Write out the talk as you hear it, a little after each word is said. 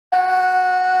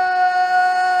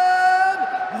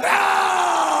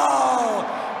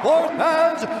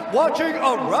fans watching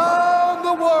around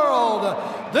the world.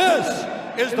 This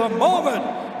is the moment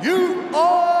you've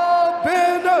all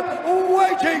been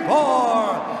waiting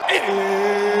for.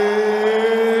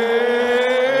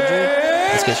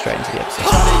 Let's get straight into the episode.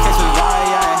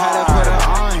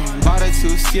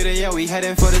 Yeah, we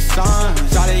heading for the sun.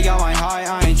 Shawty got my high,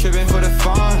 I ain't tripping for the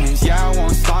funds. Yeah, I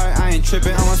won't start, I ain't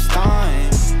tripping, I'm a stun.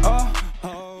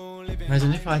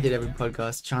 Imagine if I did every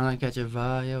podcast trying to catch a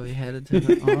vibe, yeah, we headed to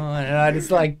the on, and I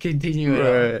just like continue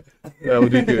it. Right. That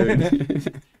would be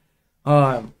good.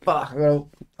 Fuck,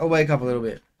 I'll wake up a little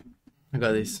bit. I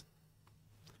got this.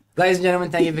 Ladies and gentlemen,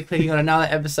 thank you for clicking on another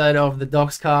episode of the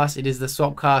Doxcast. It is the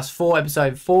Swapcast 4,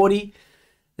 episode 40.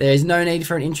 There is no need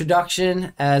for an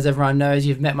introduction. As everyone knows,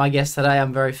 you've met my guest today.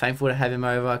 I'm very thankful to have him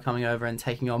coming over and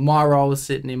taking on my role,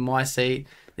 sitting in my seat.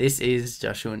 This is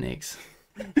Joshua Nix.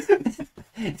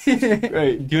 Right, do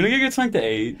you want to go get something to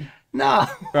eat? Nah.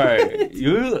 Right,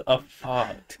 you are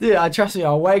fucked. Dude, trust me,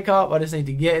 I'll wake up. I just need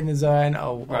to get in the zone.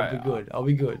 I'll be good. I'll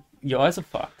be good. Your eyes are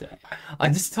fucked. I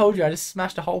just told you, I just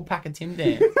smashed a whole pack of Tim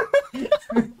Tam.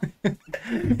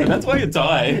 That's why you're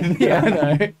tired.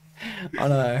 Yeah, I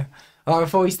know. Alright,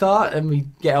 before we start and we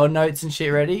get our notes and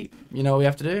shit ready, you know what we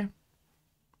have to do?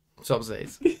 Swap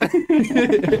seats. Wait,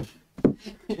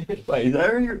 is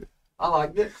that your... I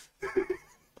liked it.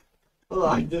 I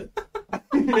liked it.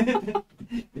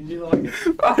 Did you like it?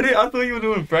 I thought you were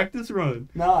doing a practice run.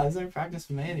 No, there's no practice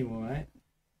for me anymore, mate.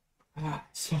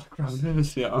 Suck, bro. I'm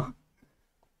nervous now.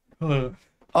 Hello.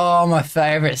 Oh, my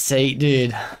favourite seat,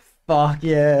 dude. Fuck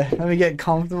yeah. Let me get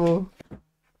comfortable.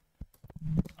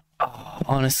 Oh,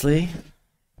 honestly,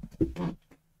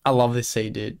 I love this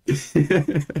seat, dude. It's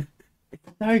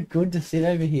so good to sit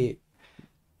over here.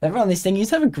 Everyone listening, you just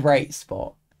have a great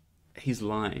spot. He's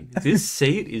lying. This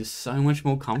seat is so much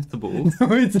more comfortable.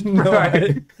 No, it's not.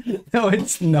 Right. No,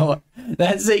 it's not.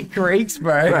 That seat creaks,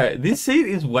 bro. Right, this seat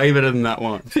is way better than that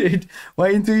one. Dude,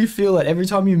 wait until you feel it. Every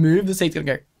time you move, the seat's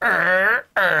gonna go. I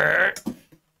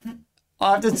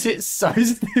have to sit so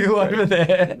still over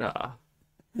there. Nah,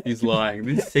 he's lying.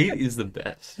 This seat is the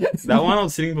best. That one I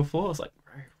was sitting before, I was like,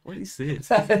 bro, what is this?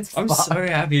 I'm so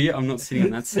happy I'm not sitting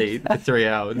in that seat for 3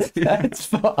 hours. That's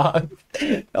fucked.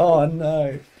 Oh,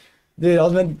 no. Dude,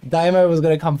 Damo was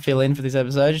going to come fill in for this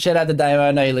episode. Shout out to Damo.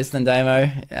 I know you're listening, Damo.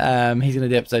 He's going to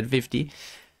do episode 50.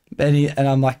 And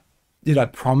I'm like, dude, I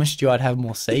promised you I'd have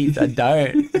more seats. I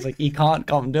don't. It's like, you can't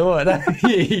come do it.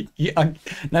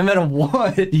 No matter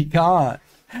what, you can't.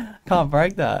 Can't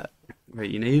break that. Right,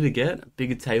 you need to get a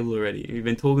bigger table already. You've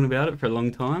been talking about it for a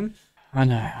long time. I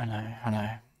know.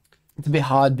 It's a bit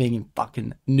hard being in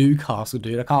fucking Newcastle,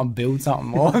 dude. I can't build something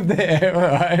more there,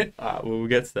 alright? Well, we'll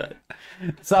get to that.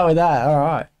 So with that,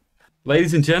 alright.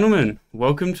 Ladies and gentlemen,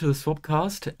 welcome to the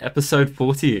Swapcast, episode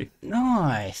 40.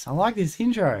 Nice. I like this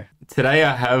intro. Today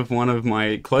I have one of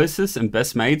my closest and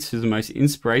best mates who's the most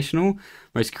inspirational,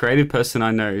 most creative person I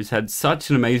know, who's had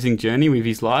such an amazing journey with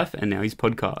his life and now his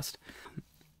podcast.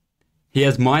 He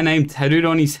has my name tattooed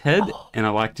on his head, and I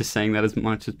like just saying that as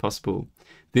much as possible.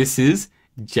 This is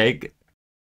Jake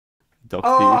Doxie.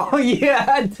 Oh, you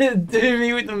had to do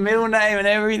me with the middle name and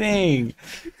everything.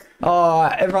 Oh,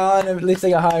 everyone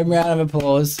listening at home, round of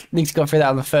applause. Nick's got through that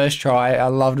on the first try. I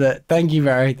loved it. Thank you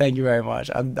very much.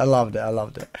 I loved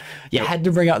it. You had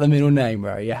to bring up the middle name,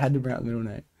 bro. You had to bring up the middle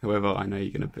name. However, I know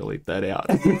you're going to bleep that out.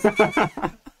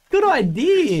 Good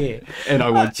idea. And I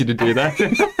want you to do that.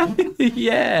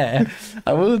 Yeah,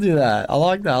 I will do that. I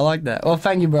like that. Well,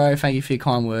 thank you, bro. Thank you for your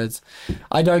kind words.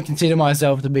 I don't consider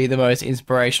myself to be the most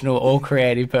inspirational or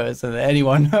creative person that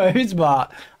anyone knows,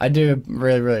 but I do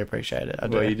really appreciate it.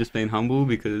 Well, you're just being humble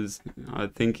because I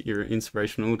think you're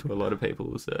inspirational to a lot of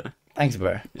people. So thanks,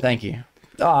 bro. Thank you.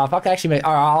 Oh, fuck, actually,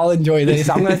 all right, I'll enjoy this.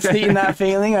 I'm going to sit in that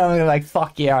feeling and I'm going to be like,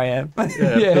 fuck yeah, I am. Yeah,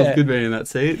 it feels good being in that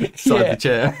seat. Side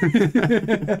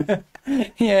the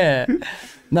chair. Yeah.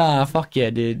 Nah, fuck yeah,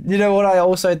 dude. You know what I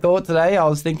also thought today? I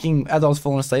was thinking, as I was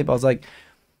falling asleep, I was like,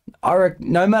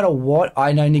 no matter what,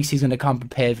 I know Nixie's going to come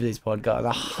prepared for this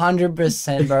podcast.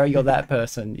 100%, bro, you're that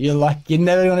person. You're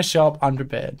never going to show up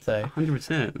unprepared. So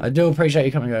 100%. I do appreciate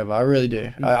you coming over. I really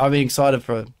do. I've been excited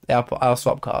for our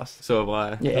Swapcast. So have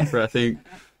I. Yeah. For, I think,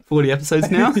 40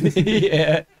 episodes now.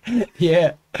 Yeah.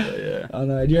 Yeah. I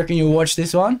know. Do you reckon you'll watch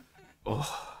this one?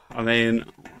 Oh, I mean,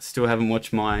 still haven't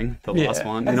watched mine, the last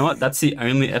one. You know what? That's the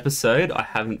only episode I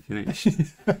haven't finished.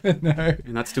 No.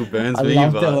 And that still burns I me.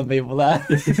 love telling people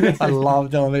that. I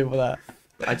love telling people that.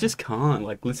 I just can't.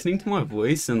 Like, listening to my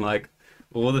voice and, like,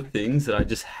 all the things that I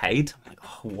just hate. I'm like,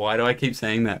 oh, why do I keep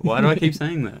saying that? Why do I keep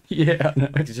saying that? Yeah, I know.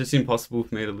 Like, it's just impossible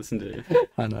for me to listen to.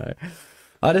 I know.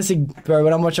 I just think, bro,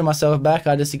 when I'm watching myself back,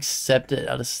 I just accept it.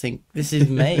 I just think, this is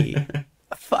me.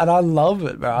 and I love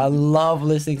it, bro. I love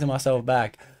listening to myself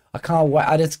back. I can't wait.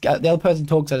 The other person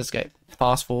talks, I just go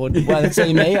fast forward. When they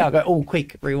see me, I go, oh,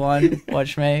 quick, rewind,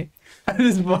 watch me. I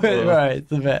just, bro, it's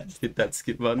the best. Hit that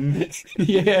skip button.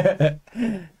 Yeah,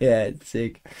 it's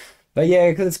sick. But yeah,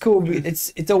 because it's cool.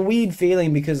 It's a weird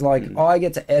feeling because like I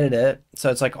get to edit it,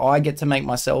 so it's like I get to make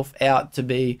myself out to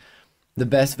be the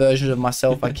best version of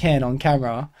myself I can on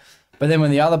camera. But then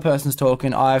when the other person's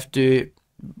talking, I have to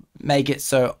make it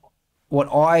so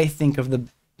what I think of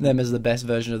them as the best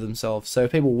version of themselves. So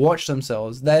if people watch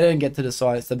themselves, they don't get to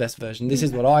decide it's the best version. This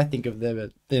is what I think of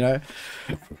them, you know.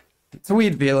 It's a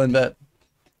weird feeling, but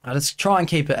I just try and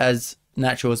keep it as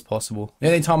natural as possible. The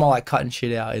only time I like cutting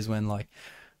shit out is when like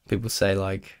people say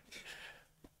like,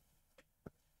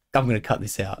 I'm gonna cut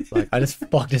this out. Like I just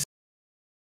fucked this.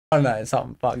 I don't know,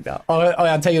 something fucked up.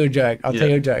 I'll tell you a joke. I'll tell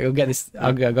you a joke. You'll get this.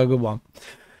 I'll go good one.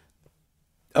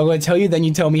 I'm gonna tell you, then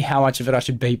you tell me how much of it I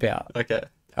should beep out. Okay.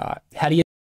 All right. How do you?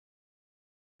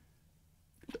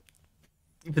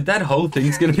 But that whole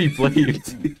thing's gonna be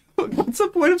bleeped. What's the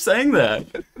point of saying that?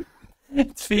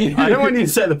 It's for you. I don't want you to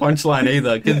say the punchline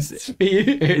either, because It's for you.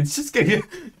 it's just gonna.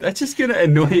 That's just gonna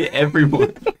annoy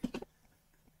everyone.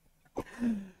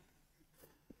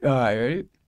 All right, ready?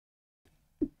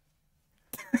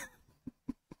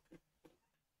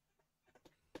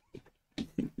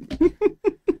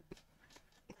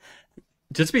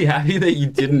 Just be happy that you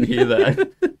didn't hear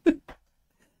that.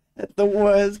 That's the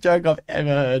worst joke I've ever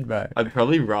heard, bro. I'd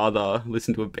probably rather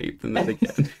listen to a beep than that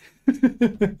again.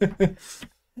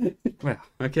 Wow.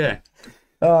 Okay.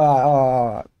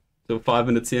 All right. So 5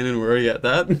 minutes in and we're already at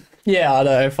that. Yeah, I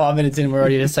know. 5 minutes in, we're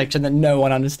already in a section that no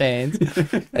one understands.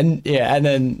 And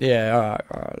then all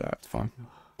right, that's fine.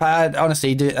 But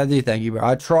honestly, I do thank you, bro.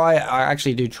 I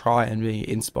actually do try and be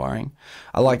inspiring.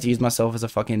 I like to use myself as a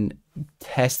fucking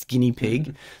test guinea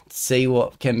pig to see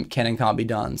what can and can't be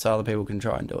done so other people can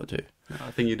try and do it too. I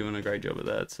think you're doing a great job of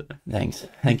that. So. Thanks.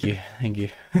 Thank you.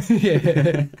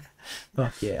 Yeah.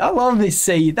 Fuck yeah. I love this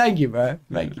seat. Thank you, bro.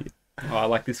 Thank you. Oh, I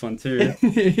like this one too.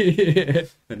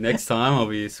 But next time I'll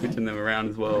be switching them around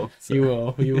as well. So.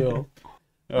 You will.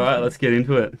 All right, let's get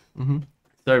into it. Mm-hmm.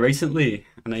 So recently,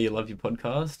 I know you love your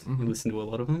podcast. You listen to a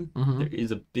lot of them. There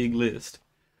is a big list.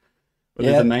 But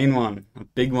there's a main one, a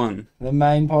big one. The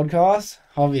main podcast,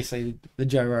 obviously, the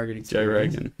Joe Rogan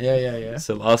experience. Joe Rogan. Yeah.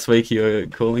 So last week you were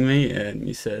calling me and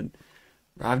you said,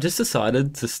 I've just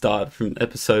decided to start from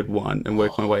episode 1 and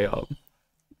work my way up.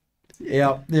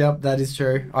 Yep, that is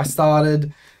true. I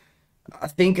started, I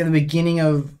think, at the beginning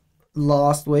of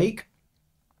last week.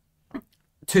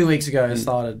 2 weeks ago I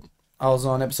started. I was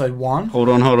on episode 1. Hold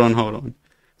on.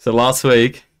 So last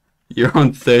week, you're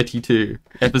on 32.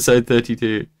 Episode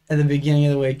 32. At the beginning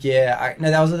of the week, yeah.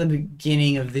 No, that was at the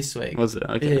beginning of this week. Was it?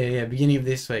 Okay. Yeah, beginning of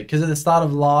this week. Because at the start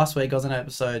of last week, I was on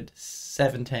episode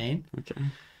 17. Okay.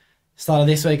 Start of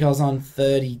this week, I was on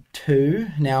 32.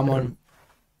 Now I'm on...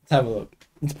 Let's have a look.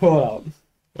 Let's pull it up.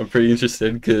 I'm pretty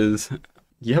interested because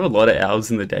you have a lot of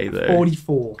hours in the day though.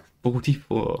 44.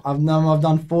 44. I've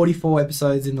done 44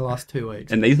 episodes in the last 2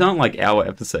 weeks. And these aren't like hour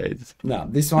episodes. No,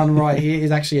 this one right here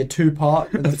is actually a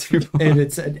 2-part. And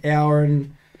it's an hour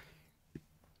and...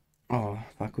 Oh,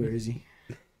 fuck, where is he?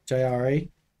 JRE.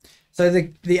 So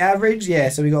the average, yeah,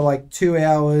 so we got like 2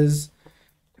 hours,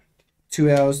 2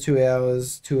 hours, 2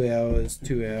 hours, 2 hours,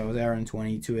 2 hours, hour and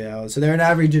 20, 2 hours. So they're an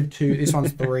average of 2. This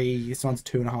one's 3, this one's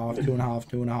 2.5, 2.5,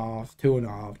 2.5,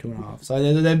 2.5, 2.5.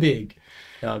 So they're big.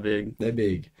 How big? They're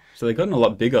big. So they've gotten a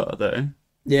lot bigger though.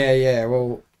 Yeah.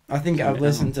 Well, I think I've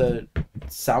listened to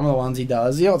some of the ones he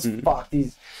does. You know what's fucked?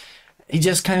 He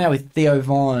just came out with Theo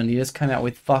Von. He just came out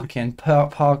with fucking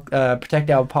Protect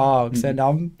Our Parks. And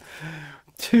I'm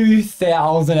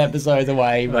 2,000 episodes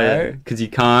away, bro. Because you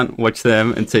can't watch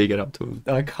them until you get up to them.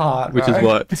 I can't, Which bro. is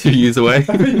what, 2 years away?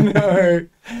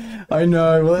 I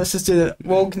know. Well, let's just do that.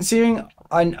 Well, considering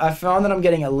I found that I'm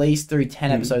getting at least through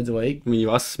 10 episodes a week. I mean, you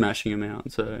are smashing them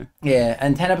out, so... Yeah,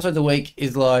 and 10 episodes a week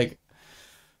is like...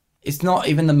 It's not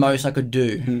even the most I could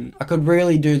do. I could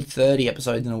really do 30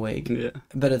 episodes in a week. Yeah.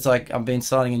 But it's like I've been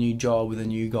starting a new job with a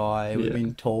new guy. We've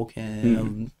been talking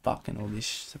and fucking all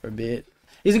this for a bit.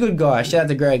 He's a good guy. Shout out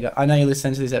to Greg. I know you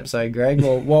listen to this episode, Greg,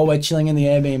 while we're chilling in the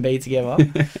Airbnb together.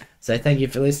 So thank you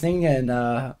for listening,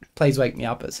 and please wake me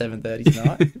up at 7:30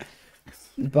 tonight.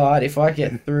 But if I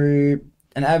get through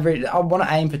an average... I want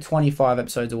to aim for 25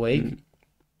 episodes a week.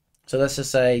 So let's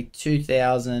just say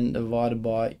 2,000 divided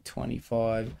by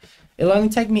 25. It'll only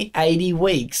take me 80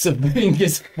 weeks of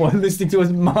just listening to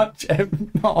as much.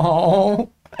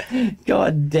 Oh,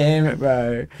 God damn it,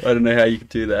 bro. I don't know how you could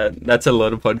do that. That's a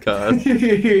lot of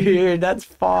podcasts. That's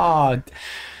fucked.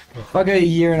 If I go a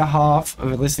year and a half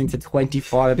of listening to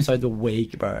 25 episodes a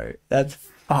week, bro, that's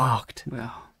fucked.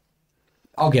 Wow.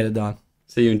 I'll get it done.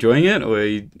 So you enjoying it, or are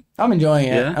you... I'm enjoying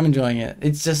it. Yeah? I'm enjoying it.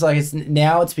 It's just like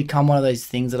it's become one of those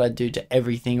things that I do to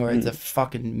everything where it's a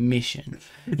fucking mission.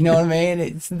 You know what I mean?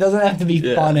 It doesn't have to be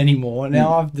fun anymore.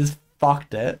 Now I've just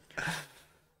fucked it.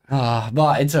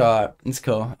 But it's alright. It's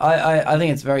cool. I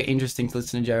think it's very interesting to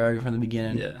listen to Joe Rogan from the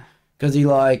beginning. Yeah. Because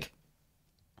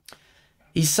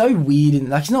he's so weird, and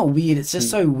like he's not weird. It's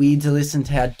just so weird to listen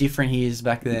to how different he is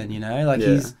back then. You know, like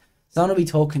someone will be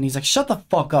talking, he's like, "Shut the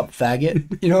fuck up,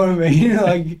 faggot." You know what I mean?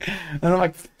 Like, and I'm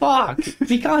like, "Fuck,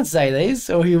 he can't say this,"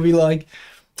 or he'll be like,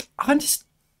 "I just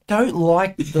don't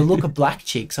like the look of black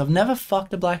chicks. I've never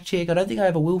fucked a black chick. I don't think I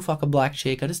ever will fuck a black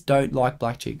chick. I just don't like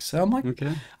black chicks." So I'm like,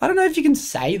 Okay. I don't know if you can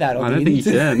say that. I don't think you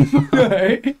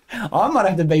can. I might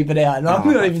have to beep it out, and I'm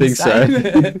not even think saying so.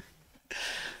 it.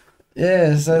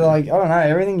 Yeah, so like, I don't know,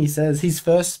 everything he says, his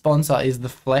first sponsor is the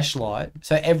fleshlight.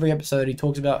 So every episode he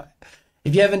talks about,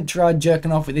 if you haven't tried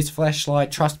jerking off with this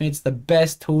fleshlight, trust me, it's the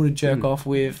best tool to jerk off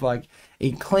with. Like,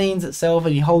 it cleans itself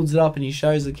and he holds it up and he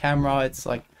shows the camera. It's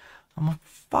like, I'm like,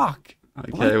 fuck.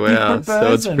 Okay, wow.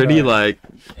 So it's pretty like,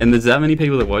 and there's that many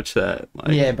people that watch that.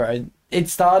 Like, yeah, bro. It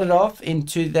started off in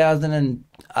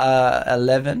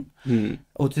 2011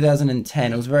 or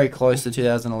 2010. It was very close to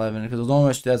 2011 because it was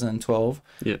almost 2012.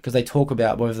 Yeah. Because they talk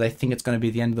about whether they think it's going to be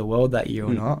the end of the world that year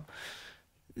or not.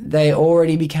 They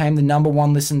already became the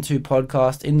 #1 listened to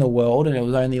podcast in the world, and it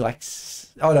was only like,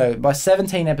 by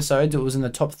 17 episodes, it was in the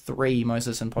top 3 most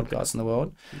listened podcasts in the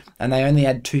world, and they only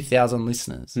had 2,000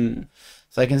 listeners.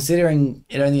 So considering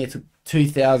it only took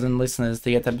 2,000 listeners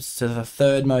to get to the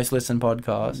 3rd most listened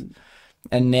podcast,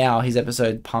 and now his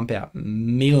episodes pump out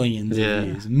millions of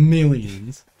views,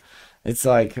 millions. It's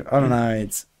like, I don't know,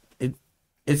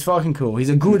 it's fucking cool. He's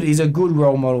a good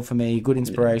role model for me, good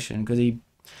inspiration, because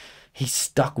he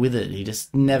stuck with it. He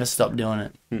just never stopped doing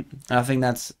it. And I think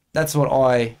that's what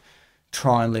I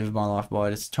try and live my life by,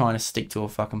 just trying to stick to a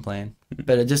fucking plan.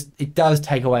 But it does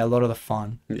take away a lot of the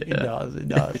fun. Yeah. It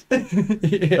does. I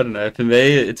don't know. For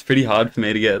me, it's pretty hard for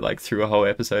me to get like through a whole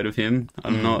episode of him.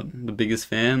 I'm not the biggest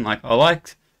fan. Like, I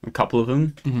liked a couple of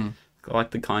them. I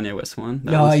like the Kanye West one.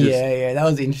 That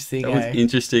was interesting. That was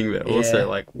interesting, but also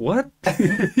like, what?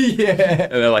 Yeah.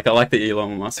 And then, like, I like the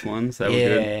Elon Musk ones. That were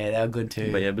good. Yeah, they were good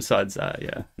too. But yeah, besides that,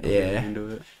 I'm into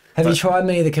it. Have you tried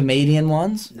many of the comedian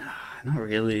ones? Nah, not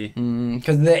really.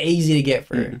 Because they're easy to get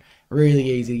through. Really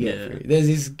easy to get through. There's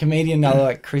this comedian,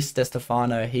 like Chris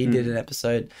Distefano. He did an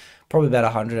episode probably about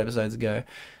 100 episodes ago.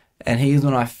 And he's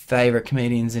one of my favourite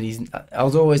comedians. And I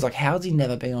was always like, how's he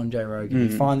never been on Joe Rogan?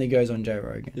 He finally goes on Joe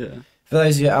Rogan. Yeah. For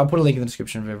those of you, I'll put a link in the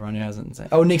description for everyone who hasn't seen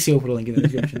it. Oh, Nixie will put a link in the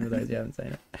description for those who haven't seen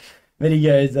it. But he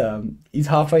goes, he's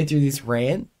halfway through this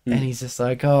rant, and he's just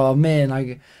like, oh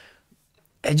man,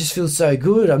 it just feels so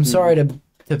good. I'm sorry to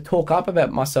talk up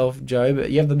about myself, Joe,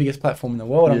 but you have the biggest platform in the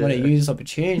world. I'm going to use this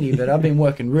opportunity, but I've been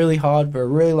working really hard for a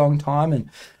really long time, and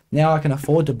now I can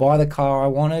afford to buy the car I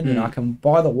wanted, and I can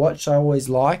buy the watch I always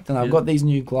liked, and I've got these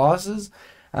new glasses.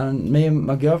 And me and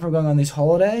my girlfriend going on this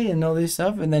holiday and all this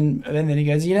stuff, and then he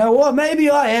goes, you know what? Maybe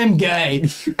I am gay.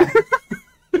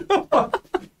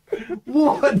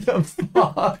 What the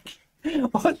fuck?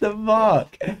 What the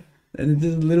fuck? And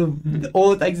it's just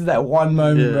all it takes is that one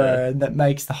moment, bro, and that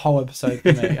makes the whole episode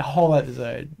for me. A whole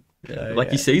episode. So,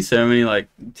 you see so many like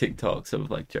TikToks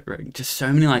of like Joe Rogan, just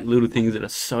so many like little things that are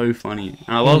so funny,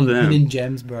 and I love them. Hidden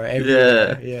gems, bro.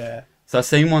 Everywhere. Yeah. So I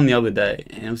seen one the other day,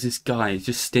 and it was this guy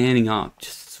just standing up,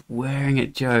 just swearing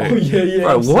at Joe. Oh, yeah.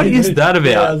 Bro, what is that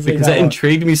about? Yeah, because that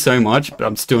intrigued me so much, but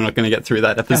I'm still not going to get through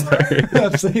that episode.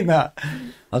 I've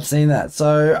seen that.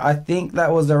 So I think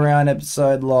that was around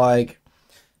episode I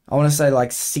want to say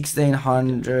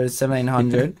 1600,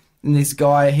 1700. And this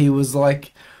guy, he was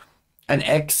like an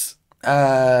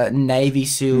ex-Navy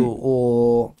SEAL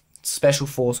or special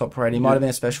force operator. He might have been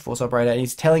a special force operator, and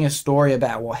he's telling a story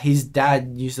about what his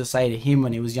dad used to say to him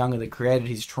when he was younger that created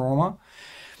his trauma.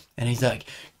 And he's like,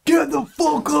 "Get the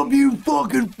fuck up, you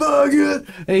fucking faggot!"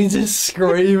 And he's just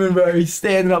screaming, bro. He's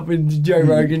standing up in Joe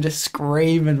Rogan just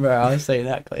screaming, bro. I've seen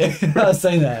that clip. I've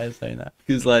seen that.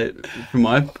 Because from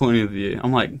my point of view,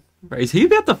 I'm like, bro, is he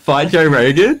about to fight Joe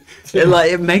Rogan?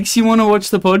 It makes you want to watch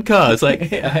the podcast.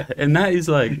 And that is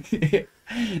like...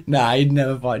 Nah, he'd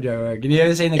never fight Joe Rogan. You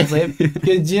ever seen the clip?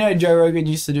 Did you know Joe Rogan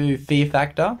used to do Fear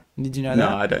Factor? Did you know that?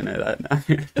 No, I don't know that. No.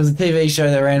 It was a TV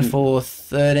show that ran for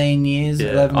 13 years,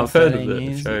 11 or 13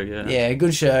 years. I've heard of the show, Yeah,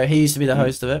 good show. He used to be the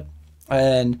host of it.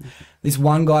 And this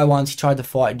one guy once, he tried to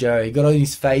fight Joe. He got on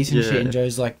his face and shit, and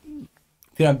Joe's like,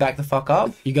 you don't back the fuck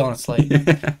up, you're going to sleep.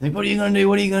 Like, what are you going to do?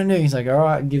 What are you going to do? He's like, all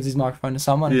right, gives his microphone to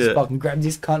someone, just fucking grabs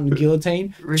his cunt and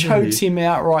guillotine, chokes him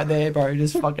out right there, bro,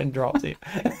 just fucking drops him.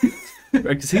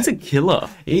 Because he's a killer.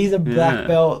 He's a black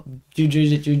belt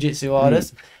jiu-jitsu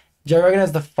artist. Joe Rogan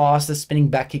has the fastest spinning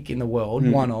back kick in the world,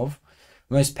 one of.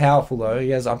 Most powerful, though.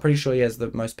 I'm pretty sure he has the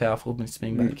most powerful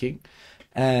spinning back kick.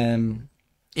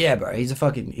 Yeah, bro, he's a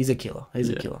killer. He's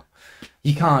a killer.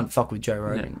 You can't fuck with Joe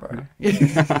Rogan, bro.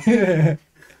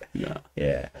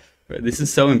 Yeah. Bro, this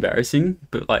is so embarrassing,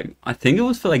 but like, I think it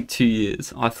was for like 2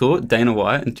 years. I thought Dana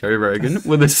White and Joe Rogan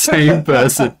were the same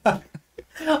person. I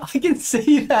can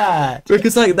see that.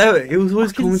 Because like it was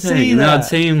always commentating, and then I'd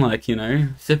see him like, you know,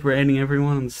 separating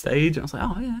everyone on the stage. And I was like,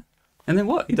 oh yeah. And then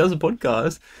what? He does a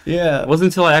podcast. Yeah. It wasn't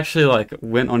until I actually like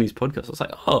went on his podcast. I was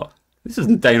like, oh, this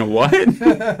isn't Dana White.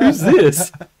 Who's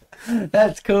this?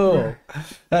 That's cool.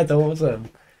 That's awesome.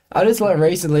 I just like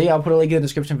recently, I'll put a link in the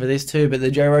description for this too, but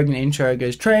the Joe Rogan intro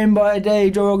goes, train by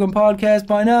day, Joe Rogan podcast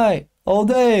by night, all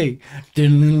day.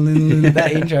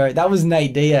 That intro, that was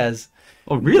Nate Diaz.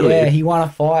 Oh, really? Yeah, he won a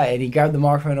fight and he grabbed the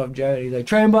microphone off Joe and he's like,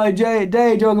 train by day,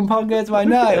 Joe Rogan podcast by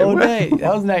night, all day.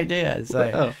 That was Nate Diaz.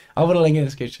 So I'll put a link in the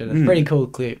description. It's a pretty cool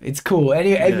clip. It's cool.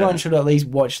 Everyone should at least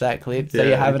watch that clip so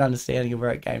you have an understanding of where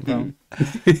it came from.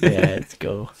 Yeah, it's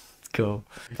cool. Cool.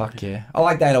 Fuck yeah. I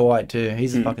like Dana White too.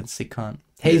 He's a fucking sick cunt.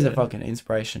 He's a fucking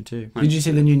inspiration too. Did you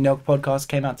see the new Nelk podcast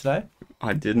came out today?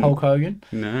 I didn't. Hulk Hogan?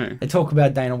 No. They talk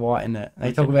about Dana White in it.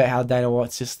 They talk about how Dana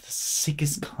White's just the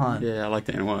sickest cunt. Yeah, I like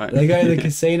Dana White. They go to the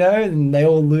casino and they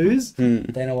all lose.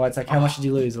 Dana White's like, how much did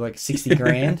you lose? They're like 60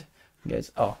 grand. He goes,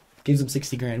 gives them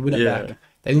 60 grand. Win it back.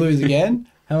 They lose again.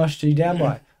 How much did you down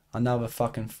by? Another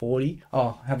fucking 40.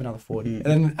 Oh, have another 40. And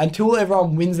then until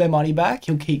everyone wins their money back,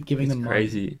 he'll keep giving them money.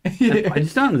 Crazy. I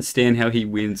just don't understand how he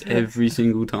wins every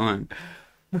single time.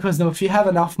 Because if you have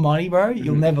enough money, bro,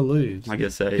 you'll never lose. I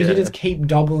guess so, Because you just keep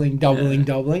doubling, and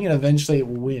eventually it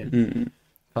will win.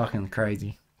 Fucking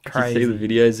crazy. You see the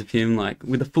videos of him, like,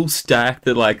 with a full stack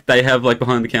that, like, they have, like,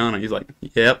 behind the counter. He's like,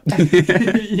 yep.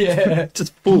 Yeah.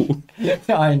 Just full.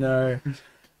 I know.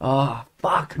 Oh,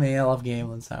 fuck me. I love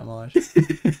gambling so much.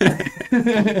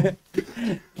 I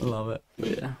love it.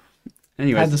 Yeah.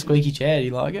 Anyway. Had the squeaky chair. Do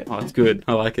you like it? Oh, it's good.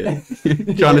 I like it.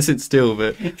 Trying to sit still,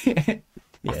 but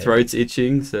my throat's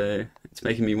itching, so it's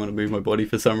making me want to move my body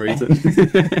for some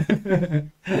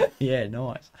reason. Yeah,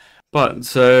 nice. But,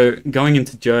 so, going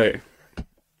into Joe,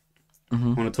 I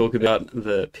want to talk about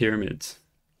the pyramids.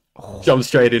 Jump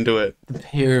straight into it. The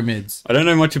pyramids. I don't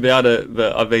know much about it,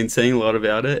 but I've been seeing a lot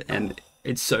about it, and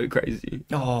it's so crazy.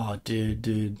 Oh,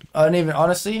 dude. I don't even,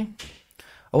 honestly,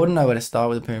 I wouldn't know where to start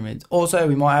with the pyramids. Also,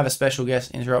 we might have a special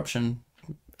guest interruption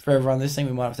for everyone listening.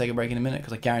 We might have to take a break in a minute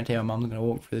because I guarantee my mum's going to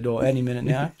walk through the door any minute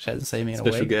now. She hasn't seen me in a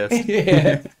week. Special guest.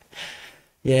 Yeah.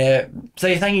 Yeah. So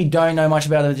you're saying you don't know much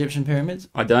about the Egyptian pyramids?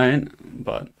 I don't,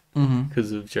 but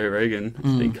because of Joe Rogan,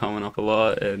 it's been coming up a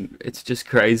lot, and it's just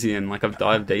crazy. And like I've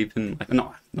dived deep and like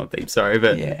not deep, sorry,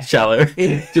 but shallow.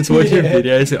 Just watching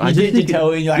videos. I just you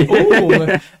tell me, you're like,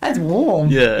 oh, that's warm.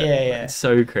 Yeah. It's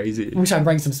so crazy. Wish I'd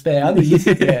bring some spare others.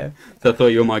 Yeah. So I thought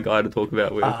you were my guy to talk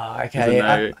about with. Okay.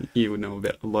 I know you would know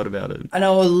a lot about it. I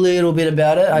know a little bit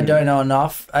about it. I don't know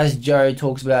enough. As Joe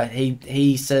talks about,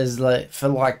 he says like for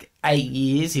like 8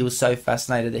 years he was so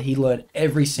fascinated that he learned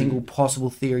every single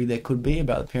possible theory there could be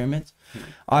about the pyramids.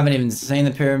 I haven't even seen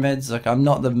the pyramids. Like I'm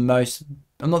not the best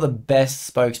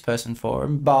spokesperson for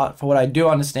him, but for what I do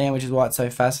understand, which is why it's so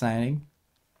fascinating,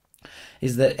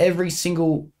 is that every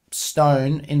single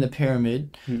stone in the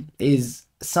pyramid is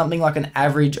something like an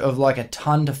average of like 1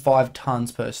 ton to 5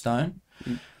 tons per stone.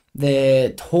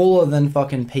 They're taller than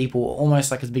fucking people,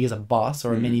 almost like as big as a bus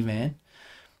or a minivan.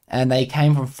 And they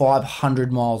came from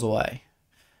 500 miles away.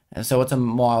 And so what's a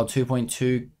mile?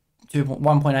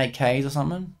 1.8 Ks or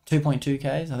something? 2.2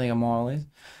 Ks, I think a mile is.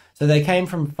 So they came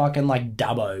from fucking like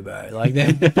Dubbo, bro. Like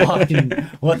they're fucking,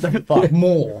 what the fuck,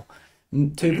 more.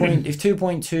 If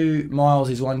 2.2 miles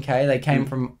is 1K, they came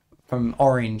from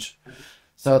Orange.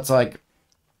 So it's like,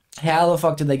 how the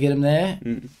fuck did they get them there?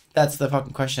 That's the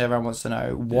fucking question everyone wants to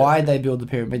know. Why did they build the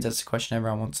pyramids? That's the question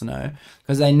everyone wants to know.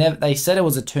 Because they said it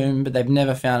was a tomb, but they've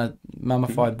never found a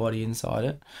mummified body inside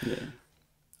it. Yeah.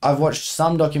 I've watched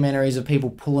some documentaries of people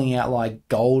pulling out like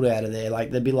gold out of there.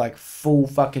 Like there'd be like full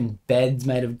fucking beds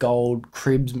made of gold,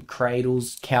 cribs,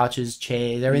 cradles, couches,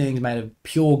 chairs, everything's made of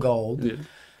pure gold. Yeah.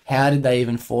 How did they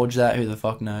even forge that? Who the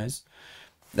fuck knows?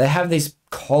 They have this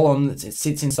column that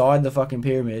sits inside the fucking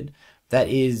pyramid that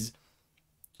is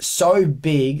so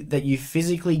big that you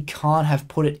physically can't have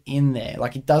put it in there.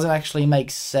 Like it doesn't actually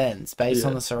make sense based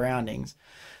on the surroundings.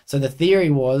 So the theory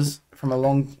was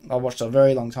I watched a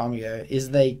very long time ago,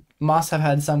 is they must have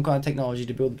had some kind of technology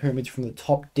to build the pyramids from the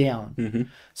top down. Mm-hmm.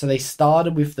 So they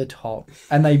started with the top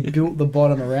and they built the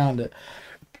bottom around it.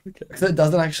 Okay. So it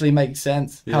doesn't actually make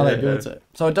sense how they built it.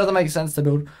 So it doesn't make sense to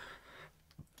build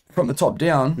from the top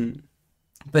down. Mm.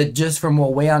 But just from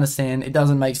what we understand, it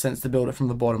doesn't make sense to build it from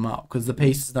the bottom up because the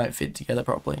pieces don't fit together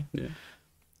properly. Yeah.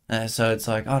 So it's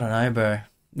like, I don't know, bro.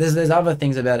 There's other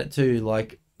things about it too,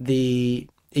 like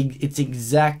its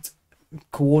exact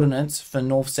coordinates for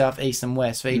north, south, east, and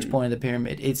west for each point of the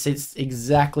pyramid. It sits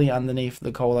exactly underneath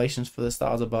the correlations for the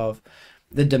stars above.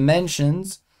 The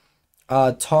dimensions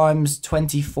are times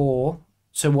 24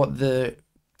 to what the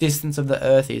distance of the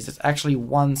Earth is. It's actually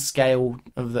one scale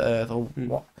of the Earth, or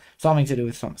what, something to do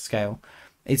with some scale.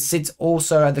 It sits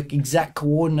also at the exact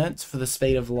coordinates for the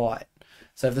speed of light.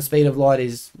 So if the speed of light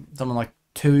is something like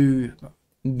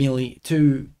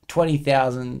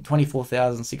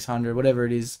 24,600, whatever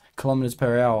it is, kilometers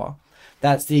per hour,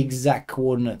 that's the exact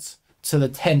coordinates to the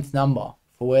 10th number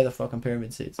for where the fucking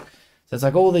pyramid sits. So it's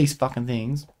like all these fucking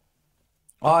things.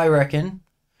 I reckon,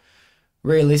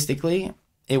 realistically,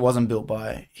 it wasn't built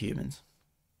by humans.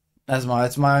 That's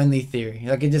my only theory.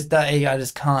 Like I just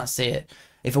can't see it.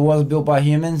 If it was built by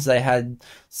humans, they had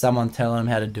someone tell them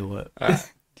how to do it. Do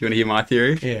you want to hear my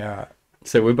theory? Yeah. Right.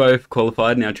 So we're both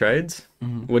qualified in our trades.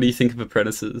 Mm-hmm. What do you think of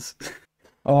apprentices?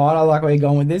 Oh, I don't like where you're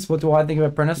going with this. What do I think of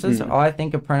apprentices? I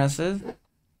think apprentices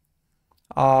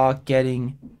are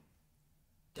getting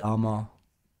dumber.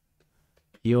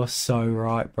 You're so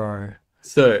right, bro.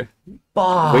 So,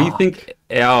 what do you think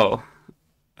our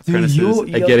apprentices are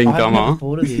getting dumber? I've never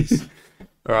thought of this.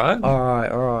 Alright?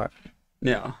 Alright.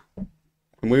 Now,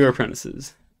 when we were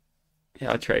apprentices,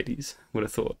 our tradies would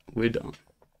have thought we're dumb.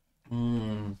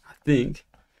 I think.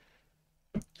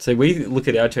 So we look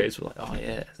at our trades, we're like, oh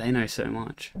yeah, they know so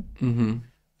much. Mm-hmm.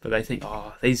 But they think,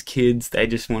 oh, these kids, they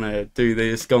just want to do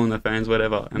this, go on their phones,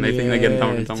 whatever. And they think they're getting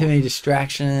dumber and dumber. Too many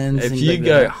distractions. If you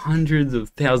go hundreds of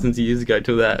thousands of years ago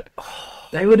to that,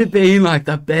 they would have been like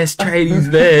the best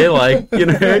tradies there. Like, you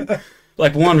know,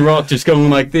 like one rock just going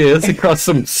like this across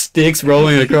some sticks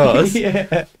rolling across.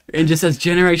 Yeah. And just as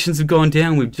generations have gone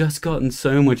down, we've just gotten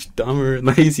so much dumber and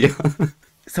lazier.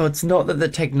 So it's not that the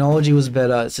technology was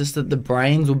better, it's just that the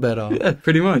brains were better. Yeah,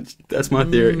 pretty much. That's my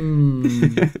theory.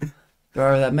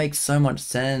 Bro, that makes so much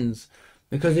sense.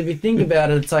 Because if you think about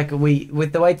it, it's like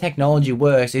with the way technology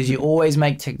works, is you always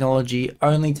make technology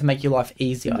only to make your life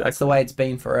easier. Exactly. That's the way it's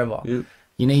been forever. Yep.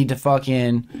 You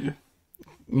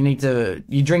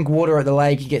drink water at the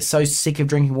lake, you get so sick of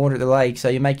drinking water at the lake, so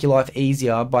you make your life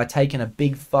easier by taking a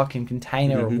big fucking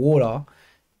container of water,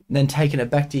 then taking it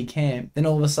back to your camp. Then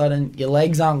all of a sudden, your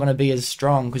legs aren't going to be as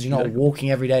strong because you're not walking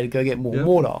every day to go get more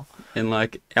water. And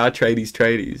like our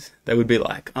tradies, they would be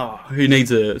like, oh, who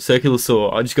needs a circular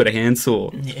saw? I just got a hand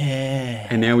saw. Yeah.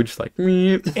 And now we're just like,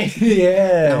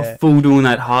 yeah. full doing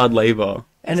that hard labor.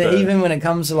 And even when it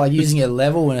comes to like using a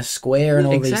level and a square and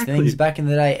all these things, back in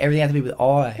the day, everything had to be with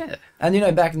eye. Yeah. And you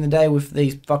know, back in the day with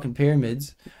these fucking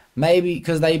pyramids, maybe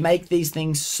because they make these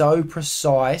things so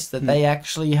precise that they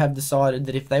actually have decided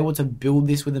that if they were to build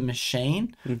this with a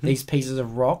machine, these pieces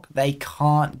of rock, they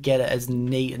can't get it as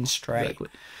neat and straight. Exactly.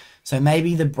 So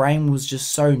maybe the brain was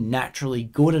just so naturally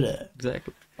good at it.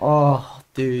 Exactly. Oh,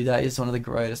 dude, that is one of the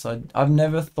greatest. I've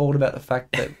never thought about the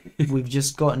fact that we've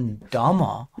just gotten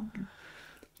dumber.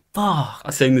 Fuck.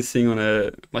 I seen this thing on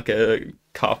a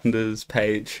carpenter's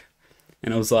page,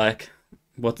 and I was like,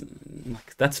 "What?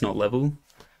 Like that's not level."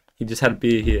 He just had a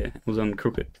beer here. It was on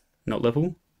crooked, not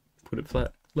level. Put it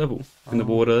flat, level. And the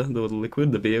water, the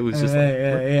liquid, the beer was just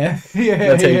yeah.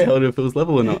 That's how you tell if it was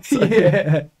level or not. So.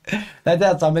 Yeah. That's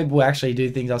how some people actually do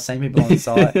things. I've seen people on the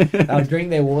site. They'll drink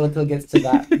their water till it gets to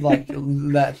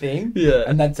that thing. Yeah.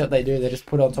 And that's what they do. They just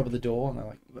put it on top of the door and they're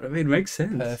like, But I mean, it makes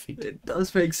sense. Perfect. It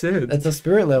does make sense. It's a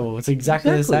spirit level. It's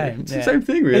exactly the same. It's the same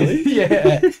thing, really.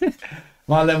 Yeah.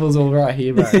 My level's all right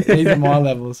here, bro. These are my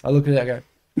levels. I look at it, I go,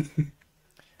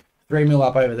 3 mil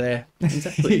up over there.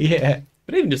 Exactly. Yeah.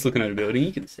 But even just looking at a building,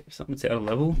 you can see if something's out of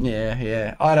level.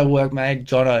 Yeah. I had a workmate,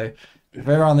 Jono. If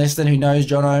everyone listening who knows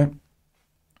Jono,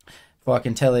 if I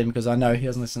can tell him, because I know he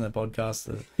doesn't listen to the podcast,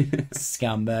 the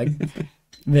scumbag.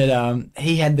 But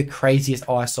he had the craziest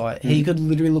eyesight. He could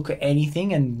literally look at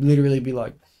anything and literally be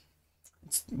like,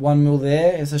 it's 1 mil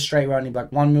there, it's a straight run. He'd be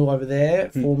like 1 mil over there,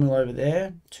 4 mil over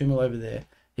there, 2 mil over there.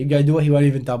 He'd go do it, he won't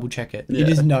even double check it. He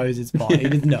just knows it's fine. He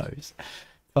just knows.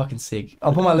 Fucking sick.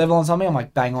 I'll put my level on something, I'm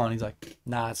like, bang on. He's like,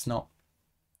 nah, it's not.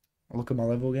 I look at my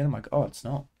level again, I'm like, oh, it's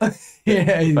not.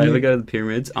 Yeah. If I ever go to the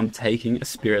pyramids, I'm taking a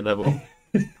spirit level.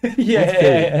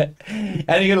 Yeah. And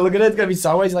you're going to look at it, it's going to be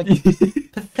sideways, like,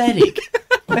 pathetic.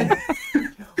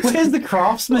 Where's the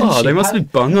craftsmanship? Oh, they must be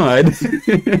bung-eyed.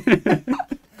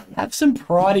 Have some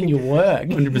pride in your work.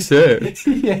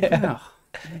 100%. Yeah.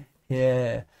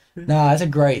 Yeah. No, that's a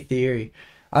great theory.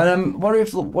 What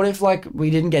if like we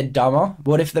didn't get dumber?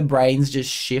 What if the brains just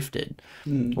shifted?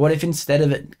 What if instead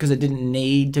of it, because it didn't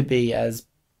need to be as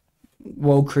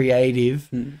well creative,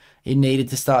 it needed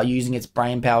to start using its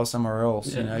brain power somewhere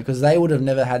else, you know? Because they would have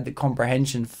never had the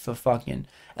comprehension for fucking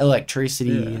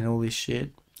electricity and all this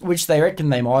shit. Which they reckon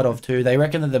they might have too. They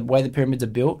reckon that the way the pyramids are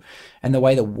built and the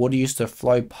way the water used to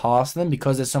flow past them,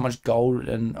 because there's so much gold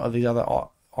and all these other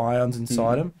ions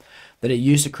inside them, that it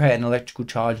used to create an electrical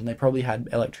charge, and they probably had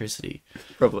electricity.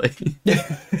 Probably.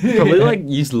 Probably like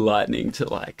use lightning to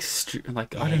like I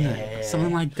don't know,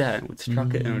 something like that. It would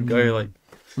struck it and it would go like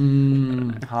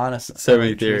harness. So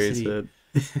many theories.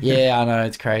 Yeah, I know,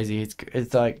 it's crazy.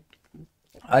 It's like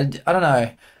I don't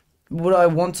know. Would I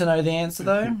want to know the answer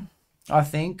though? I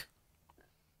think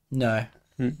no.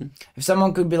 If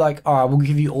someone could be like, "Oh, we'll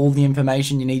give you all the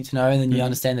information you need to know, and then you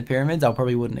understand the pyramids," I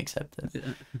probably wouldn't accept it.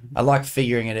 Yeah. I like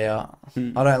figuring it out.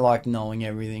 I don't like knowing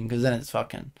everything, because then it's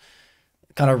fucking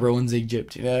kind of ruins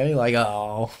Egypt, you know? Like,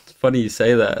 oh, it's funny you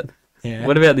say that. Yeah.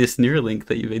 What about this Neuralink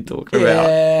that you've been talking about?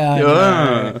 Yeah, I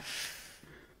know.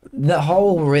 The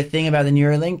whole thing about the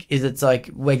Neuralink is it's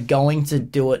like we're going to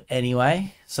do it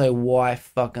anyway, so why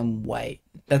fucking wait?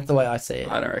 That's the way I see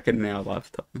it. I don't reckon in our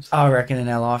lifetimes. I reckon in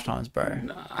our lifetimes, bro.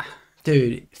 Nah.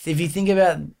 Dude, if you think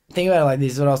about it like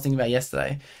this, is what I was thinking about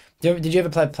yesterday. Did you ever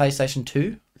play PlayStation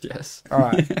 2? Yes. All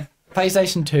right.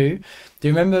 PlayStation 2. Do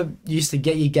you remember you used to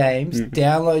get your games,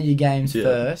 download your games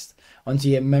first onto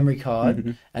your memory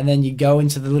card, and then you go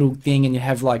into the little thing and you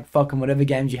have like fucking whatever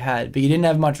games you had, but you didn't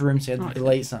have much room, so you had to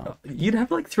delete some. You'd have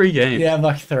like 3 games. You'd have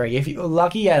like 3. If you were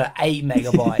lucky, you had 8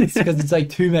 megabytes, because it's like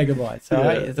 2 megabytes,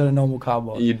 right? It's on a normal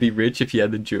cardboard. You'd be rich if you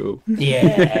had the jewel.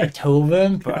 Yeah, 2 of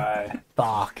them, bro.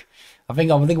 Fuck. I think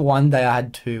one day I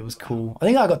had 2. It was cool. I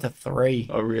think I got to 3.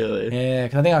 Oh, really? Yeah,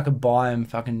 because I think I could buy them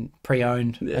fucking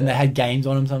pre-owned, and they had games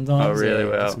on them sometimes. Oh, really?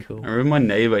 Yeah, Wow. cool. I remember my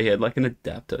neighbor, he had like an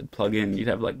adapter to plug in. You'd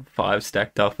have like 5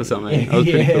 stacked up or something. That was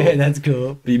pretty cool. That's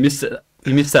cool. But you missed it.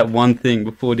 You missed that one thing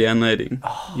before downloading.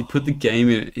 You'd put the game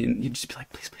in, you'd just be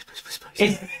like, please, please, please,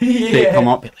 please, please. They'd come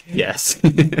up, be like, yes.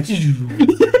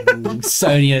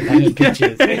 Sony and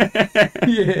pictures.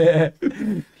 Yeah.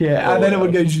 And then it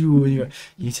would go, and you go,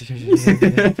 please, please,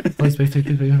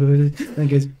 please, please. And it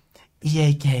goes,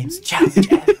 EA Games, challenge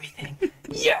everything.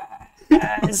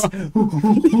 Yes.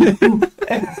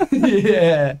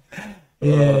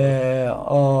 Yeah.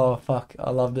 Oh, fuck.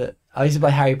 I loved it. I used to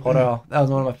play Harry Potter. That was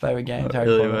one of my favourite games, Harry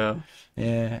Potter. Wow.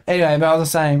 Yeah. Anyway, but I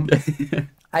was saying,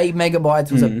 8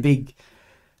 megabytes was a big...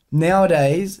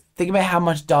 Nowadays, think about how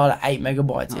much data 8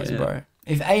 megabytes is, bro.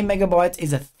 If 8 megabytes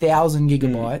is 1,000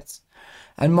 gigabytes,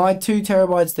 and my 2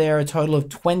 terabytes there are a total of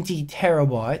 20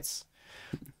 terabytes,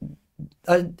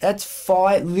 that's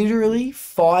literally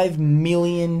 5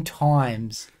 million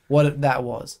times what that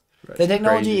was. Right. The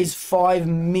technology is 5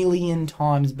 million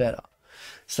times better.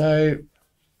 So,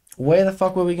 where the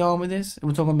fuck were we going with this?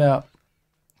 We're talking about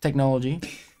technology.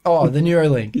 Oh, the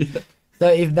Neuralink. So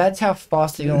if that's how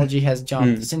fast technology has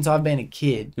jumped since I've been a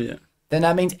kid, then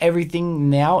that means everything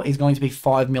now is going to be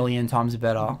 5 million times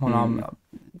better when I'm,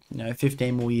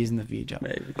 15 more years in the future.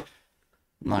 Maybe.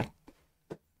 Like,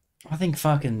 I think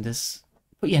fucking just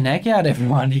put your neck out,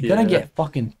 everyone. You're gonna get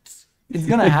fucking. It's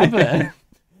gonna happen.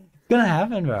 It's gonna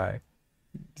happen, bro.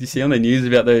 Do you see on the news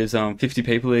about those 50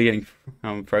 people that are getting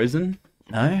frozen?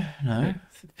 No.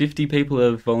 50 people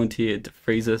have volunteered to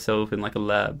freeze themselves in like a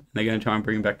lab. And they're going to try and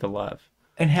bring them back to life.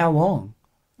 And how long?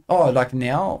 Oh, like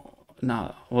now?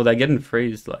 No. Well, they're getting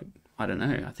freezed like, I don't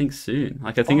know. I think soon.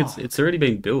 Like, I think it's already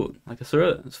been built. Like,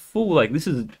 it's full. Like, this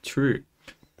is true.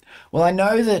 Well, I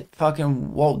know that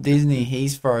fucking Walt Disney,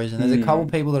 he's frozen. There's a couple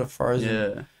people that are frozen.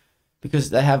 Yeah. Because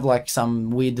they have like some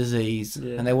weird disease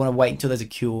and they want to wait until there's a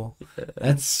cure. Yeah.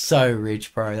 That's so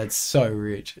rich, bro. That's so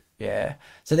rich. Yeah.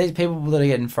 So these people that are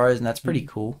getting frozen, that's pretty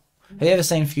cool. Have you ever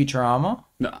seen Futurama?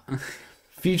 No.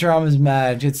 Futurama's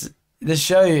mad. It's the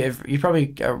show. You're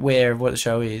probably aware of what the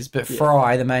show is, but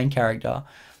Fry, the main character,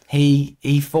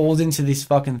 he falls into this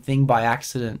fucking thing by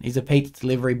accident. He's a pizza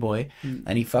delivery boy,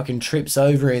 and he fucking trips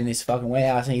over in this fucking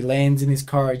warehouse, and he lands in this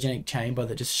cryogenic chamber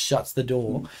that just shuts the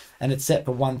door, and it's set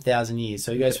for 1,000 years.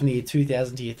 So he goes from the year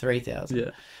 2000 to year 3000.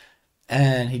 Yeah.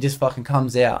 And he just fucking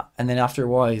comes out, and then after a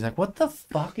while, he's like, "What the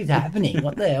fuck is happening?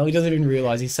 What the hell?" He doesn't even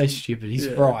realize he's so stupid. He's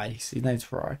Fry. His name's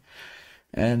Fry,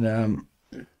 and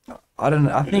I don't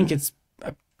know. I think it's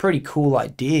a pretty cool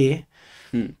idea.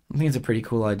 I think it's a pretty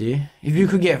cool idea. If you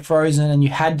could get frozen and you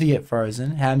had to get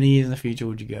frozen, how many years in the future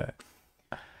would you go?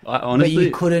 I honestly,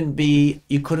 But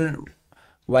you couldn't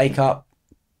wake up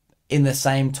in the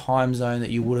same time zone that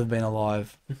you would have been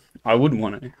alive. I wouldn't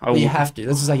want to. But you have to.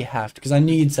 Let's just say you have to, because I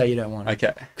knew you'd say you don't want to.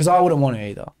 Okay. Because I wouldn't want to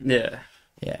either. Yeah.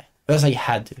 Yeah. But let's say you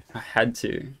had to. I had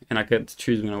to, and I get to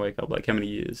choose when I wake up. Like how many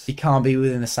years? You can't be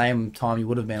within the same time you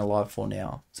would have been alive for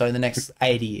now. So in the next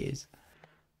 80 years.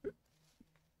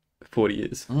 40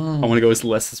 years. I want to go as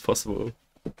less as possible.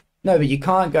 No, but you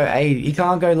can't go 80. You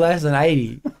can't go less than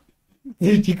 80.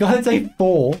 Dude, you gotta take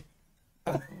 4.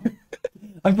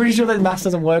 I'm pretty sure that maths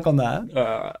doesn't work on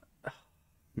that.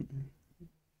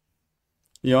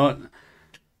 You know what?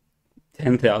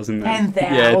 10,000.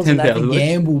 10,000. Yeah, 10,000. That's a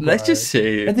gamble, bro. Let's just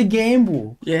see. That's a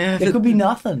gamble. Yeah, There could be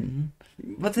nothing.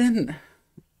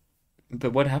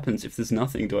 But what happens if there's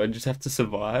nothing? Do I just have to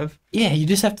survive? Yeah, you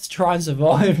just have to try and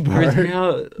survive,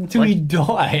 bro. Until you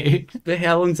die. But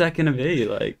how long's that gonna be?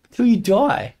 Like, Till you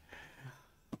die.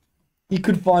 You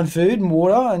could find food and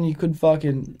water, and you could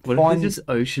fucking what find... if it's just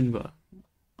ocean, but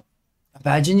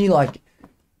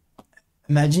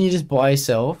Imagine you just by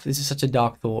yourself. This is such a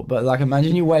dark thought, but like,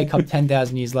 imagine you wake up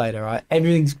 10,000 years later, right?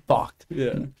 Everything's fucked.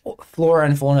 yeah, Flora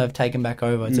and fauna have taken back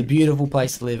over. It's a beautiful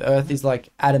place to live. Earth is like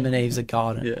Adam and Eve's a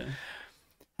garden. yeah.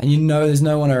 And you know there's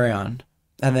no one around.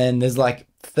 And then there's like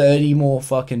 30 more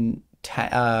fucking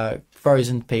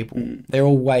frozen people. They're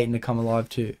all waiting to come alive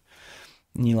too.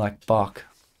 And you're like, fuck.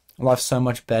 Life's so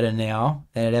much better now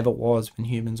than it ever was when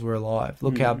humans were alive.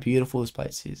 Look how beautiful this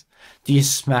place is. Do you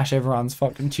smash everyone's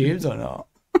fucking tubes or not?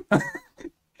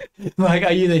 Like,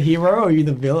 are you the hero or are you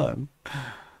the villain?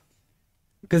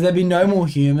 Because there'd be no more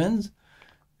humans,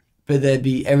 but there'd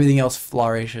be everything else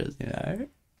flourishes, you know?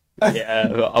 Yeah,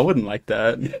 but I wouldn't like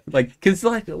that. Like, cause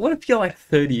like, what if you're like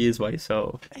 30 years by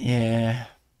yourself? Yeah.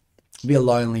 It'd be a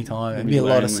lonely time. It'd be a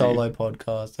lot of solo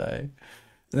podcasts, eh?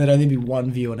 And there'd only be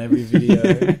one view on every video.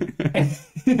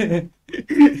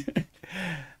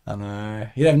 I know.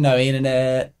 You'd have no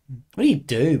internet. What do you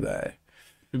do, bro?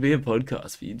 It'd be a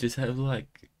podcast, but you just have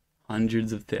like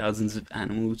hundreds of thousands of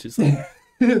animals just like,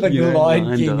 Like you the know, Lion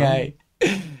lined King, up. eh?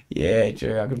 Yeah,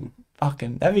 true. I could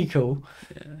fucking... That'd be cool.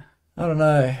 Yeah. I don't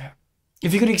know.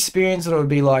 If you could experience what it would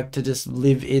be like to just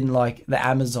live in like the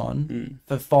Amazon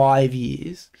for 5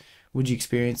 years, would you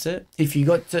experience it? If you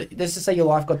got to, let's just say your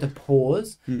life got to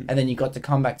pause and then you got to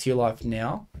come back to your life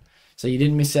now. So you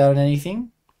didn't miss out on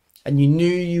anything and you knew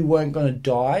you weren't going to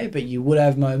die, but you would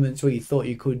have moments where you thought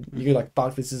you could, you're like,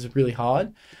 fuck, this is really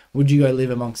hard. Would you go live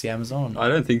amongst the Amazon? I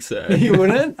don't think so. You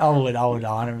wouldn't? I would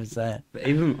 100%. But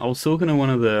even I was talking to one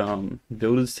of the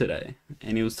builders today,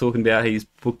 and he was talking about he's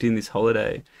booked in this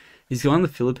holiday. He's going to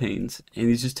the Philippines, and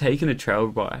he's just taking a travel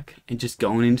bike and just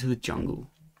going into the jungle.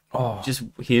 Oh. Just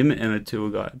him and a tour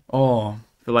guide Oh.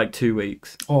 for like 2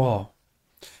 weeks. Oh.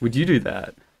 Would you do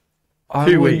that? I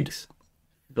 2 would- weeks.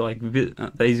 Like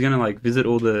he's gonna like visit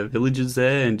all the villages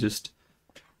there and just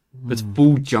it's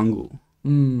full jungle.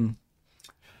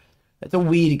 It's a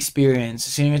weird experience.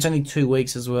 Seeing it's only 2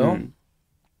 weeks as well.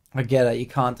 I get it. You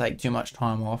can't take too much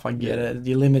time off. I get it.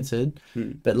 You're limited.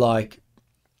 But like,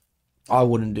 I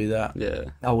wouldn't do that. Yeah.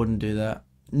 I wouldn't do that.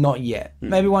 Not yet.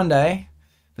 Maybe one day.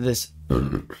 But there's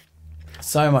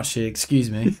so much shit. Excuse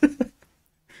me.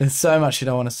 There's so much shit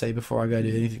I want to see before I go do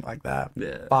anything like that.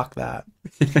 Yeah. Fuck that.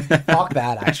 Fuck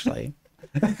that, actually.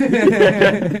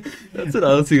 That's what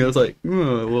I was thinking. I was like,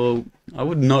 oh, well, I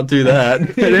would not do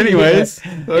that. But anyways, I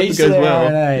hope Each it to goes their well.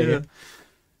 own, eh? Yeah.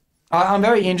 I'm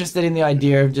very interested in the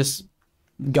idea of just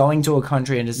going to a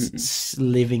country and just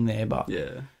living there, but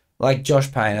Yeah. like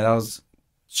Josh Payne, that was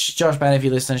Josh Payne. If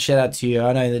you listen, shout out to you.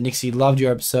 I know that Nixie loved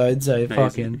your episode, so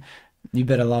fucking, you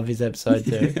better love his episode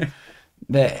too.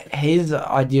 But his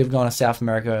idea of going to South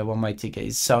America one-way ticket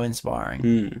is so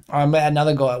inspiring. I met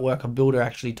another guy at work, a builder,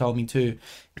 actually told me too,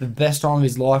 the best time of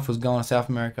his life was going to South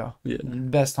America. Yeah.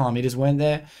 Best time. He just went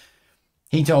there.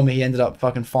 He told me he ended up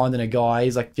fucking finding a guy.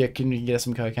 He's like, yeah, can you get us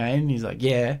some cocaine? He's like,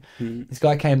 yeah. This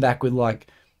guy came back with like,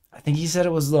 I think he said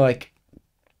it was like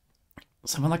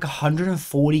something like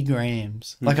 140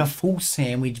 grams, like a full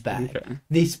sandwich bag,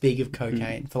 this big of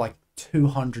cocaine for like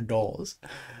 $200.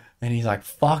 And he's like,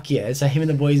 fuck yeah. So him and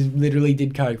the boys literally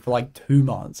did coke for like 2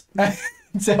 months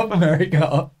in South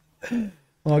America.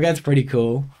 Well, that's pretty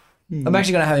cool. I'm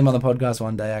actually going to have him on the podcast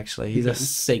one day, actually. He's a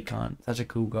sick cunt. Such a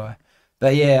cool guy.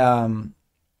 But yeah,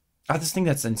 I just think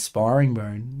that's inspiring,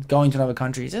 bro. Going to another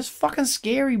country is just fucking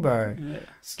scary, bro. Yeah.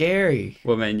 Scary.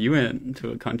 Well, man, you went to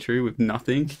a country with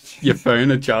nothing. Your phone,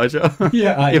 a charger.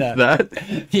 Yeah, I know. If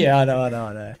that. Yeah, I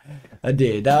know. I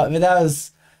did. But that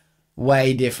was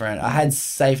way different. I had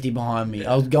safety behind me.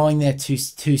 I was going there to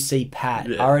see Pat.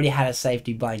 Yeah. I already had a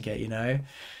safety blanket, you know.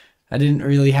 I didn't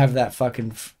really have that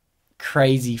fucking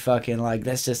crazy fucking like,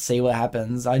 let's just see what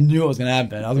happens. I knew it was gonna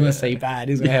happen. I was gonna see Pat.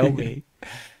 He was gonna help me.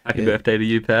 Happy birthday to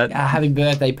you, Pat. Happy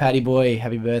birthday, Patty boy.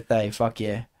 Happy birthday. Fuck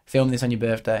yeah. Film this on your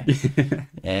birthday.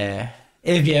 Yeah.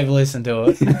 If you ever listen to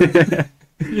it.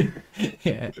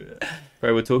 Yeah.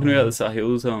 Bro, we're talking about the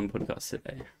Sahil's podcast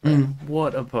today. Bro,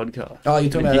 what a podcast. Oh, you're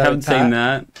talking about If you that haven't with Pat? seen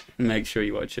that, make sure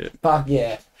you watch it. Fuck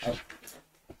yeah.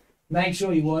 Make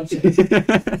sure you watch it.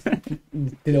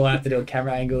 Didn't want to have to do a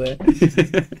camera angle there.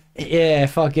 Yeah,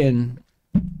 fucking.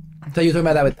 So you're talking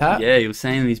about that with Pat? Yeah, he was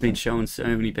saying he's been showing so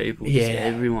many people. Yeah. Just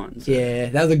everyone. So. Yeah,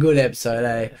 that was a good episode,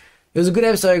 eh? It was a good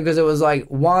episode because it was like,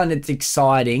 one, it's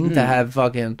exciting to have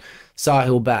fucking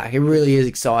Sahil back. It really is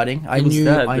exciting. I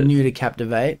knew to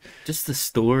captivate. Just the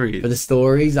story. For the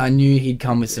stories, I knew he'd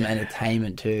come with some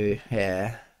entertainment too.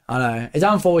 Yeah, I know. It's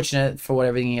unfortunate for what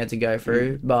everything he had to go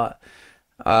through, but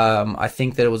I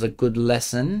think that it was a good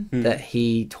lesson that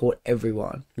he taught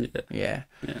everyone. Yeah.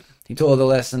 He taught the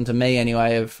lesson to me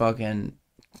anyway of fucking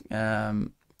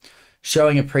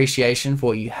showing appreciation for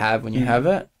what you have when you have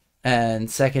it. And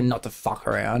second, not to fuck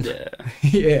around.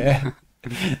 Yeah.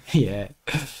 Yeah.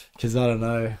 Because I don't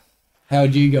know. How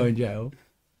would you go in jail?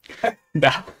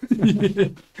 Nah.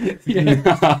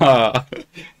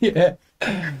 Yeah.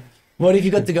 What if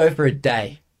you got to go for a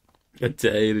day? A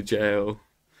day to jail.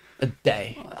 A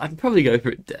day. I'd probably go for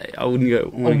a day. I wouldn't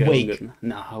go. A week.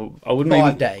 No, I wouldn't.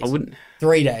 5 days. I wouldn't.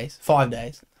 3 days. 5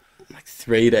 days. Like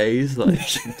 3 days. Like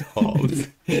tops.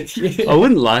 I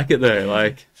wouldn't like it though.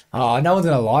 Like. Oh, no one's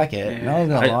gonna like it. No one's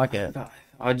gonna like it.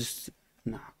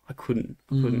 I couldn't.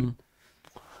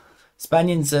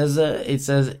 Spanian says it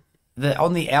says that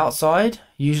on the outside,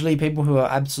 usually people who are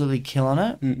absolutely killing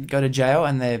it go to jail,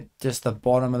 and they're just the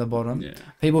bottom of the bottom. Yeah.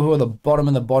 People who are the bottom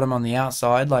of the bottom on the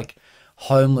outside, like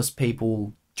homeless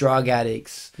people, drug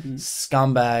addicts,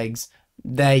 scumbags,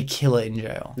 they kill it in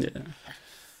jail.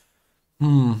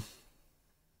 Yeah.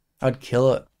 I'd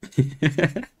kill it.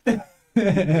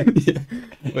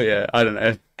 Well, yeah, I don't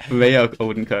know. For me, I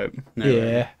wouldn't cope. No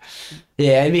way.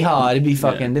 Yeah, it'd be hard. It'd be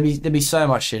fucking. There'd be so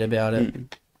much shit about it.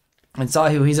 And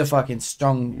Sahil, he's a fucking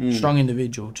strong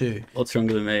individual too. A lot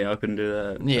stronger than me. I couldn't do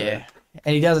that. Yeah,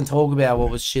 and he doesn't talk about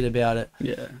what was shit about it.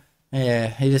 Yeah.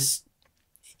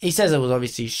 He says it was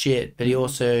obviously shit, but he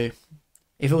also,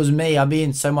 if it was me, I'd be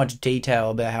in so much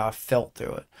detail about how I felt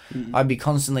through it. I'd be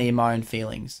constantly in my own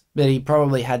feelings. But he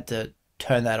probably had to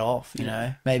turn that off, you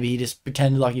know. Maybe he just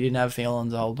pretended like he didn't have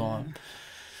feelings the whole time.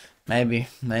 Maybe.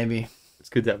 It's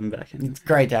good to have him back. It's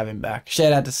great to have him back.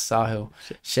 Shout out to Sahil.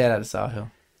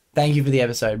 Thank you for the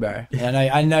episode, bro. Yeah,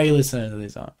 I know you're listening to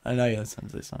this one.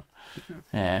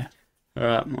 Yeah. All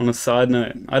right. On a side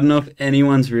note, I don't know if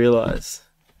anyone's realised.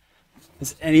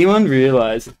 Has anyone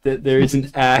realised that there is an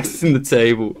axe in the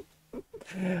table?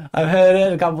 I've heard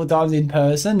it a couple of times in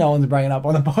person. No one's bringing it up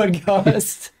on the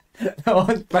podcast. No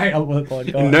one's bringing it up on the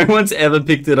podcast. No one's ever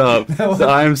picked it up. So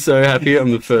I am so happy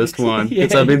I'm the first one.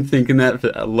 Because I've been thinking that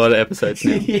for a lot of episodes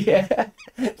now. Yeah.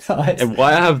 Nice. And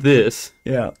why I have this,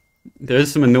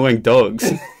 there's some annoying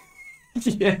dogs.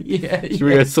 Yeah. Should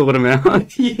we go sort them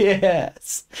out?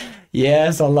 Yes,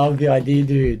 I love the idea,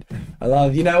 dude.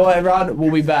 You know what, everyone?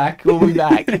 We'll be back.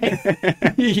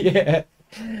 Yeah.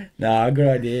 Nah, good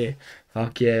idea.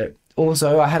 Fuck yeah.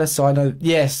 Also, I had a side note.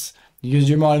 Yes, because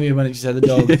you reminded me of when you said the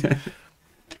dog.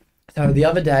 So the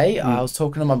other day, I was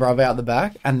talking to my brother out the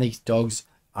back, and these dogs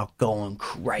are going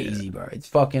crazy, bro. It's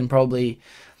fucking probably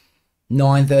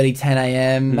 9:30, 10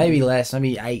 a.m., maybe less,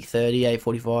 maybe 8:30,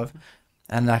 8:45.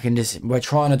 And we're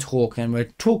trying to talk, and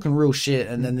we're talking real shit,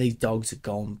 and then these dogs are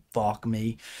going, fuck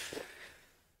me.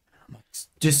 I'm like,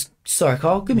 sorry,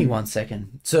 Kyle, give me 1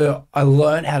 second. So I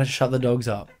learned how to shut the dogs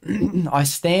up. I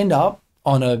stand up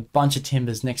on a bunch of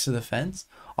timbers next to the fence.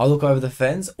 I look over the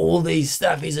fence. All these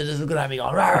stuffies are just looking at me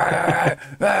going, rah, rah, rah,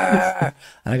 rah.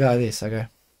 And I go like this. I go,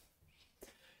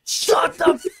 shut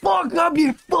the fuck up,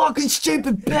 you fucking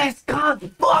stupid best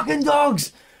cunt fucking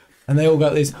dogs. And they all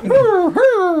got this,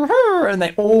 and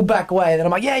they all back away. And then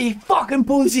I'm like, yeah, you fucking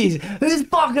pussies. Who's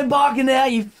fucking barking now,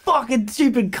 you fucking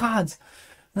stupid cunts?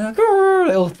 And they're like,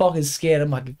 they all fucking scared. I'm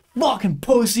like, you fucking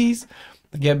pussies.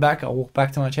 I get back, I walk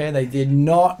back to my chair. They did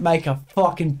not make a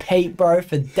fucking peep, bro,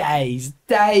 for days.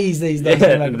 These days.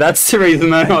 That's the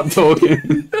reason they're not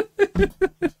talking.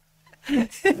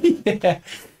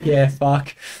 Yeah,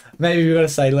 fuck. Maybe we gotta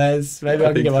say Les. Maybe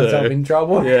I can get myself in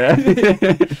trouble. Yeah.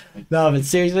 No, but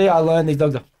seriously, I learned these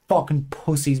dogs are fucking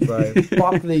pussies, bro.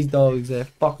 Fuck these dogs. They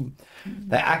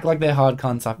act like they're hard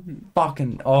cunts. I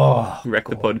fucking, Wreck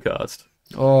the podcast.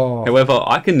 Oh, However,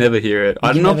 I can never hear it. I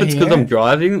don't can know if never it's because hear I'm it?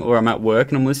 driving or I'm at work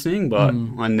and I'm listening, but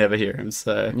I never hear him.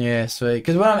 So yeah, sweet.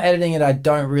 Because when I'm editing it, I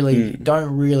don't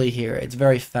really hear it. It's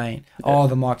very faint. Oh,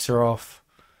 the mics are off.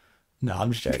 No,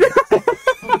 I'm just joking.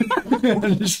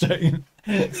 I'm just joking.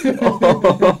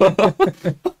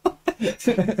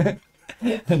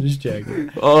 I'm just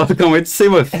joking. oh, I can't wait to see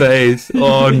my face.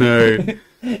 Oh no.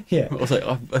 Yeah. I was like,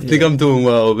 I think I'm doing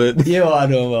well, but You are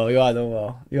doing well. You are doing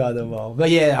well.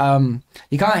 But yeah,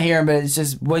 you can't hear him, but it's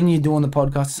just when you're doing the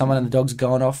podcast, someone and the dog's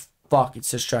going off. Fuck, it's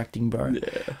distracting, bro.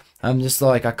 yeah. I'm just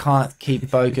like, I can't keep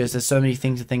focused. There's so many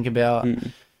things to think about.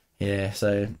 Yeah,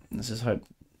 so let's just hope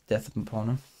death upon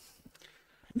him.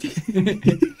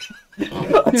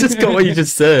 I just got what you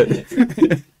just said.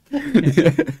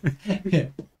 Yeah.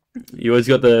 You always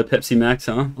got the Pepsi Max,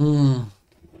 huh?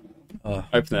 Oh,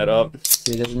 Open that up.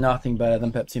 dude, there's nothing better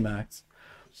than Pepsi Max.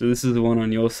 So this is the one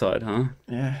on your side, huh?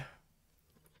 Yeah.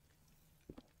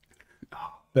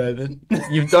 Bourbon.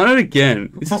 You've done it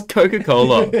again. This is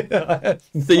Coca-Cola.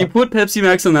 So you put Pepsi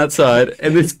Max on that side,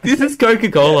 and this is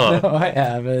Coca-Cola. No, I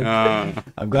haven't.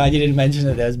 I'm glad you didn't mention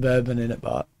that there's bourbon in it,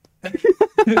 but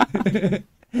I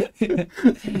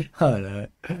don't know.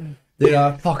 Dude,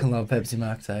 I fucking love Pepsi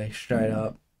Max, straight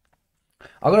up.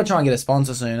 I gotta try and get a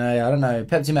sponsor soon, I don't know.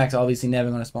 Pepsi Max obviously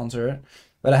never gonna sponsor it,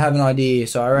 but I have an idea,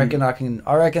 so I reckon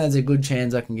I reckon there's a good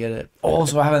chance I can get it.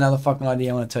 Also, I have another fucking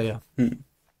idea I want to tell you.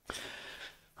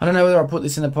 I don't know whether I'll put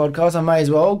this in the podcast. I may as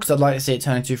well, because I'd like to see it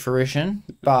turn into fruition.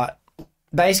 But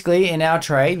basically, in our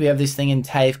trade, we have this thing in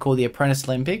TAFE called the Apprentice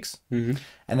Olympics. And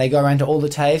they go around to all the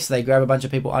TAFEs. They grab a bunch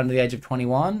of people under the age of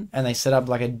 21, and they set up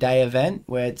like a day event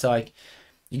where it's like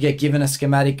you get given a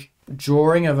schematic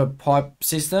drawing of a pipe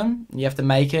system. You have to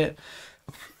make it.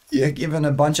 You're given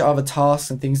a bunch of other tasks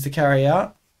and things to carry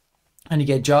out. And you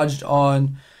get judged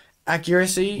on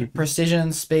accuracy,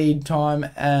 precision, speed, time,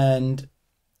 and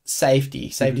safety.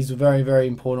 Safety is a very, very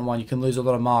important one. You can lose a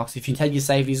lot of marks. If you take your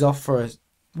safeties off for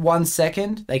 1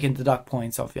 second, they can deduct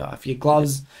points off you. If your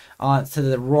gloves aren't to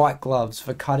the right gloves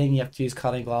for cutting, you have to use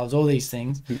cutting gloves, all these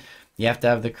things. You have to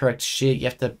have the correct shit. You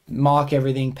have to mark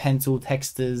everything, pencil,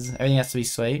 textures, everything has to be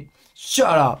sweet.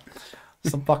 Shut up.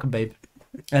 Some fucking beep.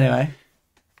 Anyway.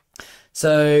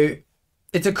 So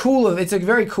it's a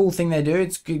very cool thing they do.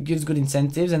 It gives good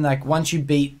incentives, and like once you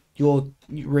beat your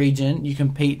region, you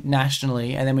compete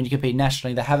nationally, and then when you compete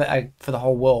nationally, they have it for the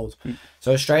whole world.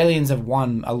 So Australians have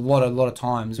won a lot of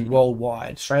times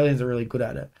worldwide. Australians are really good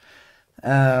at it.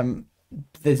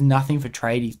 There's nothing for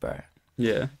tradies, bro.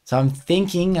 Yeah. So I'm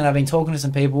thinking, and I've been talking to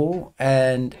some people,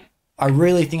 and I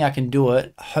really think I can do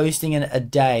it, hosting a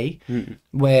day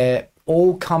where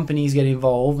all companies get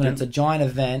involved, and it's a giant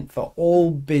event for all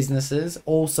businesses,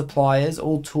 all suppliers,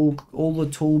 all the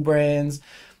tool brands,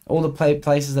 all the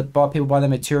places that people buy their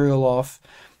material off.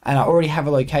 And I already have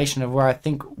a location of where I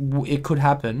think it could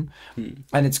happen.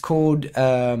 And it's called,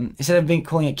 instead of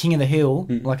calling it King of the Hill,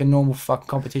 like a normal fucking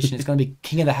competition, it's going to be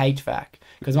King of the HVAC.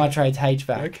 Because my trade's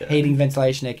HVAC, heating,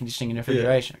 ventilation, air conditioning, and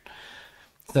refrigeration.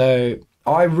 So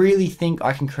I really think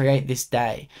I can create this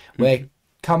day where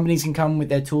companies can come with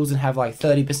their tools and have like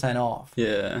 30% off.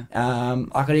 Yeah.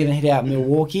 I could even hit out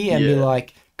Milwaukee and be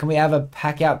like, can we have a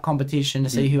pack out competition to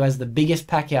see who has the biggest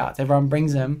pack outs? Everyone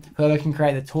brings them. Whoever can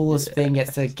create the tallest thing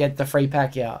gets to get the free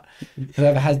pack out.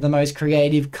 Whoever has the most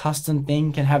creative custom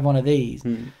thing can have one of these.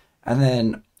 And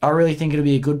then I really think it'll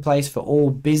be a good place for all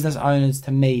business owners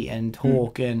to meet and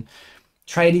talk, and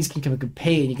tradies can come and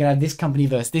compete, and you can have this company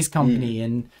versus this company,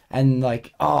 and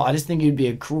like, I just think it'd be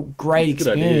a great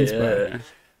experience, bro.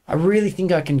 I really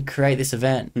think I can create this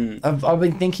event. I've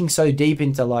been thinking so deep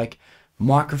into like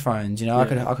microphones,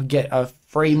 I could get a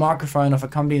free microphone off a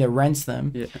company that rents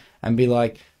them, and be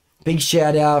like, big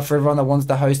shout out for everyone that wants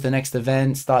to host the next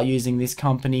event. Start using this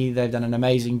company. They've done an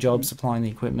amazing job supplying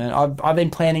the equipment. I've been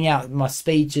planning out my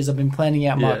speeches. I've been planning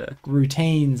out my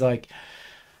routines. Like,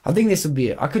 I think this would be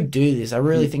it. I could do this. I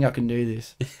really think I can do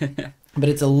this. But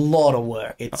it's a lot of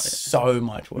work. It's so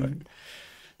much work.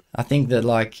 I think that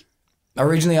like,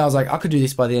 originally I was like, I could do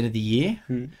this by the end of the year.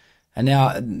 And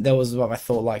now that was what I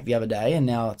thought like the other day. And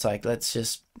now it's like, let's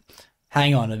just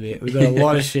hang on a bit. We've got a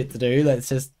lot of shit to do. Let's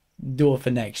just do it for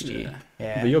next year.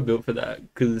 But you're built for that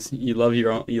because you love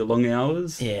your long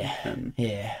hours.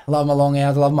 I love my long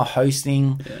hours. I love my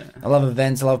hosting. I love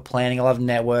events. I love planning. I love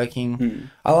networking.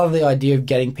 I love the idea of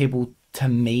getting people to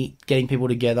meet, getting people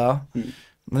together.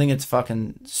 I think it's it's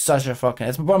one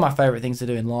of my favorite things to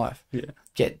do in life. You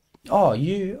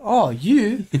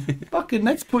fucking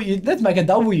let's make a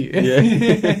W.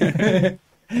 Okay,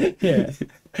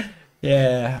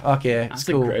 That's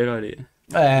cool. a great idea.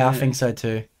 I think so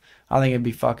too. I think it'd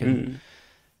be fucking.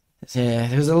 Yeah,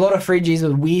 there's a lot of fridges.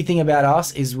 The weird thing about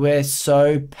us is we're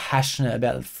so passionate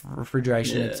about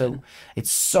refrigeration. Yeah.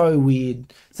 It's so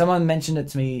weird. Someone mentioned it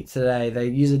to me today. They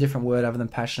use a different word other than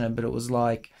passionate, but it was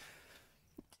like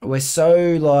we're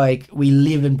so like we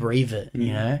live and breathe it.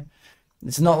 You know,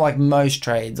 it's not like most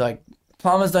trades. Like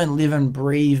plumbers don't live and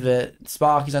breathe it.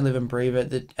 Sparkies don't live and breathe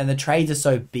it. And the trades are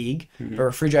so big, but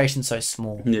refrigeration's so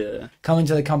small. Yeah. Coming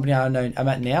to the company I'm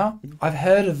at now, I've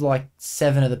heard of like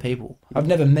 7 of the people. I've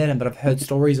never met them, but I've heard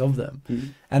stories of them.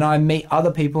 And I meet other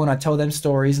people and I tell them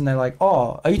stories and they're like,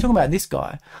 oh, are you talking about this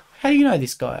guy? How do you know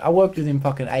this guy? I worked with him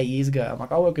fucking 8 years ago. I'm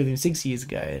like, I worked with him 6 years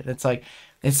ago. And it's like,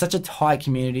 it's such a tight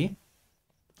community.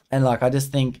 And like, I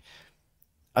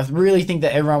really think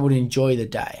that everyone would enjoy the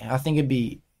day. I think it'd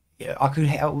be,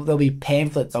 there'll be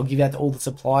pamphlets I'll give out to all the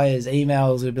suppliers,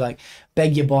 emails. It'll be like,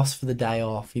 beg your boss for the day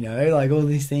off, you know, like all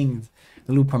these things,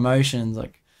 little promotions.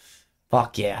 Like,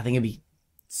 fuck yeah, I think it'd be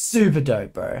super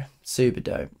dope, bro. Super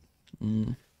dope.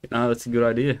 No, that's a good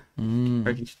idea. I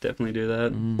reckon you should definitely do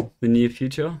that. The near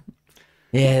future.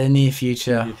 Yeah, the near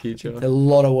future. Near future. A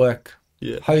lot of work.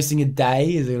 Yeah. Hosting a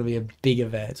day is going to be a big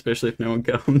event. Especially if no one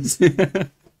comes.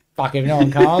 Fuck, if no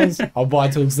one comes, I'll buy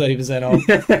tools 30% off.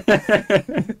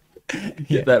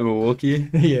 Get that Milwaukee.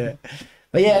 Yeah.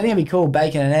 But yeah, I think it'd be cool.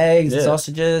 Bacon and eggs, Yeah.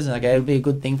 sausages. Like, it'd be a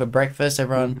good thing for breakfast.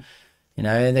 Everyone, you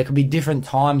know, and there could be different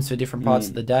times for different parts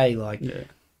of the day. Like,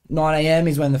 9 a.m.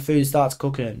 is when the food starts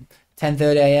cooking.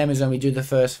 10:30 a.m. is when we do the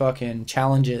first fucking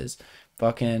challenges.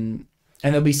 And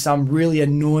there'll be some really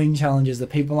annoying challenges that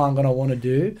people aren't going to want to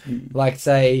do. Like,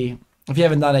 say, if you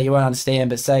haven't done it, you won't understand,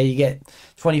 but say you get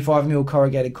 25mm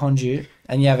corrugated conduit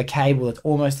and you have a cable that's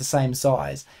almost the same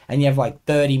size and you have like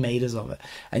 30 meters of it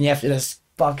and you have to just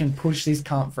fucking push this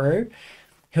cunt through.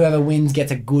 Whoever wins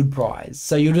gets a good prize.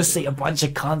 So you'll just see a bunch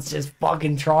of cunts just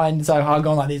fucking trying so hard,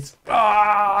 going like this.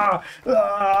 Ah!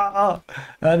 Ah!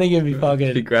 I think it'd be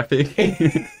fucking... Big graphic.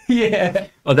 Yeah.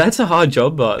 Oh, that's a hard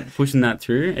job, but pushing that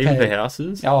through, even for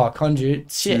houses. Oh,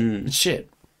 conduit. Shit.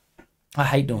 I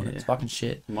hate doing it. It's fucking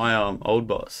shit. My old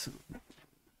boss,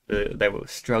 they were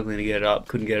struggling to get it up,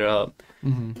 couldn't get it up.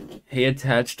 He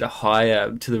attached a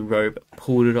high-ab to the rope,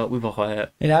 pulled it up with a high-ab.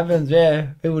 It happens, yeah.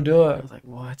 People do I it. was like,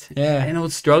 what? Yeah. And I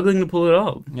was struggling to pull it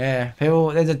up. Yeah. People,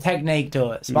 there's a technique to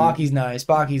it. Sparkies know.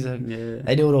 Sparkies,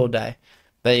 they do it all day.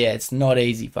 But yeah, it's not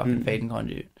easy fucking feeding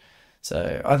conduit.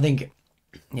 So I think,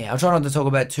 yeah, I'll try not to talk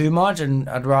about it too much, and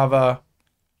I'd rather...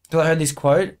 Because I heard this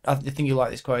quote, I think you like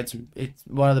this quote, it's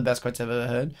one of the best quotes I've ever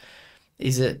heard.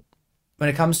 Is it, when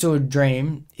it comes to a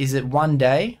dream, is it one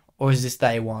day or is this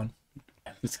day one?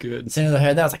 It's good. As soon as I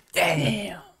heard that, I was like,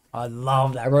 damn, I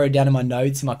love that. I wrote it down in my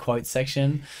notes, in my quote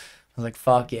section. I was like,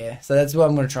 fuck yeah. So that's what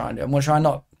I'm going to try and do. I'm going to try and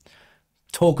not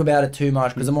talk about it too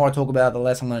much, because the more I talk about it, the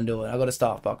less I'm going to do it. I've got to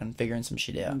start fucking figuring some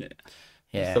shit out.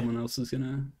 Yeah. Someone else is going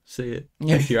to see it.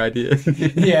 Take your idea.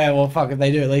 Yeah, well, fuck, if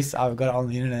they do, at least I've got it on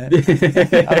the internet.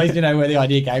 At least you know where the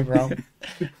idea came from.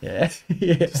 Yeah.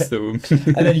 Just do 'em.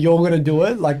 And then you're going to do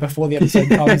it, like, before the episode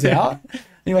comes out.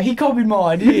 Anyway, he copied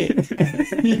my idea.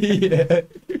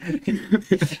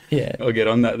 Yeah. I'll get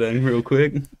on that then real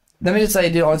quick. Let me just say,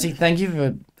 dude, honestly, thank you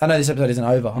for... I know this episode isn't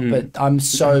over, but I'm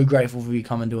so grateful for you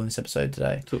coming and doing this episode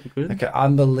today. It's all good. Okay,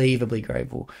 unbelievably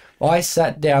grateful. I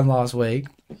sat down last week,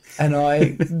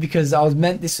 and because I was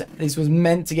meant... This was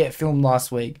meant to get filmed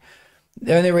last week.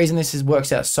 The only reason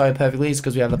works out so perfectly is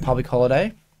because we have the public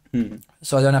holiday.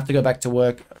 So I don't have to go back to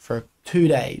work for 2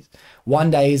 days.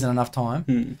 1 day isn't enough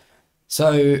time.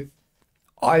 So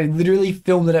I literally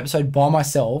filmed an episode by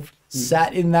myself,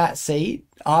 sat in that seat,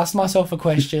 asked myself a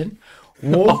question,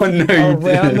 walked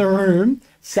around the room,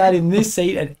 sat in this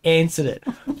seat and answered it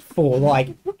for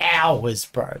like hours,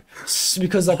 bro.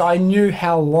 Because like I knew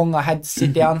how long I had to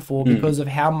sit down for because of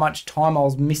how much time I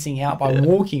was missing out by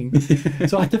walking.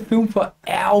 So I had to film for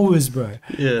hours, bro.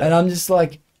 Yeah. And I'm just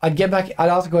like, I'd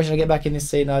ask a question, I'd get back in this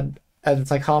seat, and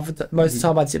it's like most of the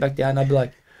time I'd sit back down and I'd be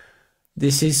like,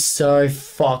 this is so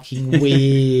fucking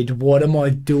weird. What am I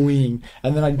doing?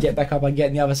 And then I'd get back up, I'd get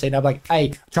in the other seat, and I'd be like, hey,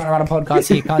 I'm trying to run a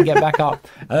podcast here, can't get back up.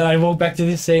 And then I'd walk back to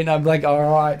this seat, and I'd be like, all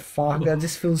right, fuck, that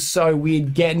just feels so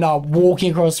weird getting up,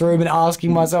 walking across the room and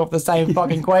asking myself the same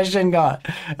fucking question, guy.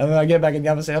 And then I get back in the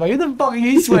other seat, I'm like, who the fuck are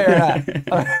you swearing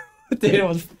at? Dude, it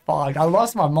was fucked. I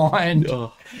lost my mind.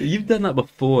 Oh, you've done that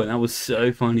before, and that was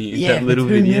so funny. Yeah, that little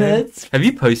for 2 video. minutes. Have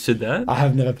you posted that? I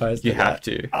have never posted You that. have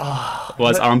to.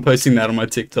 Otherwise, I'm posting that on my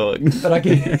TikTok. But I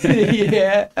can,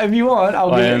 yeah, if you want,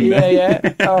 I'll I do am. it.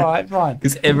 Yeah. All right, fine.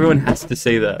 Because everyone has to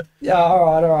see that. Yeah,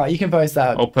 all right. You can post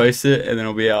that. I'll post it, and then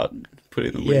it'll be out put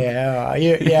it in the link.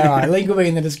 Yeah, all right. Link will be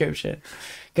in the description.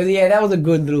 Because, yeah, that was a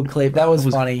good little clip. That was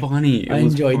funny. I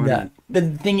enjoyed that.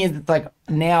 The thing is, it's like,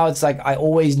 now it's like, I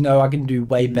always know I can do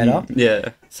way better.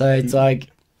 Yeah. So it's like,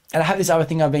 and I have this other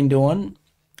thing I've been doing.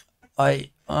 Do I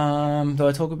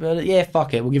talk about it? Yeah,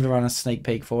 fuck it. We'll give everyone a sneak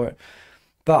peek for it.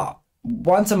 But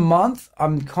once a month,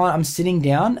 I'm sitting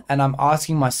down and I'm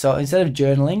asking myself, instead of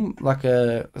journaling,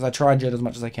 because I try and journal as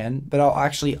much as I can, but I'll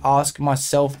actually ask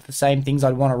myself the same things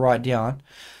I'd want to write down.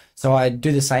 So I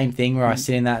do the same thing where I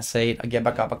sit in that seat, I get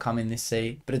back up, I come in this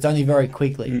seat, but it's only very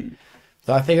quickly.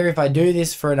 So I figure if I do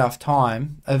this for enough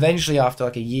time, eventually after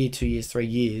like a year, 2 years, 3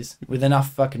 years, with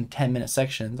enough fucking 10-minute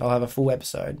sections, I'll have a full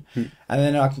episode. And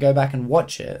then I can go back and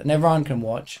watch it, and everyone can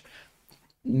watch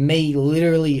me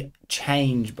literally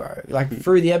change, bro. Like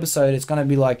through the episode, it's going to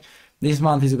be like, this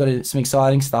month he's got some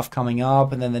exciting stuff coming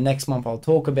up, and then the next month I'll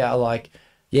talk about like,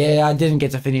 yeah, I didn't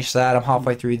get to finish that. I'm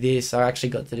halfway through this. I actually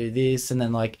got to do this. And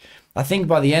then, like, I think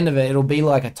by the end of it, it'll be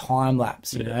like a time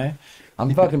lapse, you know?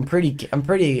 I'm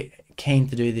pretty keen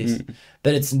to do this.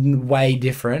 But it's way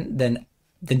different than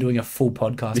doing a full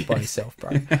podcast by yourself,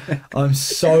 bro. I'm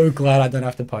so glad I don't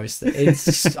have to post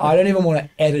it. I don't even want to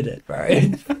edit it, bro.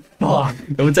 It's fucked.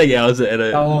 It would take hours to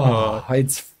edit.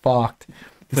 It's fucked.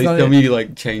 Please tell me you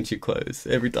like change your clothes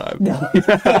every time. No,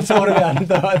 I thought about it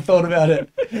though. I thought about it.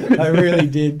 I really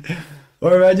did.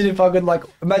 Or imagine if I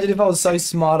was so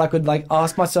smart I could like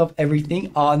ask myself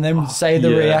everything and then say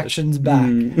the reactions back.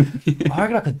 I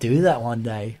reckon I could do that one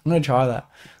day. I'm gonna try that.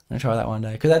 One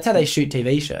day because that's how they shoot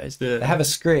TV shows. Yeah. They have a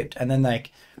script and then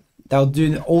they'll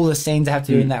do all the scenes they have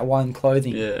to do in that one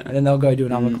clothing, and then they'll go do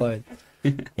another clothes.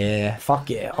 Yeah, fuck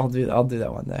yeah, I'll do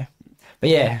that one day. But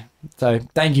yeah, so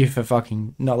thank you for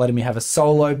fucking not letting me have a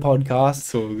solo podcast.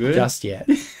 It's all good. Just yet.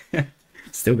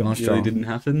 Still going strong. Really didn't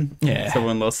happen. Yeah.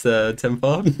 Someone lost their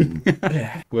temper.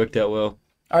 Yeah. Worked out well.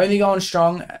 Only going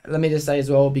strong, let me just say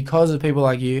as well, because of people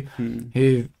like you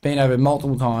who've been over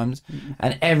multiple times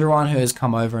and everyone who has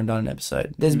come over and done an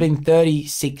episode. There's been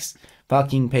 36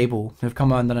 fucking people who've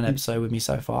come over and done an episode with me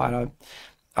so far. And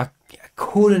I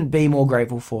couldn't be more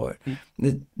grateful for it.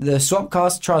 The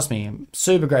Swapcast, trust me, I'm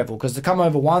super grateful because to come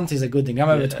over once is a good thing. Come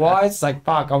over twice, it's like,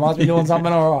 fuck, I must be doing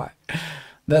something all right.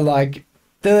 But like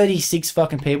 36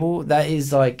 fucking people, that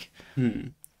is like,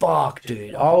 fuck,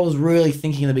 dude. I was really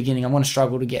thinking in the beginning, I'm going to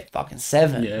struggle to get fucking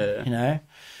 7, you know?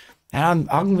 And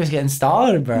I'm just getting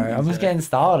started, bro. I'm just getting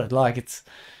started. Like, it's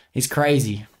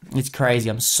crazy. It's crazy.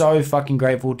 I'm so fucking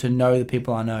grateful to know the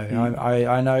people I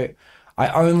know. I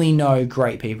only know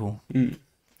great people. And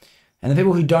the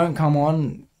people who don't come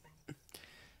on,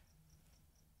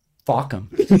 fuck them.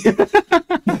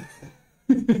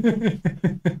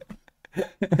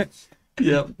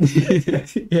 Yep.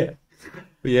 Yeah.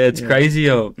 Yeah, it's crazy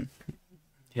how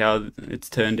it's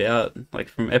turned out. Like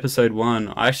from episode 1,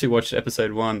 I actually watched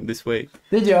episode 1 this week.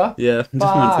 Did you? Yeah.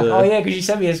 Oh yeah, because you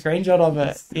sent me a screenshot of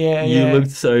it. Yeah, you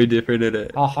looked so different at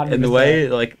it. 100%. And the way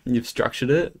like you've structured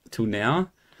it till now.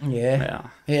 Yeah.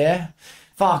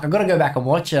 Fuck, I've got to go back and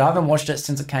watch it. I haven't watched it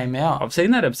since it came out. I've seen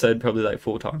that episode probably like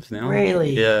 4 times now.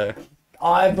 Really? Yeah.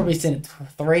 I've probably seen it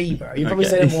 3, bro. You've probably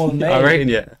seen it more than me. I reckon,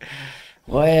 yeah.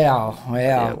 Wow.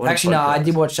 Yeah, actually, no, I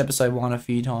did watch episode 1 a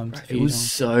few times. It was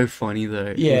so funny,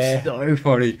 though. Yeah. It was so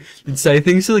funny. You'd say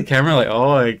things to the camera like,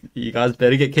 oh, you guys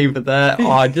better get keen for that.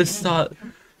 I just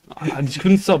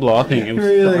couldn't stop laughing. It was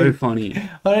so funny.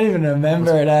 I don't even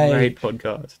remember it, Great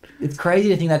podcast. It's crazy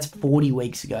to think that's 40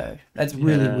 weeks ago. That's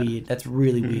really weird. That's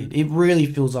really weird. It really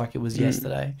feels like it was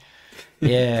yesterday.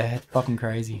 Yeah, it's fucking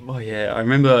crazy. Oh, yeah. I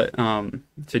remember,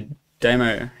 so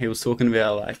Damo, he was talking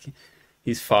about, like,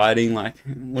 he's fighting, like,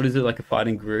 what is it, like a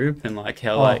fighting group? And, like,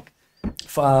 how, like...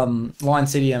 Lion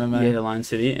City MMA. Yeah, Lion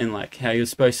City. And, like, how he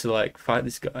was supposed to, like, fight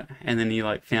this guy. And then he,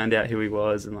 like, found out who he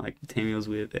was and, like, the team he was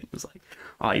with. And it was like,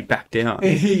 oh, he backed down.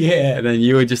 Yeah. And then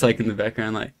you were just, like, in the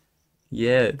background, like,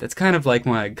 yeah, that's kind of like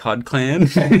my COD clan.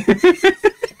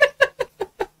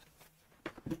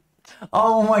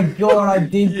 Oh my god, I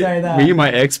did say that. Me and my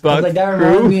Xbox like, that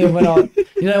reminds me of when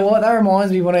you know what? That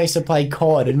reminds me when I used to play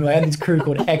COD and we had this crew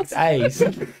called X-Ace.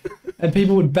 And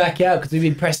people would back out because we'd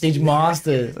be Prestige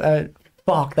Masters.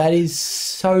 Fuck, that is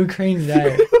so cringe,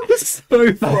 eh?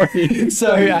 So funny.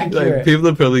 So accurate. Like, people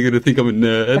are probably going to think I'm a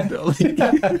nerd.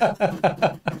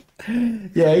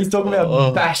 Yeah, he's talking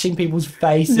about bashing people's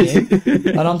face in.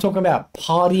 And I'm talking about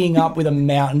partying up with a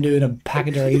Mountain Dew and a pack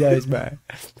of Doritos, bro.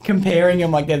 Comparing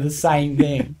them like they're the same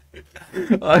thing.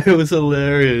 It was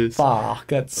hilarious. Fuck,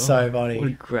 that's so funny. What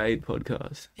a great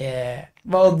podcast. Yeah.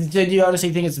 Well, do you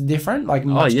honestly think it's different? Like, Oh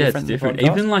much yeah, different it's than different. the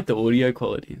podcast? Even like the audio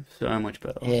quality, so much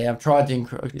better. Yeah, I've tried to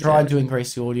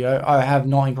increase the audio. I have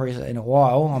not increased it in a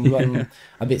while. I'm gotten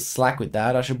a bit slack with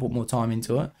that. I should put more time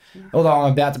into it. Although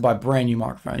I'm about to buy brand new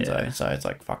microphones though, so it's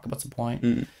like, fuck, what's the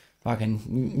point?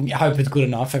 Fucking hope it's good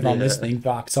enough if I'm listening.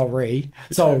 Fuck, sorry.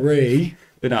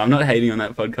 But no, I'm not hating on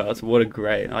that podcast. What a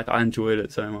great, like, I enjoyed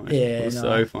it so much. Yeah, It was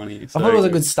so funny. I thought it was a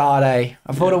good start, eh?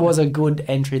 I thought it was a good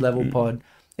entry level pod.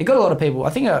 It got a lot of people. I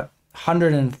think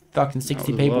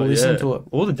 160 people listened to it.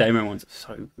 All the demo ones are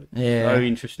so good. Yeah. So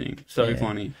interesting. So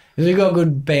funny. We got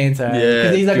good banter. Yeah,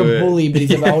 Because he's like good. a bully, but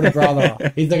he's an older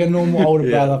brother. He's like a normal older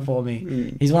brother for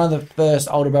me. He's one of the first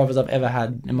older brothers I've ever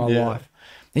had in my life.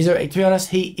 To be honest,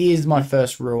 he is my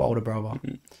first real older brother.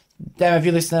 Damn, if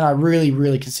you're listening, I really,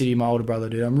 really consider you my older brother,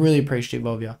 dude. I'm really appreciative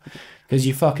of you. Because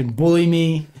you fucking bully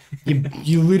me.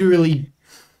 You literally...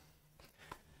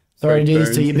 Sorry to do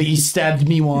this to you, but you stabbed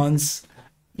me once.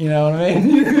 You know what I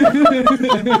mean?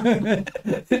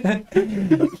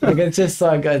 Like, it's just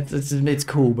like, it's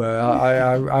cool, bro.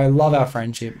 I love our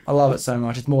friendship. I love it so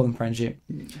much. It's more than friendship.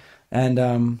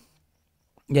 And,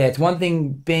 yeah, it's one thing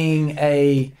being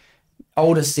a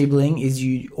older sibling is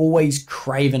you always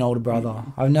crave an older brother.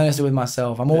 I've noticed it with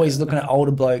myself. I'm always looking at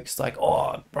older blokes like,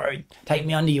 oh, bro, take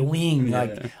me under your wing.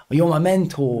 Like, you're my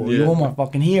mentor. You're my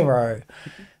fucking hero.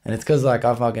 And it's because, like,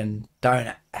 I fucking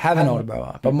don't have an older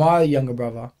brother. But my younger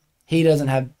brother, he doesn't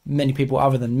have many people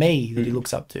other than me that he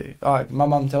looks up to. Like, my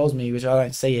mum tells me, which I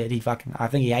don't see it, I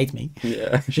think he hates me.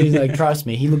 Yeah. She's like, trust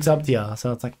me, he looks up to you.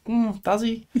 So it's like, does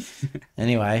he?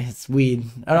 Anyway, it's weird.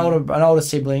 An older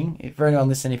sibling, for anyone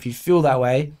listening, if you feel that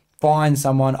way, find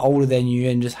someone older than you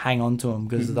and just hang on to them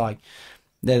because, like,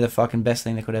 they're the fucking best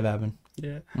thing that could ever happen.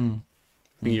 Yeah. I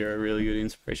think you're a really good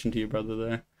inspiration to your brother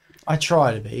there. I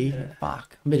try to be. Yeah.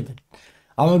 Fuck.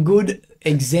 I'm a good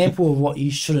example of what you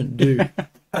shouldn't do.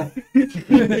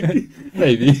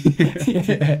 Maybe.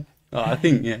 Yeah. Oh, I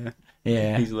think, yeah.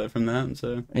 Yeah. He's learned from that,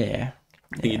 so Yeah.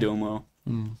 I think you're doing well.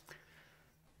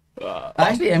 I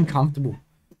actually am comfortable.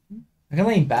 I can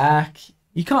lean back.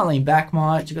 You can't lean back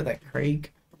much. You got that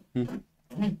creak.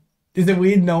 Is it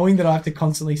weird knowing that I have to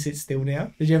constantly sit still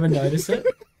now? Did you ever notice it?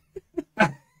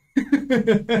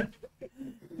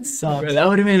 Sucks. Bro, that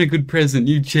would have been a good present.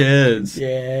 New chairs.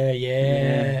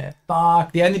 Yeah.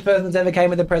 Fuck. The only person that's ever came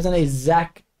with a present is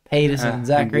Zach Peterson.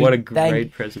 Zachary. What a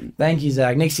great present. Thank you,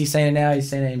 Zach. Nick's seen it now. He's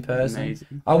seen it in person.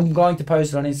 Amazing. I'm going to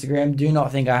post it on Instagram. Do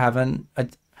not think I haven't.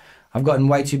 I've gotten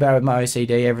way too bad with my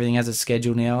OCD. Everything has a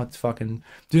schedule now. It's fucking...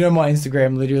 Do you know my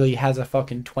Instagram literally has a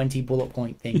fucking 20 bullet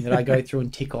point thing that I go through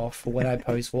and tick off for when I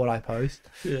post what I post?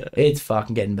 Yeah. It's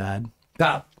fucking getting bad.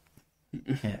 But,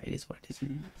 yeah, it is what it is.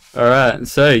 All right.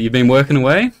 So you've been working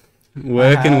away?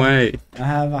 Working away. I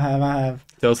have.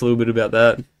 Tell us a little bit about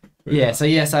that. Yeah, so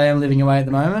yes, I am living away at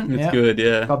the moment. It's good,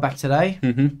 yeah. Got back today.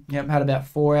 Yep, had about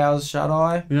 4 hours shut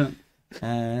eye. Yeah.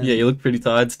 And Yeah, you look pretty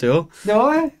tired still. Do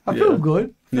I? I feel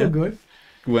good. Good.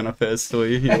 When I first saw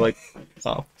you, you're like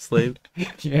half asleep.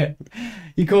 Yeah.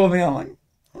 You called me, I'm like,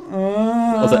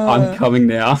 I was like, I'm coming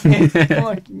now. I'm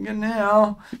like,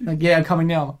 now. Like, yeah, I'm coming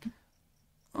now.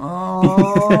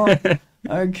 Oh,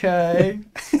 okay.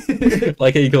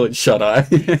 Like how you call it shut eye.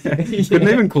 Couldn't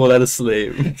even call that a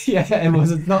sleep. Yeah,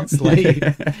 it's not sleep.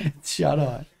 It's shut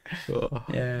eye. Oh.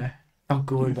 Yeah. Not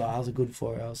good, but I was a good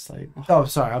 4 hours sleep. Oh,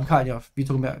 sorry, I'm cutting you off. You're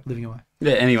talking about living away.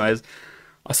 Yeah, anyways,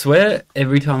 I swear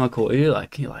every time I call you,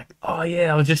 like, you're like, oh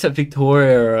yeah, I was just at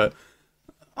Victoria, or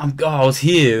I was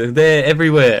here, there,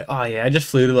 everywhere. Oh yeah, I just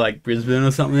flew to like Brisbane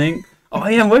or something. Oh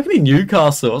yeah, I'm working in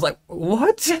Newcastle. I was like,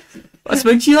 what? I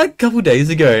spoke to you like a couple of days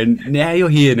ago, and now you're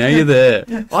here, now you're there.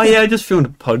 Oh yeah, I just filmed a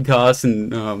podcast in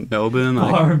Melbourne.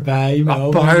 Like, Byron Bay,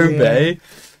 Melbourne. Byron Bay.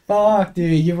 Fuck,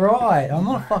 dude, you're right. I'm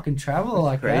not a fucking traveller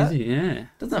like Crazy, that. yeah.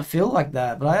 Doesn't feel like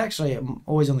that, but I actually am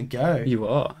always on the go. You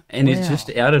are. And it's just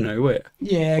out of nowhere.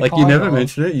 Yeah, like, you never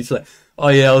mentioned it. You're just like, oh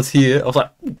yeah, I was here. I was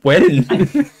like, when?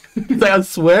 It's like, I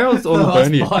swear I was on the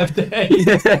phone here. 5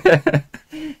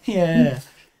 days. Yeah.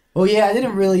 Well, yeah, I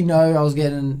didn't really know I was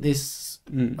getting this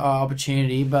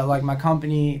opportunity, but like my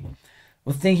company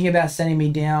were thinking about sending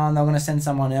me down. They were going to send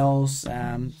someone else.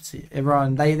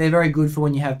 Everyone, they're very good for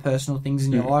when you have personal things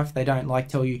in your life. They don't like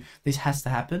tell you this has to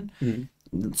happen.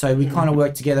 So we kind of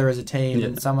work together as a team,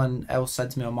 and someone else said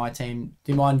to me on my team,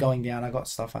 do you mind going down? I got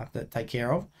stuff I have to take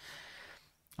care of.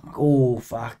 I'm like, oh,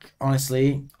 fuck.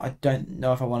 Honestly, I don't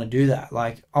know if I want to do that.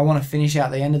 Like, I want to finish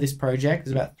out the end of this project.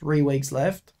 There's about 3 weeks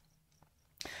left.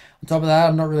 On top of that,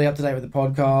 I'm not really up to date with the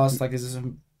podcast. Like, there's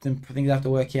some things I have to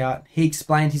work out. He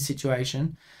explained his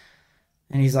situation.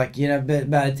 And he's like,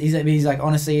 but he's like,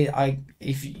 honestly,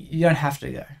 if you don't have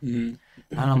to go. Mm.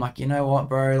 And I'm like, you know what,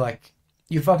 bro? Like,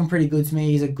 you're fucking pretty good to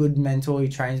me. He's a good mentor. He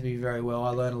trains me very well. I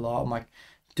learn a lot. I'm like,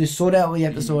 just sort out what you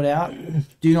have to sort out.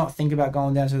 Do not think about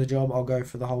going down to the job. I'll go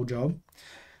for the whole job.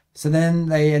 So then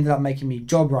they ended up making me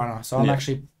job runner. So I'm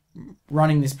actually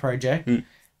running this project,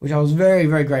 which I was very,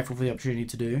 very grateful for the opportunity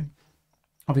to do.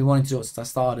 I've been wanting to do it since I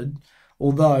started.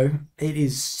 Although it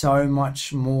is so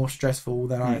much more stressful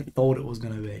than I thought it was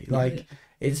going to be. Like,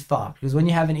 it's fucked. Because when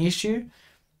you have an issue,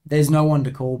 there's no one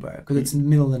to call, bro. Because it's in the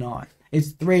middle of the night.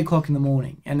 It's 3 o'clock in the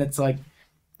morning. And it's like,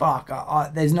 fuck,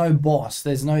 there's no boss.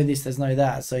 There's no this, there's no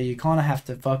that. So you kind of have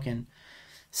to fucking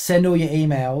send all your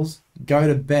emails, go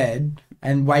to bed,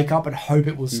 and wake up and hope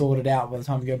it was sorted out by the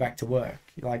time you go back to work.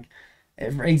 Like,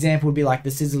 for example, would be like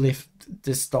the scissor lift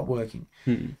just stopped working.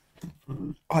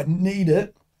 I need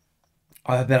it.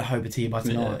 I better hope it's here by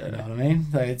tonight. You know what I mean?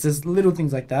 So it's just little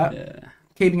things like that. Yeah.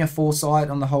 Keeping a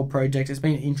foresight on the whole project. It's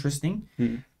been interesting.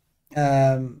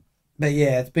 But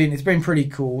yeah, it's been pretty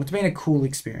cool. It's been a cool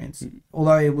experience.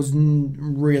 Although it was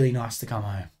really nice to come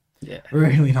home. Yeah.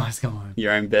 Really nice to come home.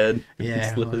 Your own bed.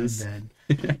 Yeah, Slippers. my own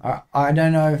bed. I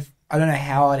don't know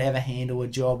how I'd ever handle a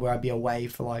job where I'd be away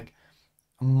for like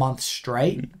a month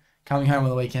straight. Coming home on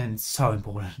the weekend is so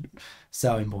important.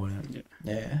 So important.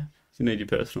 Yeah. You need your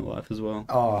personal life as well.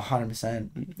 Oh,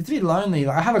 100%. It's a bit lonely.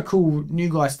 Like, I have a cool new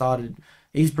guy started.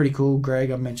 He's pretty cool.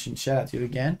 Greg, I mentioned. Shout out to you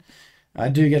again. I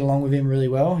do get along with him really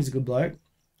well. He's a good bloke.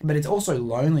 But it's also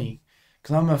lonely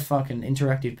because I'm a fucking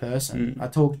interactive person. I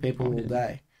talk to people all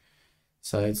day.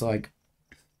 So it's like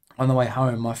on the way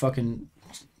home, I fucking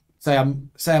say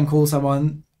I'm calling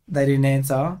someone, they didn't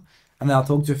answer, and then I'll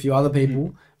talk to a few other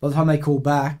people. By the time they call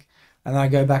back, and then I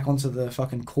go back onto the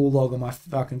fucking call log on my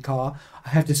fucking car, I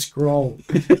have to scroll.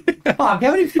 Fuck, how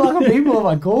many fucking people have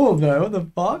I called, though? What the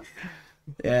fuck?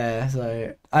 Yeah,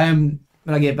 so when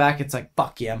I get back, it's like,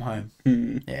 fuck yeah, I'm home.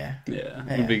 Yeah.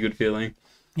 Yeah, it'll be a good feeling.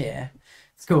 Yeah.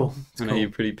 It's cool. I know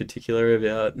you're pretty particular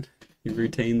about your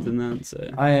routines and that, so.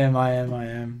 I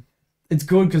am. It's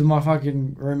good because my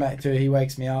fucking roommate too, he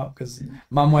wakes me up because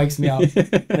mum wakes me up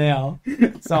now.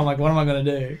 So I'm like, what am I going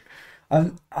to do?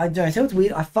 I don't know, it's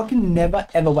weird. I fucking never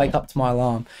ever wake up to my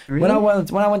alarm. Really?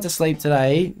 When I went to sleep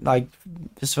today, like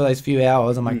just for those few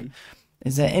hours, I'm like,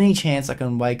 is there any chance I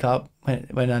can wake up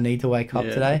when I need to wake up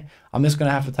today? I'm just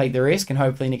gonna have to take the risk and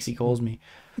hopefully Nixie calls me.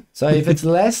 So if it's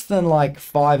less than like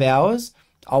 5 hours,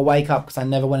 I'll wake up because I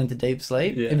never went into deep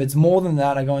sleep. Yeah. If it's more than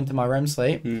that, I go into my REM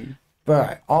sleep.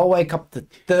 Bro, I'll wake up to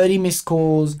 30 missed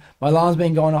calls. My alarm's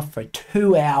been going off for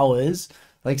 2 hours.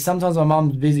 Like, sometimes my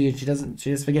mum's busy and she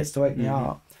just forgets to wake me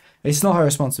up. It's not her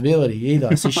responsibility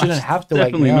either, so she shouldn't have to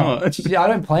wake me up. I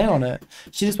don't plan on it.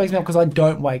 She just wakes me up because I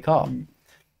don't wake up.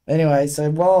 Anyway, so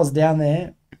while I was down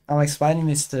there, I'm explaining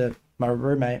this to my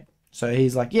roommate. So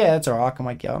he's like, yeah, that's all right, I can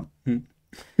wake you up.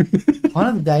 One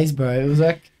of the days, bro, it was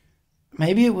like,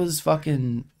 maybe it was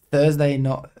fucking Wednesday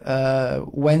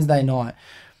night.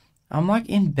 I'm like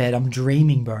in bed, I'm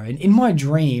dreaming, bro. And in my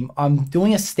dream, I'm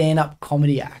doing a stand-up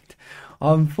comedy act.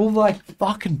 I'm full like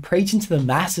fucking preaching to the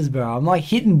masses, bro. I'm like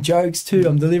hitting jokes too.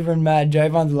 I'm delivering mad jokes.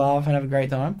 Everyone's laughing, have a great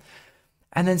time.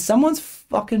 And then someone's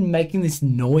fucking making this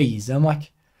noise. I'm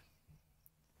like,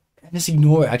 just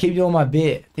ignore it. I keep doing my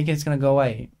bit, thinking it's going to go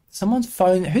away. Someone's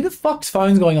phone, who the fuck's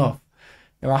phone's going off?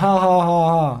 They're like, ha ha ha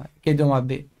ha. Keep doing my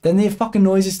bit. Then the fucking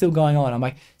noise is still going on. I'm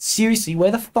like, seriously, where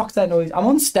the fuck's that noise? I'm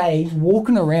on stage,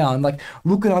 walking around, like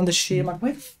looking under shit. I'm like,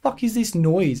 where the fuck is this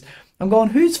noise? I'm going,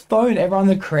 whose phone? Everyone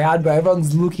in the crowd, bro.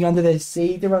 Everyone's looking under their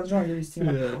seat. Everyone's trying to do this thing.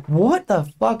 Like, what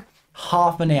the fuck?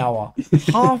 Half an hour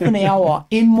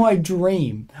in my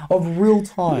dream of real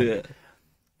time. Yeah.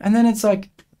 And then it's like,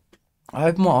 I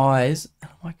open my eyes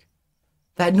and I'm like,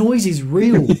 that noise is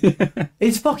real.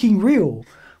 It's fucking real.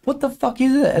 What the fuck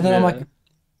is it? And then I'm like,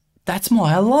 that's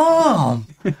my alarm.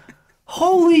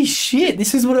 Holy shit,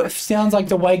 this is what it sounds like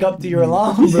to wake up to your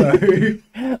alarm, bro.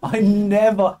 I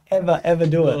never, ever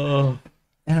do it. Oh.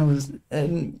 And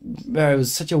it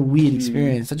was such a weird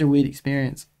experience.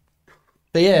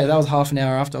 But yeah, that was half an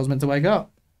hour after I was meant to wake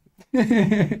up.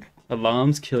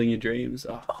 Alarms killing your dreams.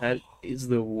 Oh, that is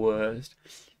the worst.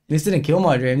 This didn't kill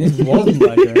my dream. This wasn't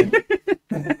my dream.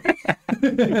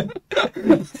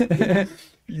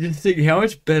 You just think, how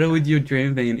much better would your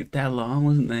dream be if that alarm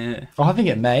wasn't there? Oh, I think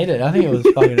it made it. I think it was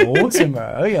fucking awesome, bro.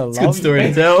 I loved it. Good story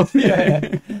to tell.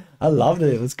 Yeah, I loved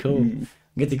it. It was cool.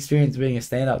 Get the experience being a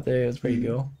stand-up too. It was pretty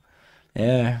cool.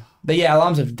 Yeah. But yeah,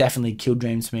 alarms have definitely killed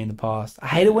dreams for me in the past. I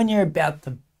hate it when you're about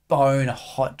to bone a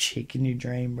hot chick in your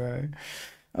dream, bro.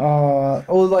 Or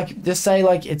like, just say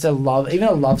like it's even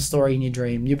a love story in your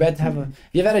dream. You're about to have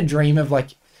you've had a dream of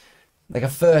like like a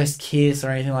first kiss or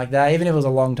anything like that, even if it was a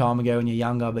long time ago when you're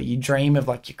younger, but you dream of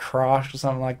like your crush or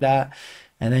something like that.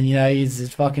 And then, you know, it's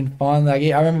just fucking fun. Like,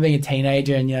 I remember being a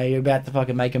teenager and, you know, you're about to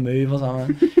fucking make a move or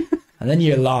something. And then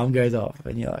your alarm goes off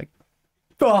and you're like,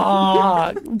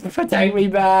 fuck, take me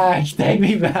back, take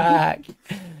me back.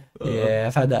 Yeah,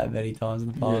 I've had that many times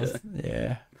in the past.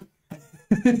 Yeah.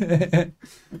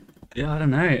 Yeah, I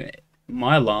don't know.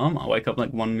 My alarm, I wake up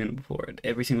like 1 minute before it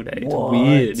every single day. It's What?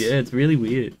 weird. Yeah, it's really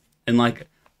weird. And like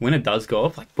when it does go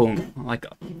off, like boom, like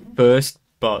first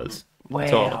buzz.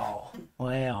 It's off.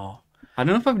 Wow. I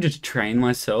don't know if I've just trained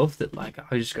myself that like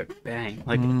I just go bang.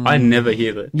 Like I never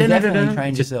hear that. You definitely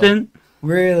trained yourself. Dun.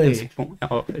 Really?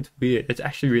 It's weird. It's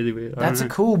actually really weird. I That's a don't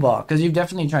know. cool bar because you've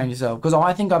definitely trained yourself. Because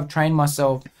I think I've trained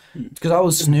myself because I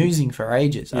was snoozing for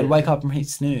ages. I'd wake up and hit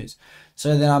snooze.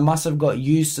 So then I must have got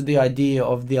used to the idea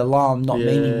of the alarm not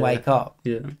meaning wake up.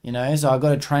 Yeah. You know, so I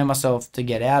got to train myself to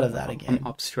get out of that again. I'm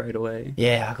up straight away.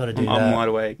 Yeah, I got to do that. I'm wide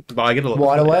awake. But I get a lot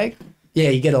Wide of sleep. awake? Yeah,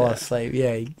 you get a lot of sleep.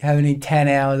 Yeah, you having need 10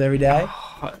 hours every day.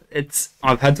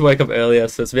 I've had to wake up earlier,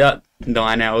 so it's about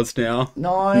 9 hours now.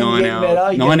 9 hours.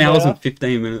 better, 9 hours better. and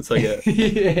 15 minutes I get.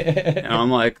 Yeah. And I'm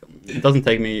like, it doesn't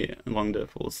take me long to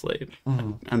fall asleep.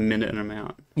 Mm-hmm. A minute and I'm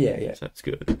out. Yeah. So it's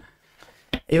good.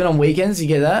 Even on weekends, you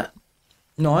get that?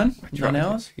 9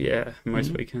 hours? Yeah,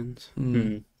 most weekends.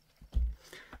 Mm.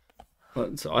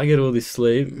 But so I get all this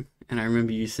sleep, and I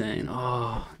remember you saying,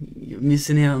 "Oh, you're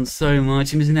missing out on so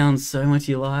much. You're missing out on so much of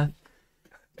your life."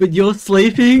 But you're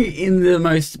sleeping in the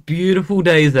most beautiful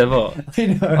days ever. I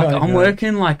know. I'm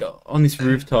working like on this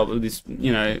rooftop of this,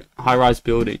 you know, high-rise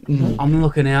building. I'm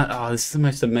looking out. Oh, this is the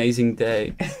most amazing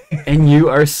day, and you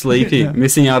are sleeping,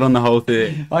 missing out on the whole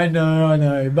thing. I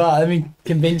know. But let me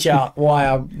convince you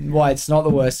why it's not the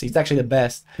worst. It's actually the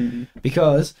best.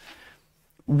 Because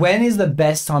when is the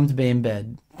best time to be in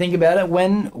bed? Think about it.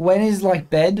 When is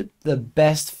like bed the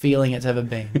best feeling it's ever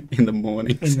been? In the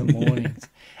mornings. In the mornings.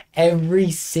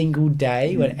 Every single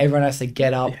day when everyone has to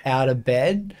get up out of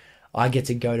bed, I get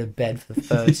to go to bed for the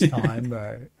first time,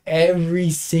 bro. Every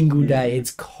single day.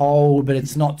 It's cold, but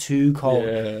it's not too cold.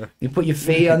 Yeah. You put your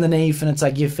feet underneath and it's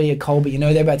like your feet are cold, but you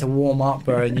know they're about to warm up,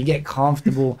 bro, and you get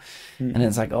comfortable. And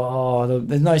it's like, oh,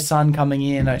 there's no sun coming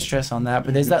in, no stress on that.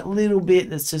 But there's that little bit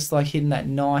that's just like hitting that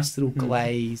nice little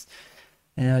glaze.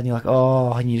 And you're like,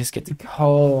 oh, and you just get to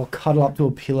cuddle up to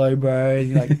a pillow, bro. And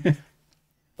you're like,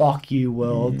 fuck you,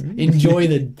 world. Enjoy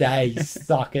the day,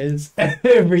 suckers.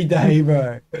 Every day,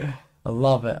 bro. I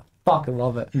love it. Fucking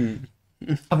love it.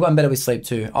 I've gotten better with sleep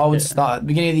too. I would start at the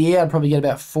beginning of the year, I'd probably get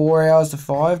about 4 hours to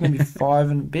 5, maybe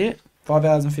 5 and a bit. 5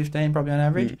 hours and 15 probably on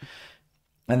average.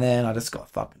 And then I just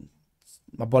got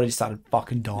my body just started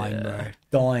fucking dying, bro.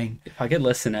 Dying. If I get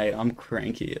less than 8, I'm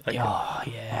cranky. Like, Oh,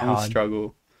 yeah. I'm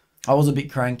struggle. I was a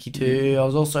bit cranky too. I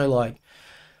was also like,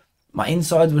 my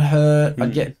insides would hurt.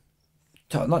 I'd get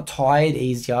not tired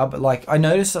easier, but like I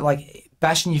noticed that like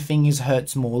bashing your fingers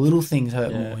hurts more. Little things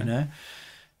hurt more, you know.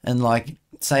 And like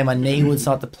say my knee would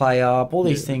start to play up. All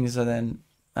these things are then.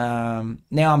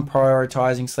 Now I'm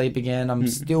prioritizing sleep again. I'm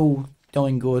still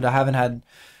doing good. I haven't had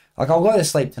like I'll go to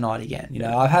sleep tonight again. You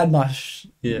know, I've had my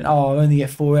I only get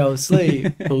 4 hours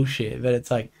sleep. Bullshit, but it's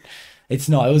like. It's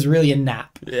not. It was really a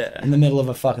nap. Yeah. In the middle of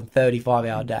a fucking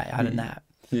 35-hour day, I had a nap.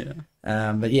 Yeah.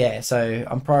 But yeah, so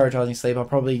I'm prioritizing sleep. I'll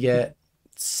probably get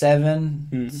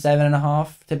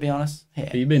 7.5, to be honest.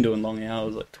 Yeah. You've been doing long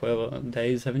hours, like 12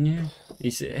 days, haven't you?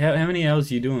 How many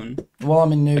hours are you doing? While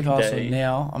I'm in Newcastle day?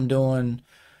 now, I'm doing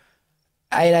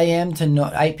 8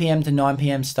 p.m. to 9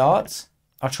 p.m. starts.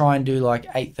 I'll try and do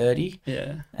like 8:30.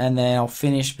 Yeah. And then I'll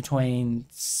finish between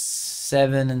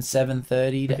 7 and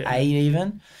 7:30 to 8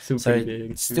 even. Still So pretty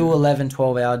big. it's still 11,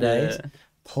 12-hour days. Yeah.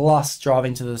 Plus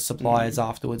driving to the suppliers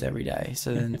afterwards every day.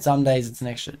 So then some days it's an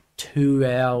extra 2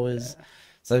 hours. Yeah.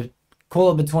 So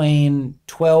call it between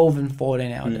 12 and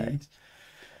 14-hour days.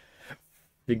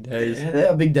 Big days. Yeah, they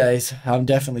are big days. I'm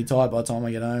definitely tired by the time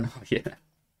I get home. Oh, yeah.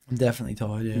 I'm definitely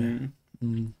tired, yeah.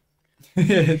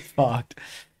 It's fucked.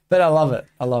 But I love it.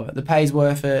 I love it. The pay's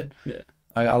worth it. Yeah.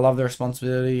 I love the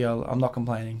responsibility. I'm not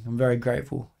complaining. I'm very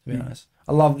grateful, to be honest.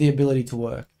 I love the ability to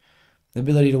work. The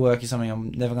ability to work is something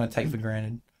I'm never going to take for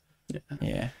granted.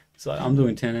 Yeah. It's like I'm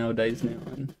doing 10-hour days now,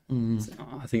 and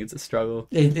I think it's a struggle.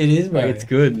 It is, bro. Like, it's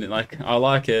good. Like I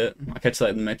like it. I catch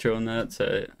like the metro and that,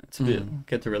 so it's a bit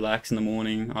get to relax in the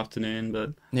morning, afternoon.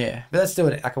 But yeah, but that's still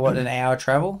like an hour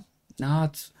travel. no,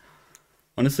 it's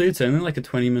honestly it's only like a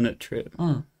 20-minute trip.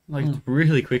 Like it's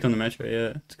really quick on the metro.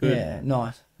 Yeah, it's good. Yeah,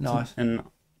 nice. And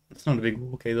it's not a big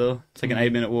walk either. It's like an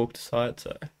 8-minute walk to site.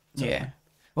 So Yeah.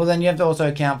 Well, then you have to also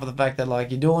account for the fact that like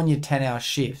you're doing your 10-hour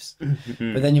shifts,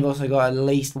 but then you've also got at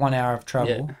least 1 hour of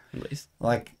travel. Yeah, at least.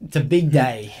 Like it's a big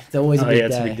day. It's always a big day.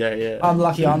 It's a big day. Yeah. I'm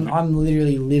lucky. I'm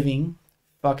literally living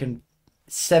fucking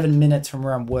 7 minutes from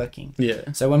where I'm working.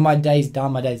 Yeah. So when my day's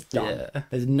done, my day's done. Yeah.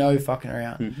 There's no fucking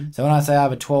around. Mm-hmm. So when I say I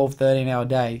have a 12, 13-hour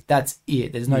day, that's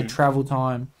it. There's no travel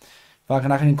time.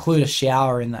 Fucking, I can include a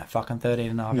shower in that fucking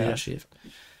 13.5-hour shift.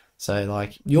 So,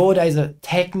 like, your days are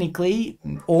technically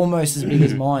almost as big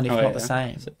as mine, if not the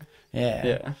same.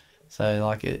 Yeah. So,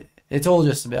 like, it's all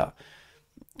just about...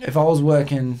 If I was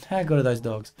working... How good are those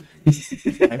dogs?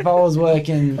 If I was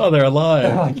working... Oh, they're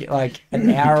alive. Like an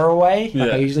hour away,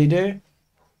 like I usually do,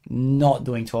 not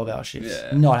doing 12-hour shifts.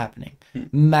 Yeah. Not happening.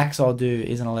 Max I'll do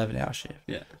is an 11-hour shift.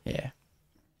 Yeah.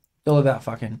 It's all about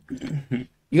fucking...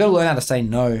 You got to learn how to say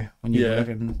no when you're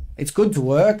working. It's good to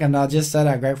work, and I just said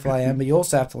how grateful I am, but you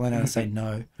also have to learn how to say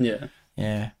no.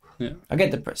 Yeah. I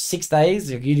get 6 days.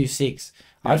 If you do 6,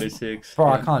 I do 6.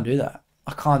 Bro, I can't do that.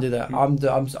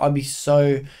 I'd be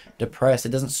so depressed. It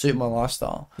doesn't suit my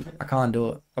lifestyle. I can't do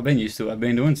it. I've been used to it. I've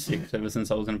been doing 6 ever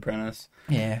since I was an apprentice.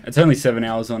 Yeah. It's only 7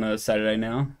 hours on a Saturday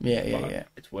now. Yeah.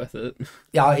 It's worth it.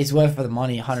 Yeah, it's worth for the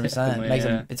money,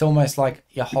 100%. It's almost like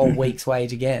your whole week's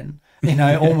wage again.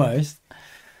 Almost.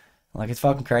 Like, it's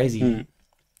fucking crazy.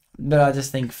 But I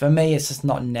just think, for me, it's just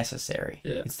not necessary.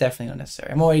 Yeah. It's definitely not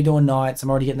necessary. I'm already doing nights. I'm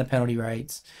already getting the penalty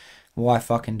rates. Why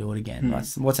fucking do it again?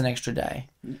 What's an extra day?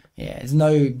 Yeah, there's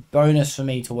no bonus for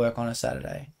me to work on a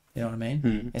Saturday. You know what I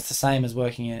mean? It's the same as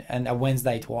working a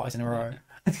Wednesday twice in a row.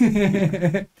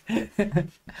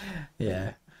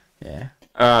 Yeah.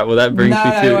 Alright, well that brings me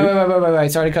to... Wait.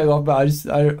 Sorry to cut you off, but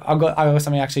I got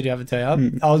something I actually do have to tell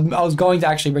you. I was going to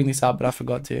actually bring this up, but I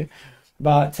forgot to.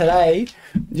 But today,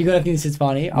 you're going to think this is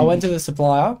funny. I went to the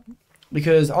supplier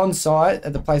because on site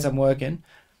at the place I'm working,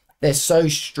 they're so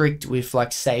strict with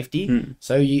like safety.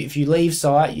 So if you leave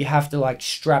site, you have to like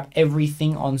strap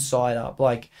everything on site up.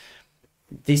 Like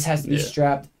this has to be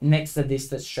strapped next to this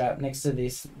that's strapped, next to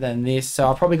this, then this.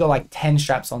 So I probably got like 10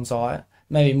 straps on site,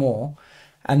 maybe more.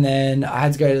 And then I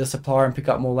had to go to the supplier and pick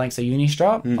up more lengths of uni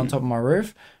strap on top of my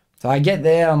roof. So I get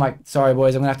there, I'm like, sorry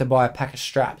boys, I'm going to have to buy a pack of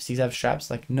straps. These have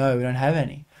straps. Like, no, we don't have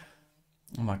any.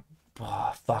 I'm like,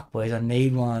 oh, fuck boys, I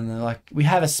need one. And they're like, we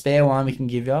have a spare one we can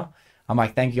give you. I'm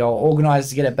like, thank you, I'll organise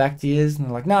to get it back to you. And they're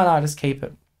like, no, just keep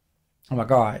it. I'm like,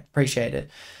 all right, appreciate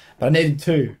it. But I needed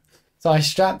 2. So I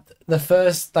strapped the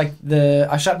first,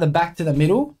 I strapped the back to the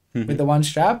middle with the one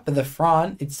strap, but the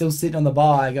front, it's still sitting on the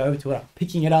bar. I go over to it, I'm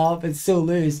picking it up, it's still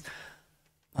loose.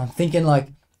 I'm thinking like,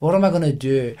 what am I going to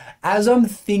do? As I'm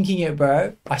thinking it,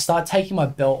 bro, I start taking my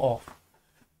belt off.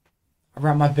 I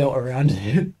wrap my belt around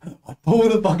it. I pull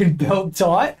the fucking belt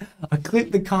tight. I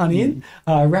clip the cunt in.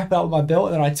 And I wrap out my belt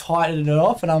and then I tighten it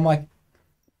off. And I'm like,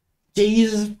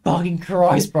 Jesus fucking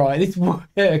Christ, bro. This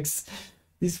works.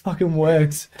 This fucking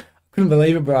works. Couldn't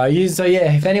believe it, bro. So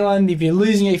yeah, if you're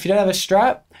losing it, if you don't have a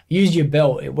strap, use your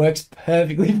belt. It works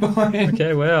perfectly fine.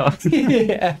 Okay, wow.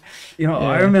 Yeah.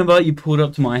 I remember you pulled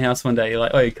up to my house one day. You're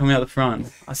like, oh, you're coming out the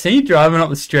front. I see you driving up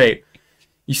the street.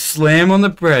 You slam on the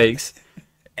brakes,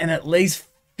 and at least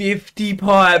 50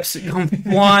 pipes come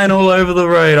flying all over the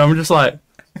road. I'm just like,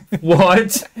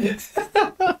 what?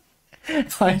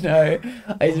 I know.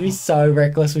 I used to be so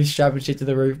reckless with strapping shit to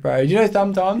the roof, bro.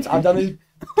 Sometimes I've done this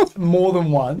more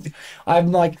than once. I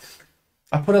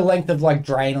put a length of like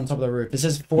drain on top of the roof. This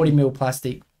is 40mm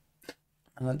plastic.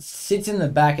 And it sits in the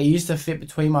back. It used to fit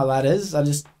between my ladders. I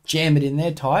just jam it in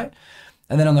there tight.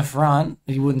 And then on the front,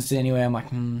 it wouldn't sit anywhere. I'm like,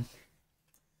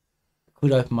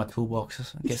 could open my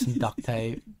toolbox, get some duct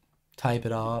tape, tape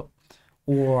it up.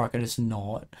 Or I could just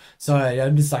not. So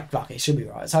I'm just like, fuck, it should be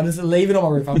right. So I just leave it on my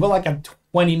roof. I've got like a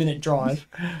 20-minute drive.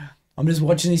 I'm just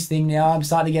watching this thing now. I'm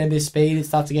starting to get a bit of speed. It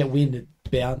starts to get wind. It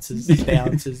bounces.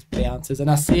 And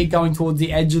I see it going towards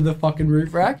the edge of the fucking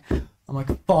roof rack. I'm like,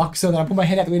 fuck. So then I put my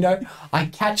head out the window. I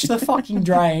catch the fucking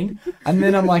drain. And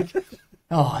then I'm like,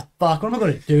 oh, fuck, what am I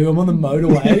going to do? I'm on the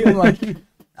motorway. I'm like,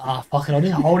 fuck it. I'll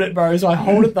just hold it, bro. So I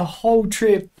hold it the whole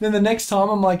trip. Then the next time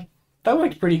I'm like, that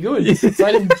worked pretty good. So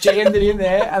I just jammed it in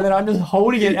there. And then I'm just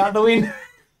holding it out the window.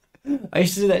 I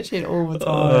used to do that shit all the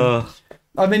time.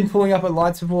 I've been pulling up at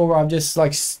lights before where I've just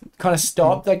like kind of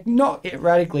stopped, like not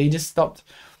erratically, just stopped.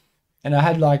 And I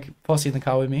had like Posse in the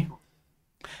car with me.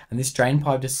 And this drain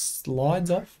pipe just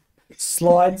slides off,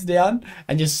 slides down,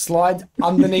 and just slides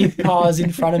underneath cars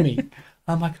in front of me.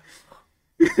 I'm like,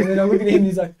 and then I look at him and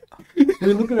he's like,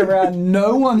 we're looking around,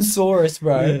 no one saw us,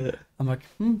 bro. Yeah. I'm like,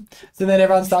 So then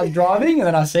everyone starts driving and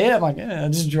then I see it, I'm like, I'll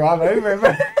just drive over it,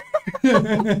 bro.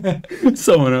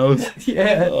 Someone else.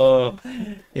 Yeah. Oh.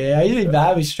 Yeah, I used to be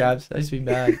bad with straps. I used to be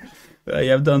bad.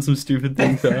 Yeah, I've done some stupid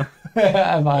things, though.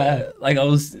 Have I? Like, I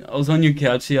was on your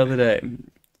couch the other day,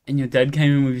 and your dad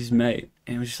came in with his mate,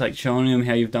 and he was just, like, showing him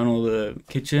how you've done all the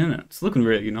kitchen, and it's looking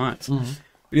really nice. Mm-hmm.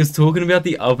 He was talking about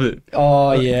the oven.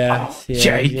 Oh, yeah.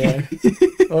 Jake. Yeah.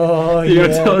 Oh, You yeah.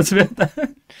 want to tell us about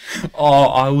that? Oh,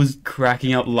 I was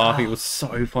cracking up laughing. It was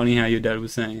so funny how your dad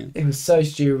was saying it. It was so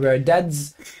stupid, bro.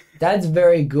 Dad's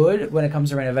very good when it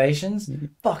comes to renovations.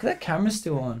 Fuck, that camera's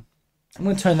still on. I'm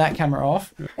going to turn that camera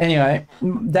off. Anyway,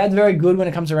 Dad's very good when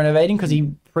it comes to renovating because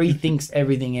he pre-thinks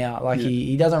everything out. Like,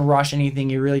 he doesn't rush anything.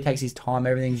 He really takes his time.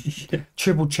 Everything's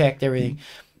triple-checked, everything.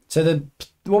 So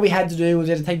what we had to do was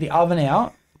we had to take the oven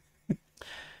out.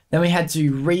 Then we had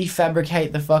to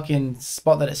refabricate the fucking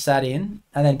spot that it sat in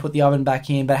and then put the oven back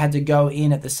in, but it had to go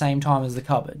in at the same time as the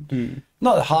cupboard.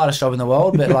 Not the hardest job in the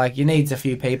world, but, like, you need a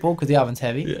few people because the oven's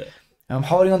heavy. Yeah. And I'm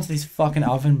holding onto this fucking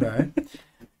oven, bro.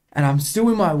 And I'm still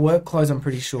in my work clothes, I'm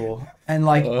pretty sure. And,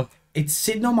 like, it's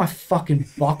sitting on my fucking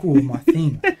buckle of my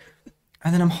thing.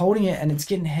 And then I'm holding it and it's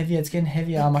getting heavier.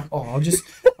 I'm like, oh, I'll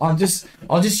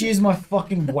just use my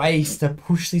fucking waist to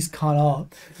push this cunt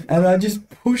up. And I just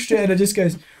pushed it and it just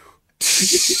goes...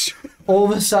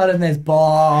 All of a sudden there's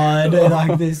blood and,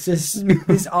 like, there's just...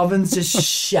 This oven's just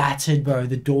shattered, bro.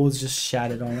 The door's just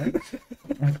shattered on it.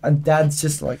 Like, and Dad's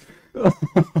just like...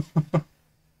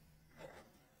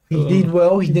 He did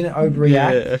well. He didn't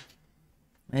overreact.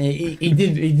 Yeah. He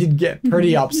did get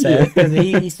pretty upset because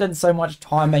he spent so much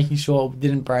time making sure it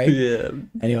didn't break. Yeah.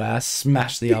 Anyway, I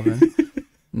smashed the oven.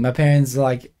 My parents are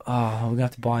like, "Oh, we're gonna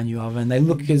have to buy a new oven." They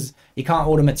look because you can't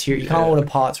order material, you can't order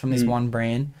parts from this one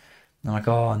brand. I'm like,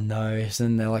 "Oh no!"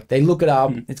 And they're like, they look it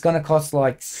up. It's gonna cost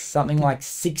like something like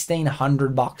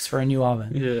 $1,600 for a new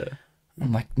oven. Yeah.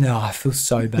 I'm like, no, I feel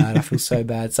so bad. I feel so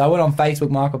bad. So I went on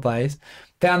Facebook Marketplace,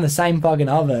 found the same fucking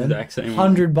oven, Exact same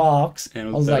one. $100. And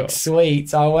I it was better. like, sweet.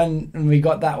 So I went and we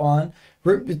got that one,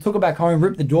 took it back home,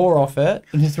 ripped the door off it,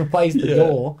 and just replaced the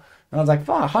door. And I was like,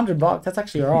 fuck, $100, that's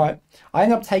actually all right. I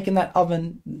ended up taking that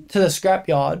oven to the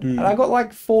scrapyard, and I got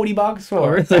like $40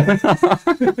 for it.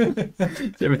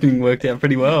 Everything worked out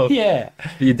pretty well. Yeah.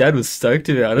 But your dad was stoked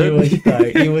about He it. was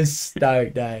stoked. He was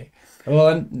stoked, eh? Well,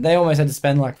 and they almost had to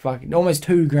spend like fucking almost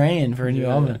 $2,000 for a new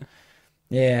oven.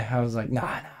 Yeah, I was like,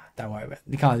 nah, don't worry about it.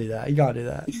 You can't do that.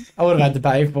 I would have had to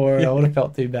pay for it. I would have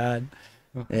felt too bad.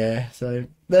 Yeah, so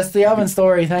that's the oven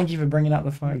story. Thank you for bringing up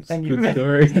the phone. Thank you. Good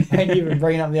story. Thank you for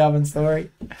bringing up the oven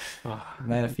story. I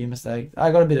made a few mistakes.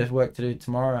 I got a bit of work to do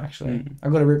tomorrow, actually. I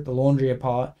got to rip the laundry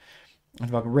apart.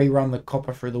 If I can rerun the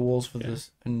copper through the walls for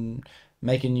this and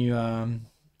make a new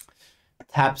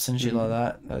taps and shit like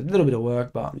that. A little bit of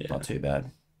work, but not too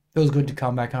bad. Feels good to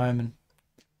come back home and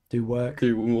do work.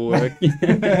 Do more work.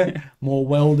 More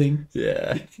welding.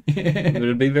 Yeah. But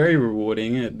it'd be very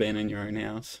rewarding it being in your own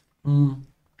house.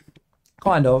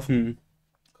 Kind of. Hmm.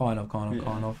 Kind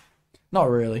of. Not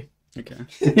really. Okay.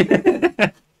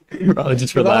 Rather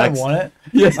just 'Cause I don't relax. want it.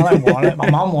 Yeah. I don't want it. My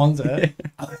mum wants it.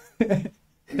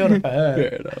 Got it for her.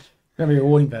 Fair enough. It's gonna be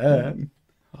rewarding for her.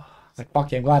 It's like,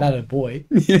 fuck yeah, I'm glad I had a boy.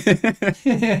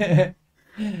 Yeah.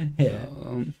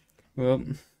 Well,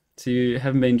 so you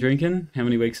haven't been drinking? How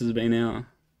many weeks has it been now?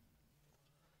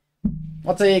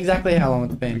 I'll tell you exactly how long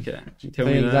it's been. Okay. Tell Tell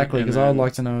me you that, exactly, and because I would then-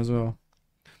 like to know as well.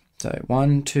 So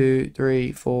 1, 2,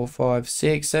 3, 4, 5,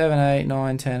 6, 7, 8,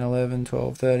 9, 10, 11,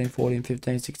 12, 13, 14,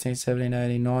 15, 16, 17,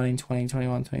 18, 19, 20,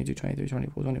 21, 22, 23,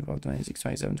 24, 25, 26,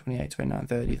 27, 28, 29,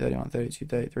 30, 31, 32,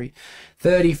 33,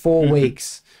 34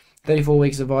 weeks. 34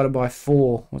 weeks divided by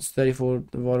 4. What's 34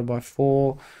 divided by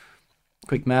 4?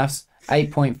 Quick maths.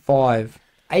 8.5.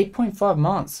 8.5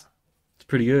 months. It's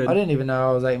pretty good. I didn't even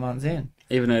know I was 8 months in.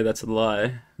 Even though that's a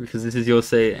lie, because this is your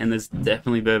seat and there's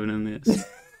definitely bourbon in this.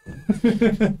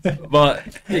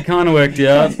 But it kind of worked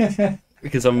out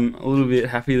because I'm a little bit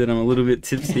happy that I'm a little bit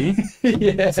tipsy,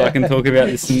 Yeah. so I can talk about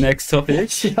this next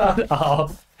topic. Shut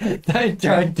up.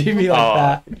 Don't do me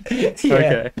like that.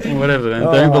 Yeah. Okay, whatever then.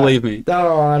 All Don't right. believe me.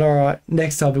 All right.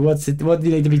 Next topic. What do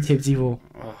you need to be tipsy for?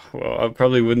 Oh, well, I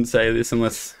probably wouldn't say this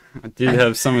unless I did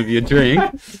have some of your drink.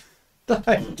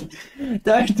 Don't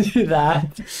do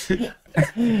that.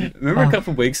 Remember a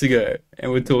couple of weeks ago,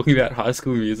 and we're talking about High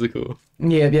School Musical,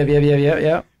 Yeah.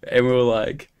 and we were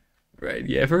like, right,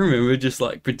 you ever remember just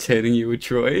like pretending you were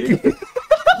Troy?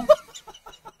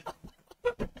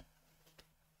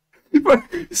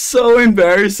 So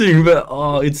embarrassing, but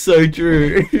oh, it's so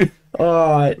true. All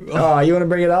right. You want to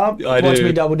bring it up? I Watch do.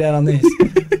 me double down on this.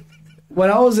 When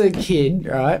I was a kid,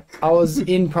 right, I was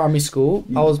in primary school.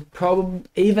 I was probably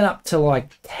even up to like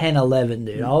 10, 11,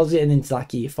 dude. I was getting into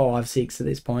like year 5, 6 at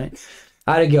this point.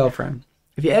 I had a girlfriend.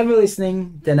 If you're ever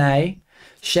listening, Danae,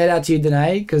 shout out to you,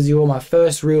 Danae, because you were my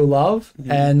first real love,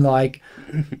 and like,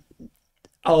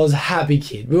 I was a happy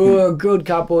kid. We were a good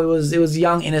couple. It was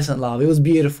young, innocent love. It was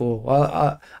beautiful.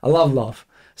 I love love,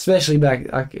 especially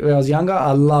back when I was younger.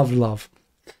 I loved love.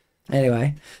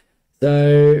 Anyway,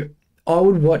 so I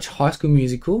would watch High School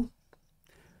Musical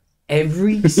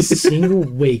every single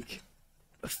week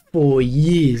for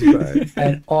years, bro.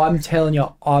 And I'm telling you,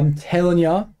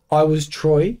 I was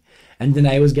Troy, and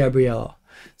Danae was Gabriella.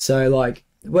 So like,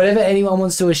 whatever anyone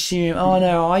wants to assume, oh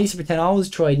no, I used to pretend I was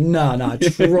Troy. No,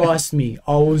 trust me,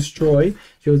 I was Troy.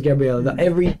 She was Gabriella.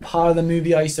 Every part of the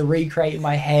movie I used to recreate in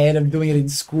my head. I'm doing it in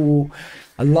school.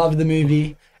 I loved the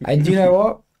movie. And do you know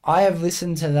what? I have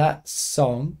listened to that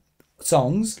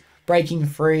songs, Breaking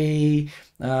Free,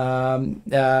 Start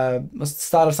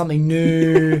of Something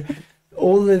New,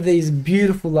 all of these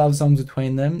beautiful love songs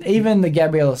between them, even the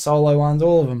Gabriella solo ones,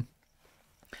 all of them.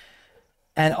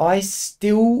 And I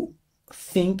still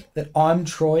think that I'm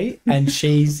Troy and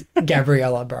she's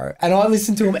Gabriella, bro. And I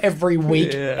listen to them every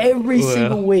week, every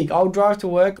single week. I'll drive to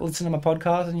work, listen to my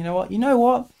podcast, and you know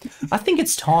what? I think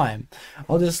it's time.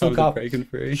 I'll just look up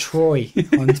Troy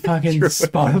on fucking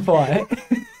Spotify.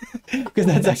 Because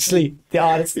that's actually the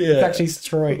artist. Yeah. It's actually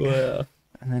Troy. Wow.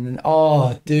 And then,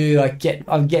 oh, dude, I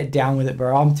get down with it,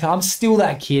 bro. I'm still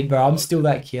that kid, bro. I'm still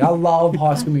that kid. I love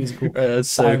High School Musical. Bro, that's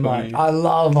so much. I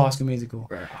love High School Musical.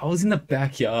 Bro, I was in the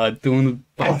backyard doing the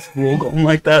basketball going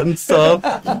like that and stuff.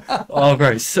 Oh,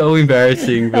 bro, so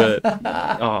embarrassing, but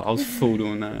I was full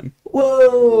doing that.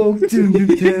 Whoa!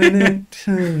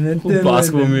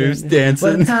 Basketball moves,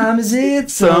 dancing. What time is it?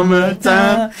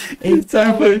 Summertime. It's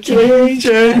time for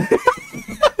vacation.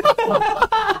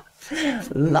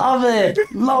 Love it.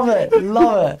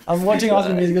 I'm watching High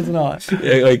School Musical tonight.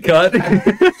 Yeah, like cut.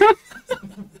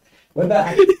 We're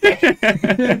back.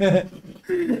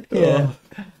 Yeah.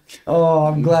 Oh,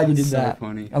 I'm glad you did that.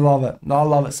 Funny. I love it. I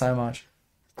love it so much.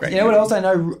 Great. You know what else I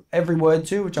know every word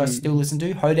to, which I still listen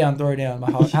to? Hoedown, Throwdown.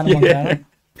 My Hannah Montana.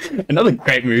 Another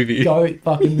great movie. Goat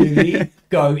fucking movie.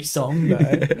 Goat song, bro.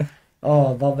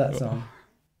 Oh, love that song.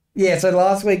 Yeah, so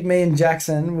last week, me and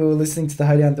Jackson, we were listening to the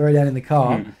Hoedown, Throwdown in the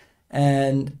car.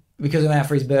 And because we went out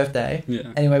for his birthday.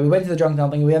 Yeah. Anyway, we went to the Drunk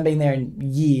Dumpling. We haven't been there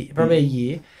in probably a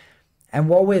year. And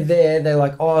while we're there, they're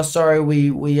like, "Oh, sorry,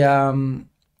 we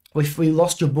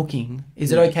lost your booking.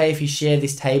 Is it okay if you share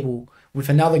this table with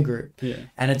another group?" Yeah.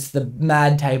 And it's the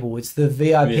mad table. It's the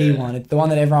VIP one. It's the one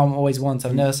that everyone always wants.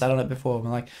 I've never sat on it before. I'm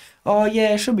like, "Oh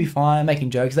yeah, it should be fine."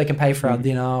 Making jokes. They can pay for our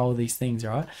dinner, all these things,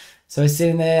 right? So we're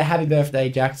sitting there. Happy birthday,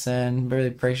 Jackson. Really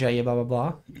appreciate you. Blah blah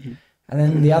blah. And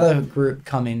then the other group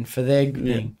come in for their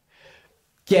thing.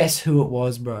 Guess who it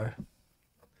was, bro?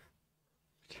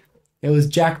 It was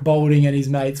Jack Balding and his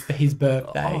mates for his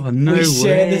birthday. Oh, no way. We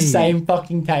shared the same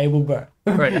fucking table, bro.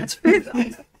 Right,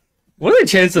 what are the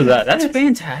chances of that? That's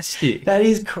fantastic. That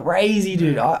is crazy,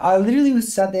 dude. I literally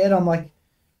was sat there and I'm like,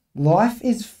 life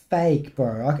is fake,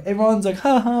 bro. Like, everyone's like,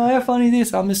 haha, how funny is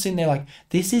this? I'm just sitting there like,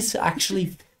 this is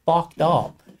actually fucked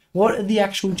up. What are the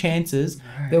actual chances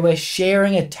that we're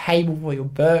sharing a table for your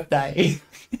birthday?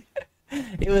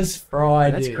 It was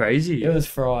fried, That's dude. Crazy. It was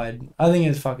fried. I think it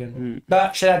was fucking...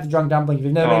 But shout out to Drunk Dumpling. If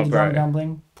you've never been to Drunk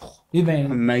Dumpling, you've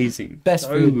been... Amazing. Best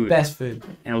food. Best food.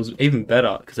 And it was even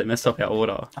better because they messed up our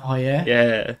order. Oh,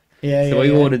 yeah? Yeah. So we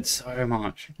ordered so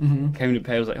much. Came to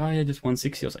pay, I was like, oh yeah, just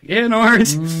 160. I was like, yeah, no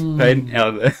worries. Paid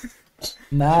out of there.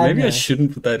 Maybe I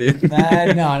shouldn't put that in.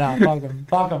 No,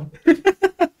 fuck them.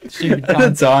 Stupid cunt.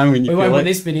 At the time when you we won't put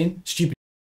this bit in. Stupid.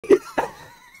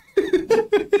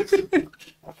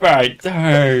 Right, don't.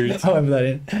 I won't put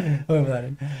that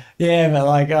in. Yeah, but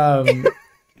like,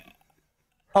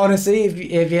 honestly,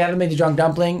 if you haven't been to Drunk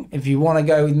Dumpling, if you want to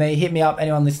go with me, hit me up.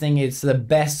 Anyone listening, it's the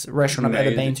best restaurant I've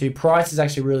ever been to. Price is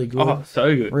actually really good. Oh,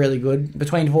 so good. Really good.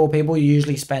 Between 4 people, you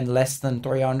usually spend less than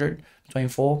 300 between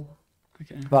 4.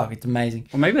 Okay. Fuck, it's amazing.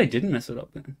 Well, maybe they didn't mess it up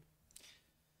then.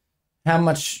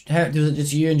 Was it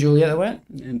just you and Juliet that went?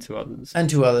 And 2 others. And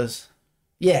 2 others.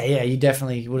 Yeah, you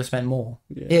definitely would have spent more.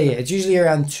 Yeah. It's usually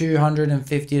around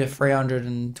 250 to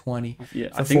 320 for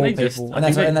I think 4 people.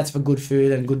 And that's for good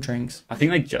food and good drinks. I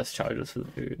think they just charge us for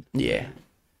the food. Yeah.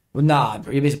 Well, nah,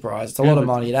 you'd be surprised. It's a lot of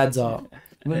money. It adds up.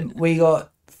 We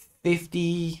got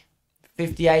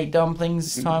 58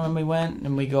 dumplings this time when we went,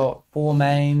 and we got 4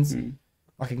 mains,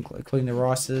 like including the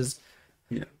rices.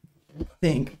 Yeah. I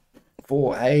think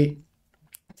 4, 8,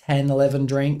 10, 11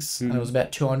 drinks, and it was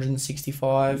about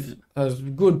 265. It was a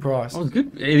good price. Oh, it was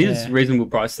good. It is reasonable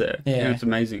price there. Yeah. It's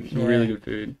amazing. It's really good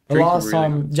food. The last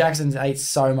time, Jackson ate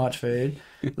so much food.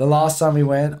 The last time we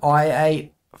went, I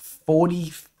ate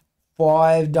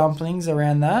 45 dumplings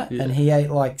around that, and he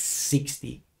ate like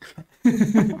 60.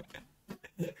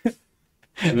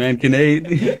 The man can eat.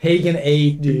 He can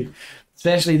eat, dude.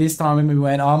 Especially this time when we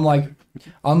went, I'm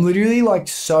literally like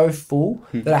so full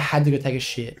that I had to go take a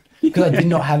shit because I did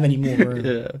not have any more room.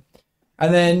 Yeah.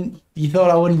 And then you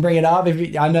thought I wouldn't bring it up.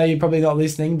 I know you're probably not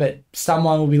listening, but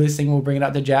someone will be listening and will bring it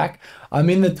up to Jack. I'm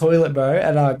in the toilet, bro,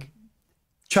 and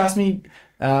trust me,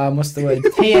 what's the word?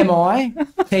 TMI.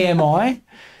 TMI.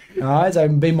 All right, so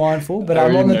be mindful. But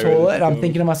I'm on the toilet and I'm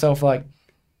thinking to myself, like,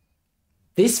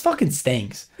 this fucking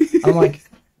stinks. I'm like,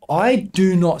 I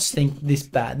do not stink this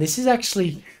bad. This is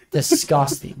actually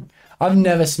disgusting. I've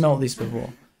never smelt this before.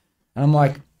 And I'm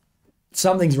like,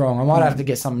 something's wrong. I might have to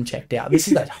get something checked out. This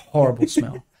is a horrible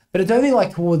smell. But it's only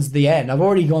like towards the end. I've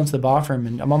already gone to the bathroom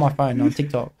and I'm on my phone on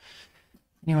TikTok.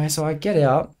 Anyway, so I get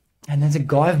out and there's a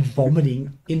guy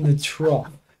vomiting in the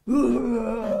trough.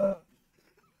 I'm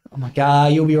like,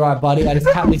 you'll be right, buddy. I just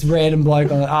tapped this random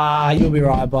bloke on you'll be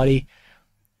right, buddy.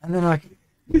 And then like,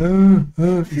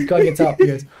 this guy gets up. He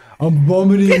goes, I'm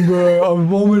vomiting, bro. I'm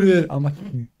vomiting. I'm like,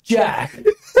 Jack,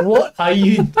 what are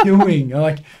you doing? I'm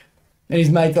like, and his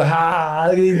mate's like,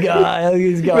 look at this guy, look at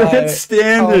this guy. That's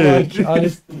standard.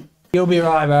 Like, you'll be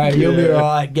right, bro. You'll be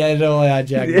right. Get it all out,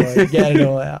 Jack, boy. Get it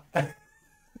all out. I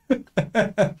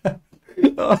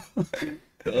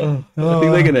think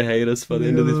they're going to hate us by the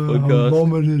end of this podcast. I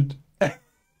vomited.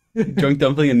 Drunk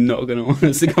Dumpling are not going to want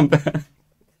us to come back.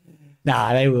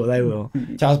 Nah, they will.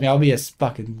 Trust me, I'll be a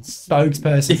fucking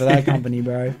spokesperson for that company,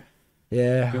 bro.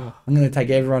 Yeah. I'm going to take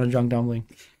everyone a Drunk Dumpling.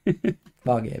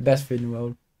 Fuck yeah. Best food in the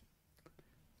world.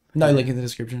 No link in the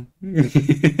description.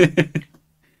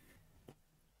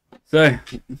 So,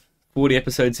 40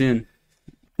 episodes in.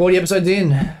 40 episodes in.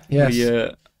 Yes. What are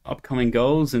your upcoming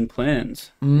goals and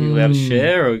plans? Are you allowed to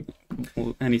share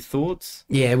or any thoughts?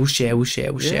 Yeah, we'll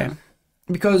share.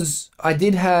 Because I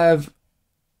did have...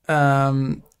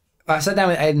 I sat down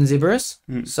with Aiden Ziberis,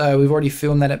 so we've already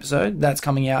filmed that episode. That's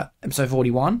coming out, episode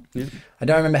 41. Yeah. I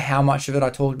don't remember how much of it I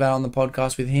talked about on the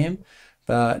podcast with him,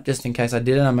 but just in case I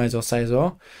didn't, I may as well say as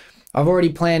well. I've already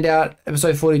planned out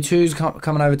episode 42 is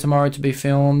coming over tomorrow to be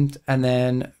filmed, and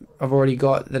then I've already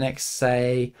got the next,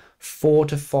 say, 4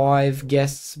 to 5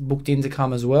 guests booked in to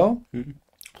come as well. Mm-hmm.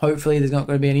 Hopefully there's not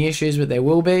going to be any issues, but there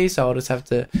will be, so I'll just have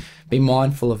to be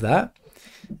mindful of that.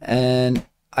 And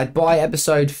I'd buy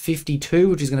episode 52,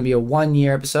 which is going to be a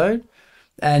 1-year episode.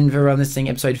 And for everyone listening,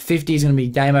 episode 50 is going to be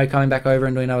Damo coming back over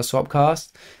and doing another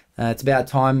Swapcast. It's about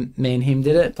time me and him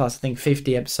did it. Plus, I think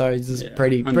 50 episodes is a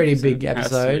pretty big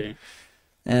episode.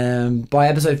 By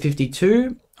episode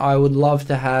 52, I would love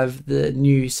to have the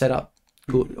new setup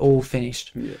all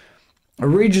finished. Yeah.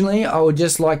 Originally, I would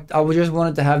just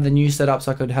wanted to have the new setup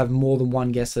so I could have more than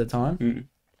one guest at a time. Mm.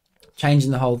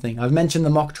 Changing the whole thing. I've mentioned the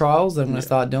mock trials that I'm going to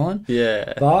start doing.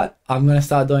 Yeah. But I'm going to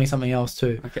start doing something else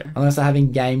too. Okay. I'm going to start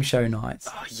having game show nights.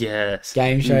 Oh, yes.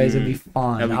 Game shows would be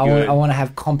fun. I want to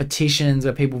have competitions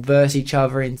where people verse each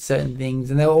other in certain things,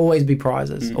 and there'll always be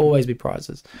prizes. Always be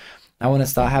prizes. I want to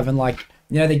start having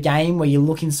the game where you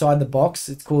look inside the box.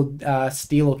 It's called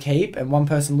Steal or Keep, and one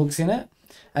person looks in it.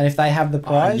 And if they have the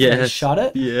prize, they shut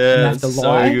it. Yeah, you have to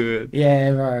lie. So good.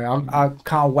 Yeah, bro. I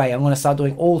can't wait. I'm going to start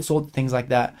doing all sorts of things like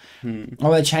that. I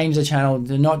want to change the channel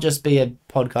to not just be a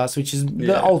podcast, which is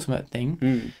the ultimate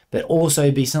thing, but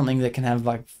also be something that can have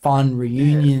fun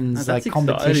reunions,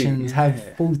 competitions,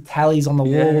 have full tallies on the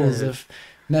walls of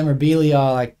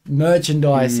memorabilia,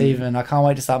 merchandise even. I can't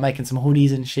wait to start making some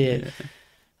hoodies and shit.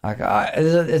 Yeah.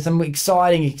 There's some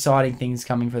exciting things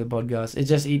coming for the podcast.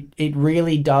 It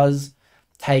really does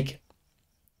take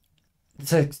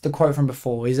the quote from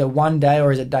before. Is it one day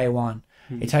or is it day one?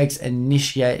 It takes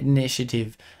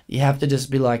initiative. You have to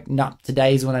just be like, nah,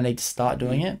 today's when I need to start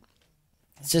doing it.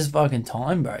 It's just fucking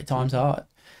time, bro. Time's hard.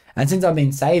 And since I've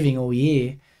been saving all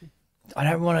year,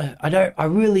 I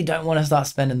really don't want to start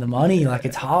spending the money.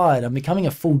 It's hard. I'm becoming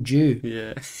a full Jew.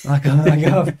 Yeah.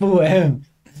 I'm a full M.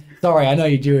 Sorry, I know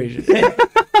you're Jewish.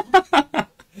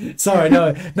 Sorry, no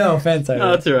offense.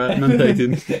 No, that's alright. None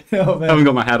taken. No, I haven't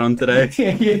got my hat on today.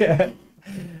 Yeah.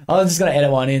 I was just going to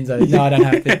edit one in, so no, I don't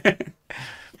have to.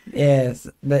 Yes,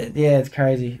 but yeah, it's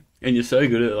crazy. And you're so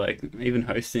good at even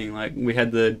hosting. We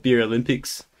had the Beer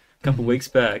Olympics a couple of weeks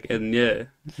back, and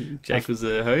Jake was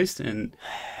the host, and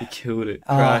he killed it,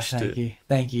 crushed it.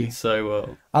 Thank you. So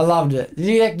well. I loved it.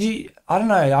 I don't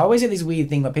know. I always get this weird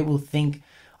thing that people think.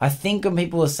 I think when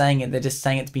people are saying it, they're just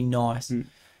saying it to be nice,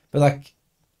 but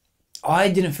I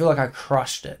didn't feel like I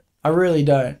crushed it. I really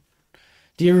don't.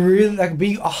 Do you really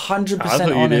be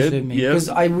 100% honest with me? Because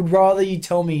I would rather you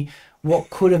tell me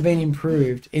what could have been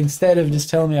improved instead of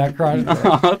just telling me I crushed it.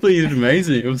 I thought you did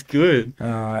amazing. It was good.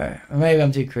 Alright. Maybe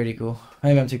I'm too critical.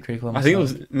 I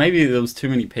think maybe there was too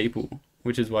many people.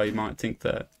 which is why you might think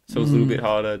that. So it's a little bit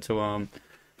harder to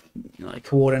like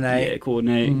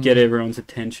coordinate, get everyone's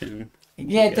attention.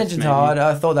 Yeah, attention's hard.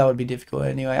 I thought that would be difficult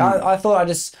anyway. I thought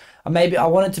I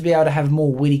wanted to be able to have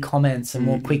more witty comments and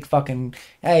more quick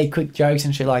quick jokes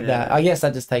and shit like that. I guess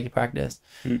that just takes practice.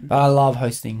 But I love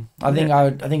hosting. I think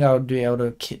I would be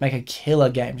able to make a killer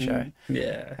game show.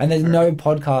 Yeah. And there's no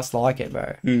podcast like it,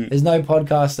 bro. There's no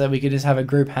podcast that we could just have a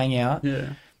group hangout.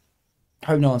 Yeah.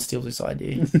 Hope no one steals this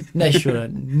idea. They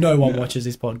shouldn't. No one watches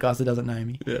this podcast that doesn't know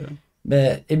me. Yeah.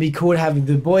 But it'd be cool to have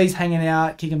the boys hanging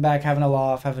out, kicking back, having a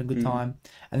laugh, having a good time.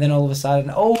 And then all of a sudden,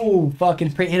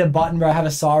 fucking hit a button, bro, have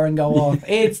a siren go off.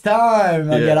 It's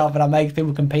time. I get up and I make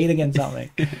people compete against something.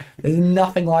 There's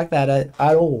nothing like that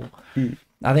at all.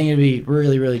 I think it'd be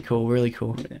really, really cool, really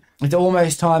cool. Yeah. It's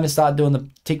almost time to start doing the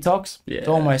TikToks. Yeah. It's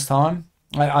almost time.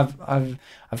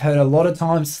 I've heard a lot of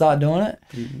times to start doing it,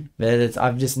 but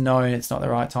I've just known it's not the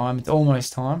right time. It's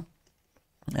almost time.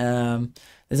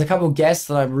 There's a couple of guests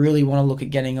that I really want to look at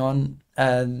getting on,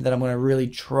 that I'm going to really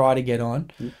try to get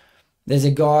on. There's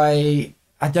a guy,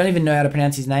 I don't even know how to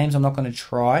pronounce his name, so I'm not going to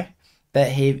try. But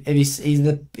he's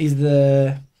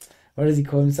the what does he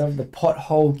call himself? The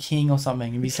Pothole King or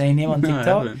something. Have you seen him on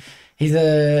TikTok? No, he's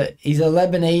a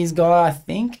Lebanese guy, I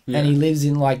think, and he lives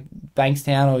in like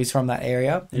Bankstown, or he's from that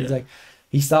area. And he's like,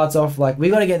 he starts off like, we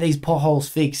got to get these potholes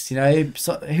fixed, you know.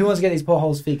 So, who wants to get these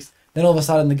potholes fixed? Then all of a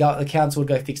sudden the council would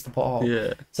go fix the pothole.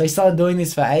 Yeah. So he started doing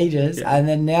this for ages, and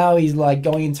then now he's like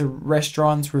going into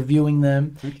restaurants, reviewing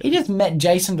them. Okay. He just met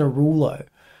Jason Derulo.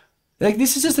 Like,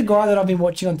 this is just a guy that I've been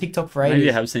watching on TikTok for ages. Maybe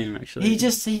I have seen him actually. He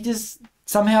just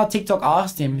somehow TikTok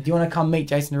asked him, "Do you want to come meet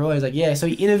Jason Derulo?" He's like, "Yeah." So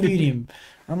he interviewed him.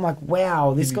 I'm like,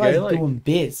 wow, this guy's doing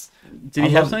bits. Did he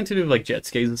have something to do with like jet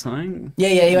skis or something? Yeah,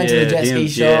 he went to the jet ski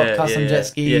shop, custom jet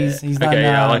skis. Yeah. He's done,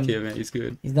 I like him, man. He's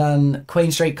good. He's done Queen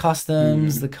Street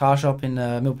Customs, the car shop in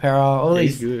Milpera, all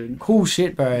these cool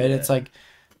shit, bro. And it's like,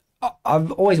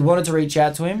 I've always wanted to reach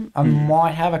out to him. I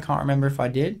might have, I can't remember if I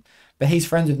did. But he's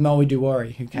friends with Moe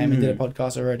Duwari, who came and did a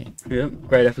podcast already. Yep,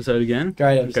 great episode again.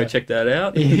 Great episode. Go check that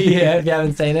out. Yeah, if you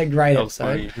haven't seen it, great episode.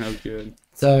 That was funny. That was good.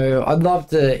 So I'd love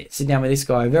to sit down with this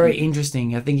guy. Very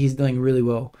interesting. I think he's doing really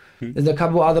well. There's a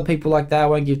couple other people like that. I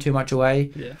won't give too much away.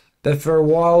 Yeah. But for a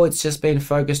while, it's just been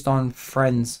focused on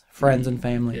friends and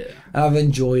family. Yeah. And I've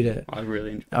enjoyed it.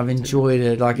 I've enjoyed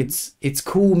it. Like, it's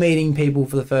cool meeting people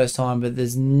for the first time, but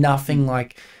there's nothing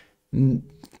like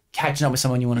catching up with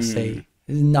someone you want to see.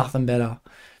 There's nothing better.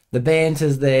 The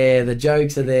banter's there. The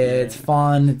jokes are there. Yeah. It's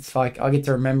fun. It's like, I get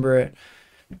to remember it.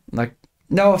 Like,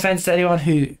 no offense to anyone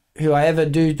who I ever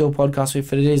do a podcast with,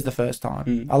 but it is the first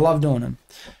time. I love doing them.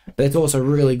 But it's also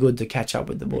really good to catch up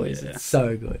with the boys. Yeah. It's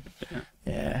so good.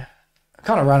 Yeah. I'm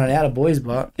kind of running out of boys,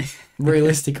 but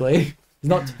realistically, there's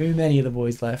not too many of the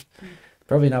boys left.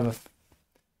 Probably got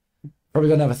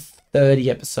another 30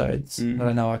 episodes that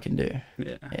I know I can do.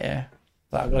 Yeah.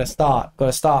 So I've got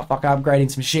to start fucking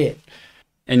upgrading some shit.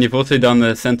 And you've also done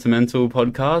the sentimental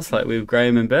podcast, like with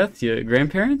Graham and Beth, your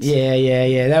grandparents. Yeah.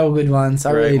 They were good ones.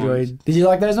 I really enjoyed. Did you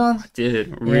like those ones? I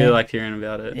did. Really liked hearing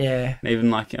about it. Yeah. And even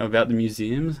like about the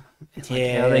museums. It's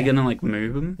like, how are they gonna like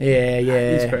move them? Yeah.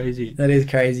 It's crazy. That is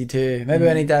crazy too. Maybe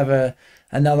I need to have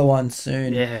another one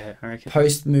soon. Yeah, I reckon.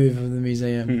 Post move of the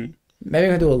museum. Maybe I'm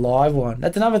gonna do a live one.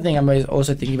 That's another thing I'm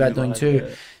also thinking about doing too.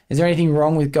 Yeah. Is there anything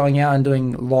wrong with going out and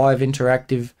doing live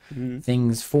interactive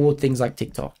things for things like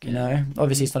TikTok? You know,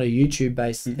 obviously it's not a YouTube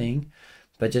based thing,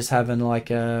 but just having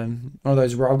like one of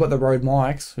those. I've got the Rode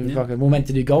mics. We're meant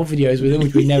to do golf videos with them,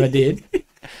 which we never did.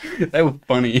 They were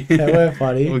funny. They were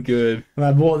funny. They were good. And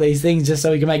I bought these things just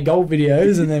so we can make golf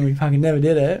videos, and then we fucking never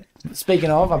did it.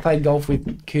 Speaking of, I played golf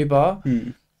with Cooper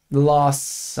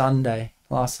last Sunday.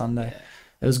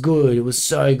 It was good. It was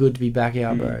so good to be back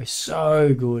out, bro.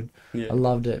 So good. Yeah. I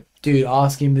loved it. Dude,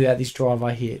 ask him about this drive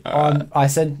I hit. I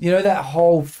said, you know that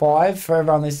hole 5, for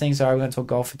everyone listening, sorry, we're going to talk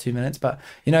golf for 2 minutes, but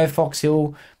you know Fox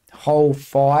Hill hole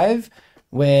 5,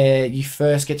 where you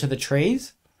first get to the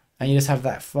trees, and you just have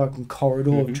that fucking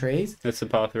corridor of trees? That's the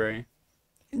par 3.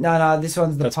 No, this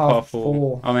one's the par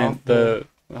 4. I mean, the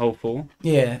hole 4.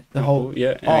 Yeah, the hole.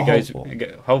 Yeah, and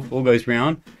hole 4 goes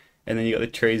round, and then you got the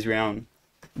trees round.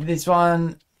 This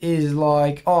one is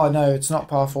like, oh no, it's not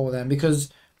par 4 then, because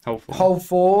hole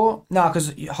 4, no,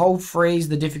 because hole 3 is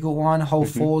the difficult one, hole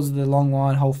 4 is the long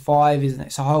one, hole 5 isn't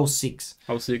it? So hole 6.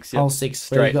 Hole 6, Hole 6,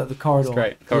 straight. Where you got the corridor.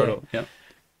 Straight, corridor, yeah.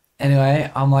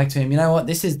 Anyway, I'm like to him, you know what,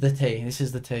 this is the tee. He's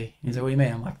like, what do you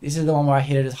mean? I'm like, this is the one where I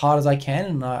hit it as hard as I can,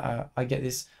 and I get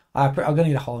this, I'm going to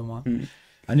get a hole in one.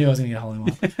 I knew I was going to get a hole in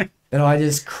one. But I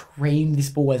just creamed this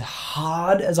ball as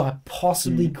hard as I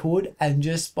possibly could, and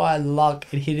just by luck,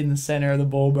 it hit in the center of the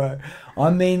ball, bro. I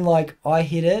mean, like, I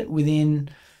hit it within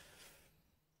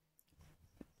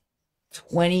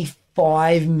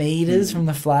 25 meters from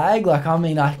the flag. Like, I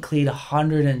mean, I cleared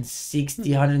 160,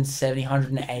 170,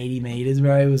 180 meters,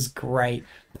 bro. It was great.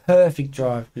 Perfect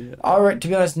drive. Yeah. To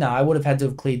be honest, no, I would have had to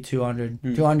have cleared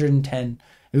 200, 210.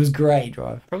 It was great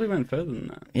drive. Probably went further than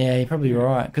that. Yeah, you're probably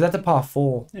right. Because that's a par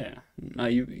 4. Yeah. No,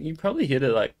 you probably hit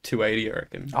it like 280, I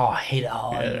reckon. Oh, I hit it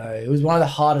hard, Yeah. bro. It was one of the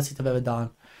hardest hits I've ever done.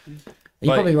 You're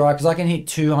Like- probably right, because I can hit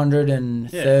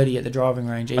 230 at the driving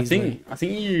range easily. I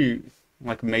think you,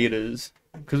 like meters,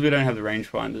 because we don't have the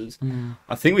rangefinders, Mm.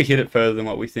 I think we hit it further than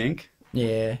what we think.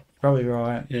 Yeah, you're probably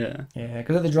right. Yeah. Yeah,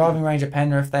 because at the driving range at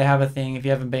Penrith, they have a thing. If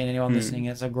you haven't been, anyone listening,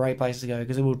 it's a great place to go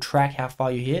because it will track how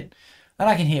far you hit. And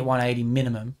I can hit 180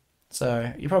 minimum.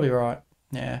 So you're probably right.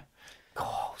 Yeah.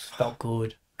 Goals felt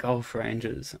good. Golf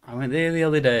ranges. I went there the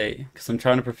other day because I'm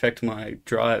trying to perfect my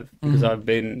drive because I've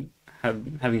been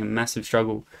having a massive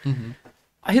struggle. Mm-hmm.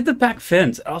 I hit the back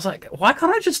fence. I was like, why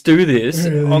can't I just do this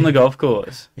Really? on the golf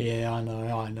course? Yeah, I know.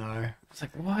 I was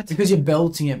like, what? Because you're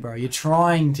belting it, bro. You're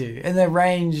trying to. In the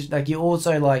range, like, you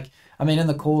also, like, I mean, in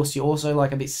the course, you're also,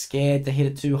 like, a bit scared to hit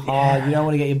it too hard. Yeah. You don't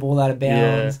want to get your ball out of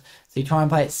bounds. So you try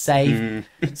and play it safe.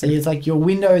 So it's like your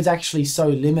window is actually so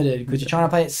limited because you're trying to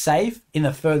play it safe in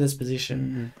the furthest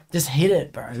position. Just hit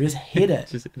it, bro. Just hit it.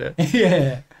 Just hit it.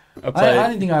 Yeah. I played, I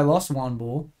didn't think I lost one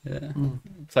ball. yeah,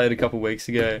 played a couple of weeks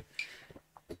ago.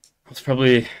 I was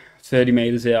probably 30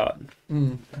 meters out.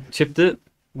 Chipped it,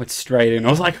 went straight in. I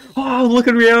was like, oh, look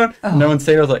around. No one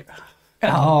seen it. I was like,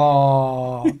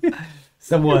 Oh, it's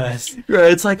the worst.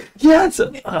 right, it's like, yeah, it's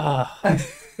so,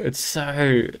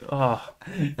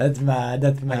 That's mad.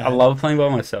 That's mad. I love playing by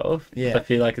myself. Yeah. I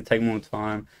feel like it take more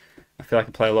time. I feel like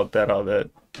I play a lot better, but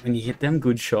when you hit them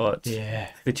good shots, Yeah.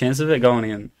 the chance of it going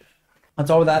in, On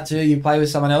top of that, too, you play with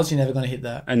someone else, you're never going to hit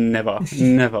that. and never.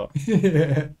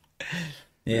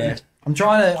 Yeah.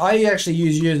 I actually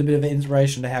use you as a bit of an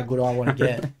inspiration to how good I want to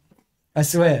get. I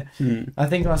swear. I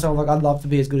think to myself, like, I'd love to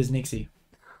be as good as Nixie.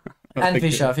 And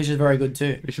Fisher. Fisher's very good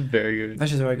too. Fisher's very good.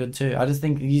 Fisher's very good too. I just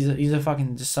think he's a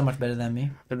fucking just so much better than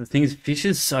me. But the thing is,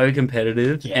 Fisher's so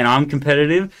competitive, and I'm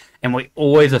competitive, and we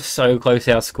always are so close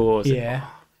our scores. Yeah.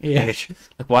 Yeah.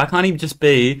 Like, why can't he just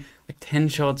be like 10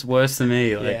 shots worse than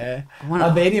me? Like, Yeah. wanna- I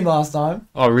beat him last time.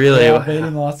 Oh, really? Yeah, I beat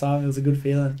him last time. It was a good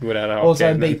feeling. Without a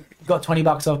Also, game, got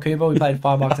 $20 off Cooper. We paid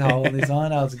 $5 a hole on this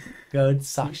one. That was good.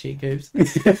 Suck shit, Coops.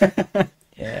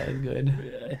 Yeah, it was good.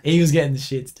 Yeah. He was getting the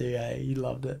shits too, eh? He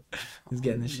loved it. He was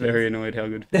getting the shits. Very annoyed how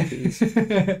good Fisher is.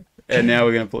 And now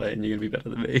we're going to play, and you're going to be better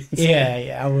than me.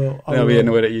 Yeah, I will. I'll be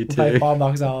annoyed at you We'll pay too.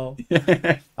 $5 a hole.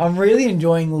 I'm really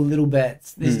enjoying the little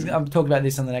bets. I'll talk about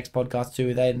this on the next podcast too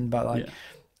with Aiden, but like,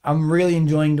 I'm really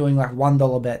enjoying doing like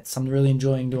 $1 bets. I'm really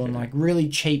enjoying doing like really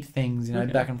cheap things, you know,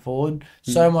 back and forward.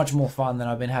 So much more fun than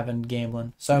I've been having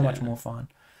gambling. So much more fun.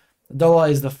 $1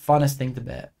 is the funnest thing to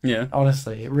bet. Yeah.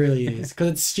 Honestly, it really is because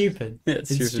it's stupid. Yeah, it's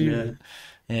stupid.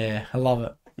 Yeah, I love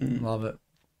it. Love it.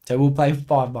 So we'll play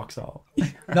 $5 a hole,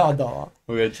 not $1.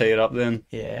 We're going to tee it up then.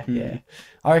 Yeah, yeah.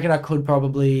 I reckon I could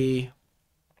probably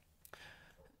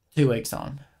 2 weeks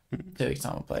on. 2 weeks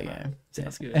time we'll play a game.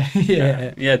 Sounds good.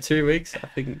 Yeah. Yeah, 2 weeks. I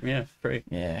think, yeah, 3.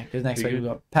 Yeah, because next Be week good. we've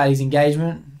got Paddy's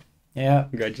engagement. Yeah.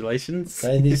 Congratulations.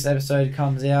 So this episode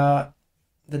comes out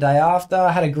the day after.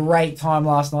 I had a great time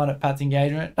last night at Pat's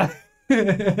engagement.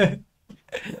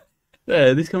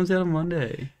 Yeah, this comes out on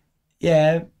Monday.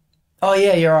 Yeah. Oh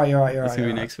yeah, you're right. It's going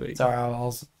to be next week. Sorry, I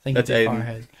was thinking That's too far Aiden.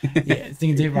 ahead. Yeah,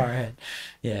 thinking too far ahead.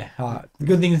 Yeah. All right.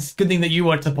 Good thing that you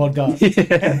watched the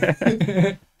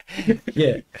podcast.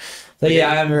 Yeah. So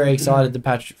yeah, I am very excited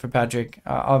for Patrick.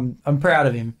 I'm proud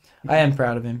of him. I am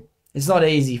proud of him. It's not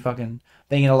easy fucking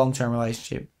being in a long-term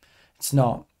relationship. It's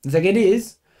not. It's like it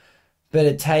is, but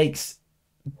it takes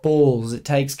balls. It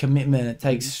takes commitment. It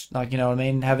takes like, you know what I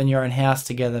mean, having your own house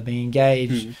together, being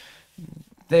engaged.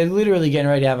 They're literally getting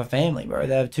ready to have a family, bro.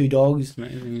 They have 2 dogs.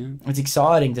 Amazing, yeah. It's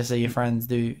exciting to see your friends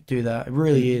do that. It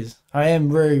really is. I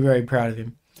am very, very proud of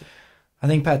him. I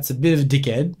think Pat's a bit of a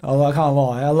dickhead. I can't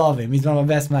lie. I love him. He's one of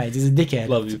my best mates. He's a dickhead.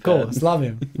 Love you, of course. Pat. Love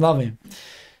him. Love him.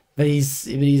 But he's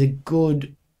a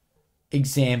good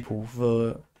example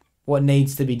for what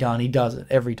needs to be done. He does it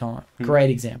every time. Great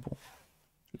example.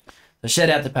 So shout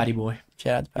out to Patty boy.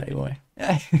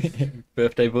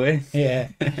 Birthday boy. Yeah.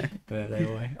 Birthday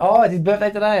boy. Oh, I did birthday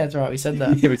today. That's right. We said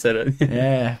that. Yeah, we said it.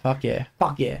 Yeah. Fuck yeah.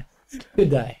 Fuck yeah.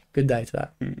 Good day. Good day to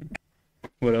that.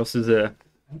 What else is there?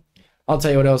 I'll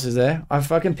tell you what else is there. I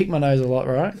fucking pick my nose a lot,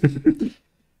 right?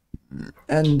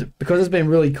 And because it's been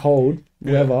really cold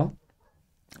weather,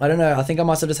 I don't know. I think I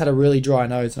must have just had a really dry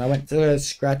nose, and I went to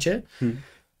scratch it.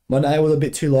 My nail was a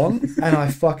bit too long, and I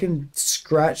fucking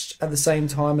scratched at the same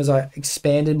time as I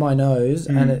expanded my nose,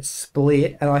 and it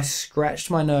split, and I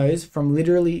scratched my nose from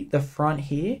literally the front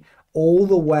here all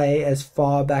the way as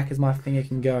far back as my finger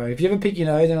can go. If you ever pick your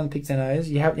nose, anyone picks their nose,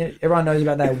 everyone knows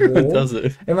about that wall. Does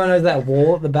it? Everyone knows that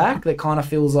wall at the back that kind of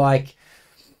feels like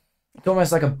it's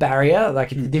almost like a barrier,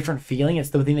 like it's a different feeling.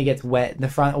 It's the thing that gets wet, the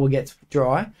front all gets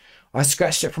dry. I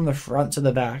scratched it from the front to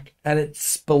the back, and it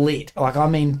split. Like, I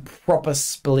mean, proper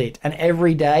split. And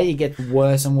every day it gets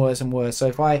worse and worse and worse. So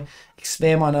if I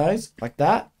expand my nose like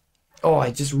that,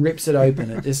 it just rips it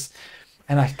open.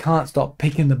 And I can't stop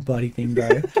picking the bloody thing,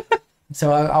 bro.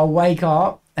 So I'll wake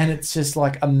up, and it's just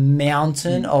like a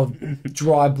mountain of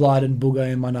dry blood and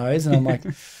booger in my nose. And I'm like,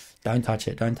 don't touch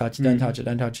it, don't touch it, don't touch it,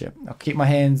 don't touch it. I'll keep my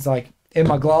hands, like, in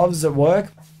my gloves at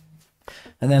work.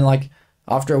 And then, like,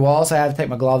 after a while, so I have to take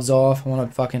my gloves off. I want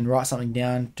to fucking write something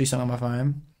down, do something on my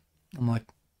phone. I'm like,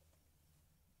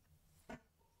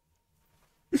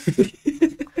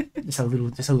 just a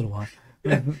little one.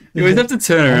 You always have to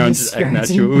turn around and just act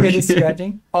natural. Just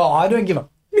scratching. Oh, I don't give a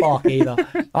fuck either.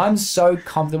 I'm so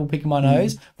comfortable picking my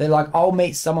nose that, like, I'll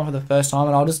meet someone for the first time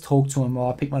and I'll just talk to them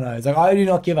while I pick my nose. Like, I do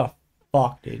not give a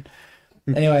fuck, dude.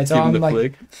 Anyway, so I'm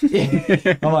like,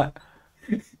 yeah, I'm like,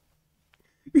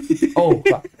 oh,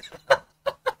 fuck.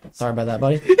 Sorry about that,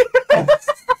 buddy.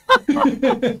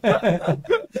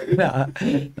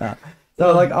 Nah.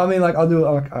 So, like, I mean, like, I'll do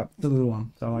like the little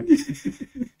one. So, like,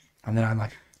 and then I'm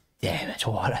like, damn it,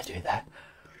 why'd I do that?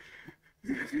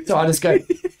 So I just go,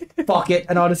 fuck it,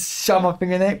 and I'll just shove my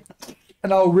finger in there,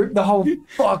 and I'll rip the whole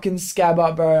fucking scab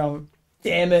up, bro. I'm,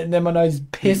 damn it, and then my nose is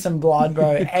piss and blood,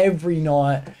 bro, every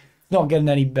night. It's not getting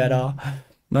any better.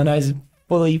 My nose is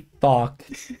fully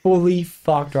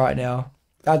fucked right now.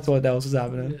 That's what else is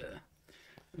happening. Yeah.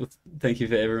 Well, thank you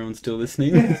for everyone still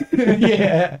listening.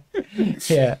 Yeah.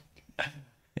 So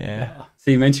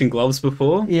you mentioned gloves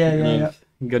before. Yeah.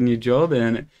 You got a new job,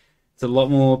 and it's a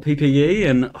lot more PPE,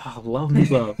 and I love my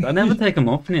gloves. I never take them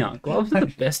off now. Gloves are the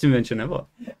best invention ever.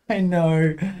 I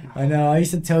know. I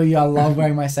used to tell you I love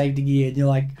wearing my safety gear, and you're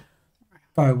like,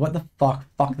 bro, what the fuck?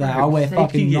 Fuck that. I wear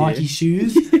fucking gear. Nike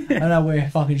shoes, and I wear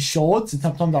fucking shorts, and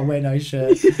sometimes I wear no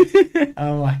shirt.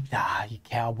 I'm like, nah, you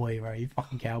cowboy, bro. You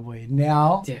fucking cowboy.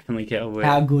 Now, definitely cowboy.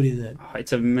 How good is it? Oh,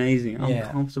 it's amazing. I'm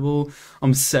comfortable.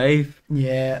 I'm safe.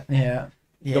 Yeah.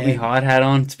 Got my hard hat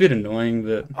on. It's a bit annoying,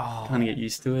 but kind of get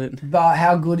used to it. But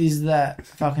how good is that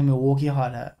fucking Milwaukee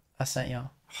hard hat I sent you?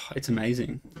 Oh, it's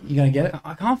amazing. You gonna get it?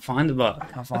 I can't find it, but I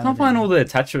can't find all the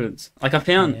attachments. Like, I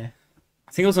found... Yeah.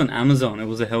 I think it was on Amazon. It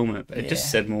was a helmet, but it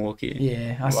just said Milwaukee.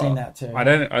 Yeah, I've seen that too. I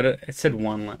don't. It said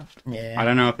one left. Yeah. I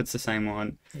don't know if it's the same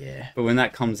one. Yeah. But when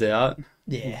that comes out,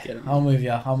 I'm with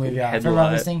you. For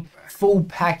everyone listening, full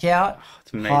pack out,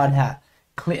 hard hat.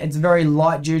 It's very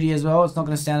light duty as well. It's not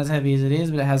going to sound as heavy as it is,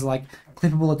 but it has like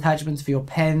clippable attachments for your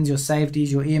pens, your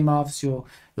safeties, your earmuffs, your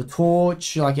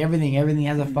torch, like everything. Everything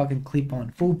has a fucking clip on.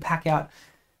 Full pack out.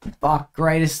 Fuck,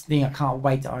 greatest thing. I can't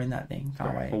wait to own that thing.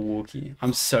 Can't wait. Milwaukee.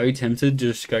 I'm so tempted to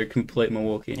just go complete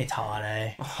Milwaukee. It's hard,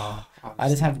 eh? I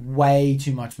just have way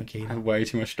too much Makita. I have way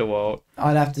too much DeWalt.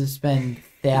 I'd have to spend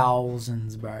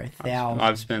thousands, bro. Thousands.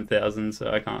 I've spent thousands,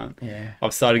 so I can't. Yeah.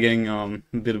 I've started getting a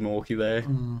bit of Milwaukee there.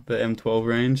 The M12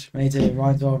 range. Me too.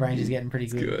 My 12 range is getting pretty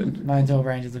good. It's good. My 12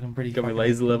 range is looking pretty good. Got my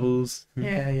laser levels.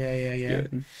 Yeah.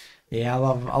 Good. Yeah, I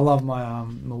love my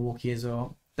Milwaukee as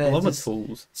well. I love my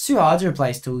tools. It's too hard to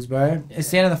replace tools, bro.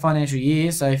 It's the end of the financial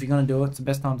year, so if you're going to do it, it's the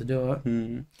best time to do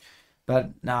it.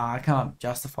 But, nah, I can't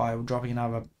justify dropping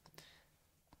another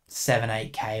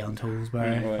 7-8K on tools, bro.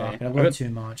 No Fuck, I've got too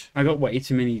much. I got way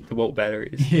too many DeWalt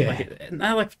batteries. Yeah.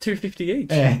 They're like $250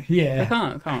 each. Yeah. I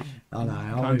can't. Oh, no,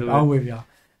 I'm with you.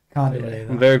 Can't do it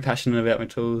either. I'm very passionate about my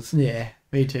tools. Yeah,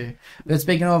 me too. But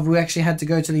speaking of, we actually had to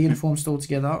go to the uniform store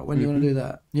together. When do you want to do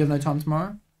that? You have no time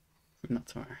tomorrow? Not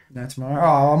tomorrow. No, tomorrow.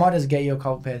 Oh, I might just get you a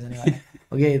couple pairs anyway.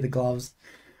 I'll get you the gloves.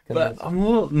 But I'm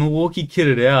all Milwaukee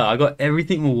kitted out. I got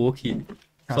everything Milwaukee.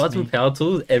 Besides my power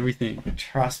tools, everything.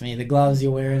 Trust me, the gloves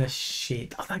you're wearing are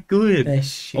shit. Oh, they're good. They're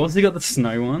shit. I also got the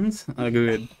snow ones. They're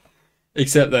good.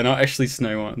 Except they're not actually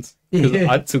snow ones. Because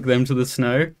I took them to the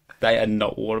snow. They are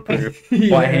not waterproof.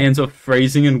 My hands were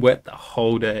freezing and wet the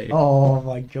whole day. Oh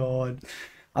my god.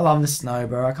 I love the snow,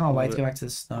 bro. I can't wait to go back to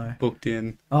the snow. Booked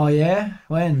in. Oh yeah?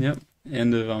 When? Yep.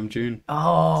 End of June.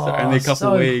 Oh, so only a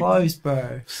couple weeks. So close,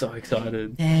 bro. So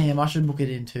excited. Damn, I should book it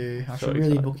in too. I should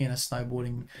really book in a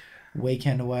snowboarding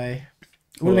weekend away.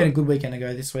 It would have been a good weekend to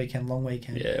go this weekend, long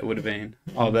weekend. Yeah, it would have been.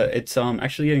 Oh, but it's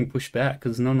actually getting pushed back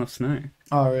because there's not enough snow.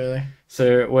 Oh, really?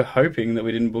 So we're hoping that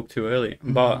we didn't book too early.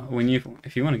 But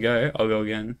if you want to go, I'll go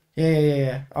again.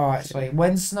 Yeah. All right, sweet.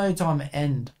 When's snow time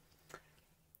end?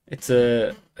 I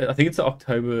think it's an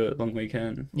October long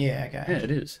weekend. Yeah, okay. Yeah,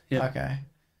 it is. Yeah. Okay.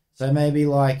 So maybe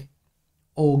like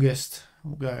August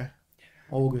we'll go.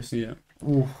 August. Yeah.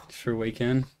 Ooh. Just for a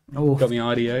weekend. Ooh. Got me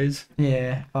RDOs.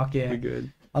 Yeah, fuck yeah. We're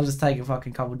good. I'll just take a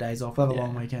fucking couple of days off. We'll have a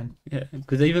long weekend. Yeah,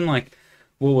 because even like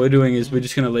what we're doing is we're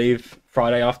just going to leave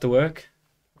Friday after work.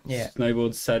 Yeah.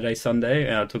 Snowboard Saturday, Sunday,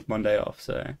 and I took Monday off,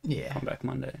 so Yeah. come back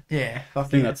Monday. Yeah. I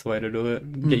think that's the way to do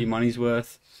it. Get your money's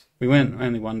worth. We went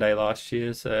only one day last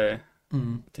year, so I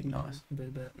think Nice. a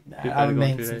bit I haven't going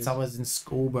been 2 since days. I was in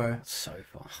school, bro. So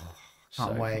fun.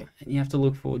 Can't wait. Fun. And you have to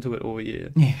look forward to it all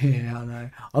year. Yeah, I know.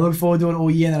 I look forward to it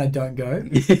all year and then I don't go.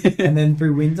 And then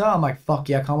through winter, I'm like, fuck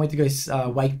yeah, I can't wait to go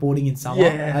wakeboarding in summer. Yeah.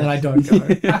 And then I don't go.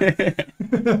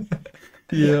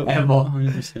 Yeah, Ever.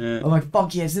 100%. I'm like,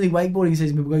 fuck yeah, it's nearly wakeboarding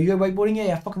season. People go, you go wakeboarding?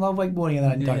 Yeah, I fucking love wakeboarding. And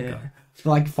then I don't go. For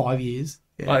like 5 years.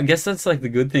 Yeah. I guess that's like the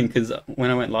good thing because when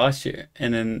I went last year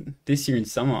and then this year in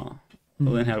summer, I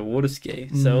learned how to water ski.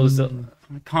 So it was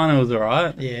kind of was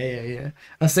alright. Yeah.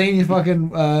 I seen you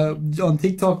fucking on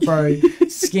TikTok, bro,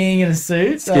 skiing in a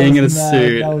suit. Skiing in a mad.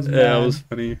 suit. That was Yeah, mad. it was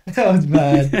funny. That was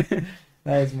bad.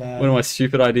 That was mad. One of my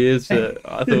stupid ideas, but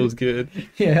I thought it was good.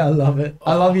 Yeah, I love it.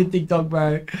 I love your TikTok,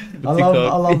 bro. I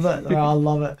love that. Bro, I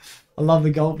love it. I love the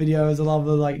golf videos. I love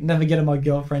the never getting my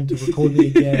girlfriend to record me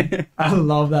again. I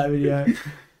love that video.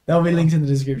 There'll be links in the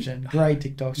description. Great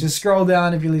TikToks. Just scroll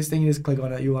down if you're listening. Just click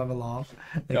on it. You'll have a laugh.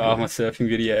 Oh, my surfing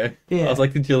video. Yeah. I was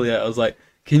like to Juliet. I was like,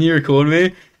 "Can you record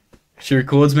me?" She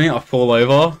records me. I fall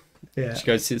over. Yeah. She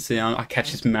goes sits down. I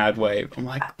catch this mad wave. I'm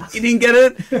like, "You didn't get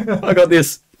it." I got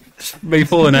this. Me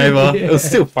falling over. Yeah. It was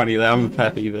still funny though. I'm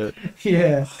happy, but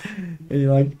Yeah. And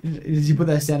you're like, did you put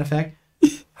that sound effect?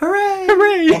 Hooray!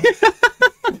 hooray!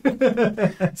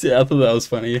 Yeah, I thought that was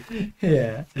funny.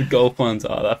 Yeah. The golf ones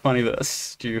are that funny, but that's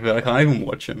stupid. I can't even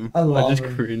watch them. I just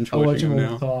them. cringe I watch watching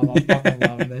them them all now. the time. I fucking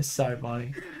love them. They're so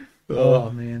funny.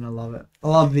 Oh man, I love it. I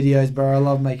love videos, bro. I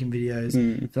love making videos.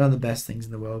 It's one of the best things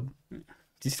in the world. Do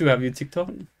you still have your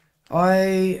TikTok?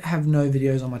 I have no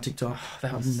videos on my TikTok.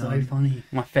 That was so funny.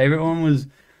 My favorite one was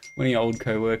one of your old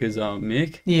co-workers,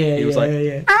 Mick. Yeah, He was like,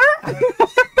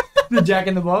 the Jack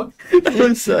in the Box. That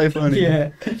was so funny.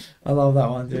 Yeah, I love that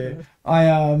one too.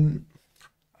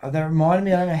 That reminded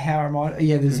me. I don't know how it reminded.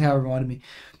 Yeah, this is how it reminded me.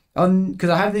 Because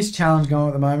I have this challenge going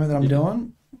at the moment that I'm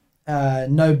doing.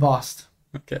 No bust.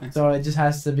 Okay. So it just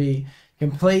has to be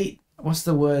complete. What's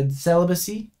the word?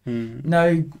 Celibacy.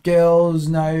 No girls.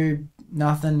 No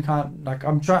nothing. Can't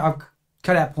I've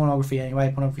cut out pornography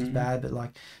anyway. Pornography's bad, but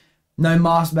no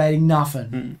masturbating,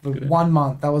 nothing for good. 1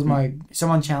 month. That was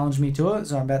someone challenged me to it,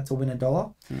 so I'm about to win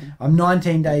 $1. I'm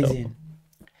 19 days in.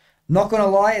 Not gonna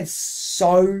lie, it's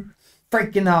so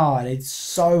freaking hard. It's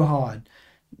so hard.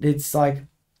 It's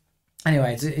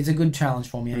anyway, it's a good challenge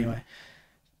for me anyway.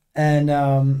 And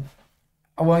I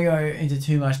won't go into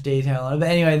too much detail on it, but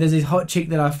anyway, there's this hot chick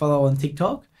that I follow on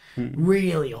TikTok.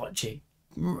 Really hot chick.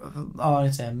 Oh,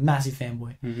 I'd say a massive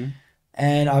fanboy.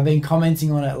 And I've been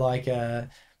commenting on it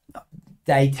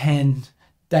day 10,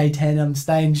 I'm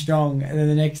staying strong. And then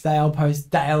the next day I'll post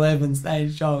day 11,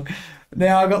 staying strong.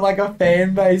 Now I got a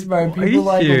fan base, bro. People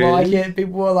like it.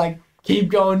 People are keep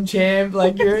going, champ.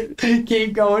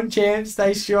 Keep going, champ.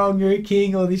 Stay strong. You're a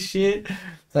king. All this shit.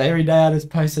 So every day I just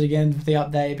post it again with the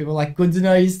update. People are like, good to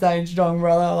know you're staying strong,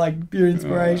 brother. Pure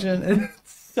inspiration. And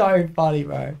it's so funny,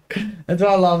 bro. That's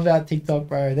what I love about TikTok,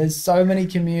 bro. There's so many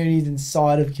communities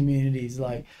inside of communities.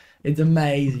 It's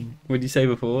amazing. What did you say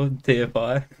before?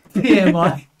 TFI?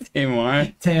 TMI.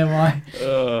 TMI? TMI.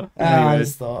 I Anyways,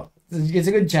 just thought. It's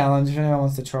a good challenge if anyone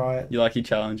wants to try it. you like your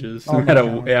challenges, Oh, no my matter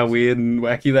challenges. how weird and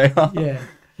wacky they are. Yeah.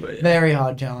 But yeah. Very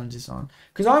hard challenges on.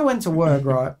 Because I went to work,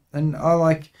 right? And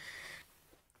I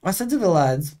said to the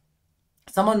lads,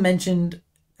 someone mentioned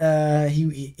someone got a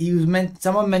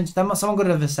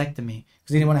vasectomy because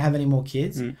he didn't want to have any more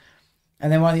kids. And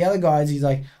then one of the other guys, he's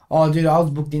like, oh dude, I was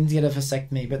booked in to get a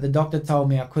vasectomy, but the doctor told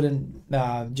me I couldn't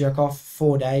jerk off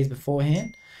 4 days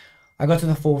beforehand. I got to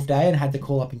the 4th day and had to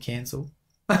call up and cancel.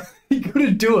 He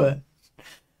couldn't do it.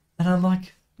 And I'm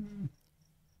like,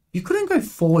 you couldn't go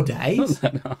 4 days?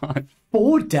 Not that hard.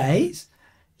 4 days?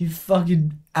 You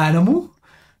fucking animal?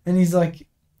 And he's like,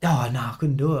 oh, no, I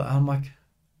couldn't do it. I'm like,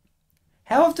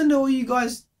 how often do all you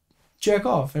guys jerk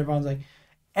off? And everyone's like,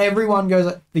 everyone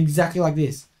goes exactly like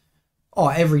this. Oh,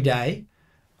 every day.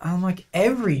 I'm like,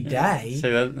 every day?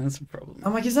 So that's a problem.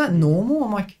 I'm like, is that normal?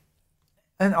 I'm like,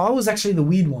 and I was actually the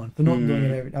weird one for not doing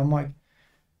it every day. I'm like,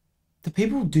 do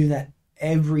people do that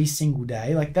every single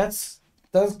day? Like, that's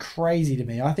crazy to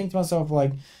me. I think to myself,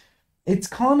 like, it's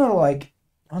kind of like,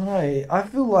 I don't know, I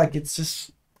feel like it's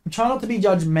just, I'm trying not to be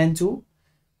judgmental,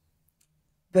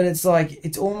 but it's like,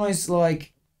 it's almost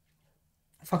like,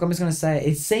 fuck, I'm just going to say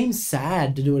it seems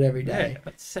sad to do it every day. Yeah,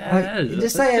 that's sad. Like,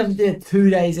 just say I've did it 2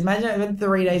 days. Imagine if I did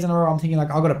 3 days in a row, I'm thinking,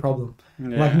 like, I've got a problem.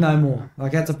 Yeah. Like, no more.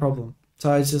 Like, that's a problem.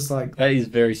 So it's just like... That is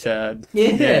very sad.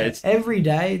 Yeah, every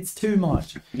day, it's too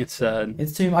much. It's sad.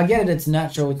 It's too... I get it, it's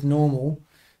natural, it's normal,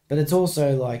 but it's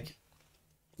also, like,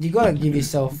 you got to give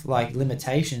yourself, like,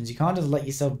 limitations. You can't just let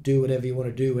yourself do whatever you want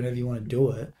to do whenever you want to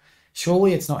do it.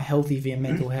 Surely it's not healthy for your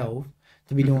mental health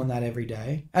to be doing that every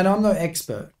day. And I'm no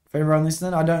expert. For everyone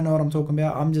listening, I don't know what I'm talking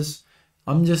about. I'm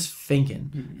just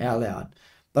thinking out loud.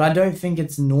 But I don't think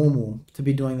it's normal to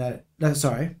be doing that. No,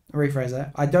 sorry, rephrase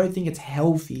that. I don't think it's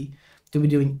healthy to be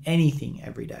doing anything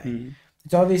every day.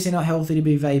 It's obviously not healthy to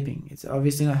be vaping. It's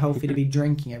obviously not healthy to be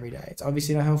drinking every day. It's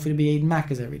obviously not healthy to be eating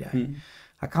Maccas every day.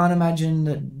 I can't imagine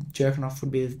that jerking off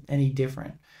would be any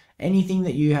different. Anything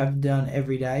that you have done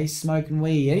every day, smoking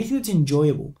weed, anything that's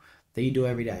enjoyable that you do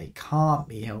every day can't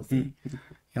be healthy.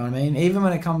 You know what I mean? Even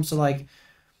when it comes to like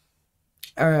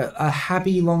a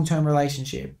happy long-term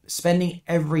relationship, spending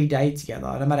every day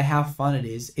together, no matter how fun it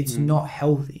is, it's not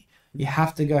healthy. You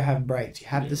have to go have breaks. You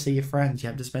have to see your friends. You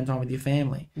have to spend time with your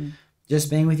family. Just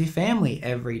being with your family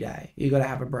every day, you got to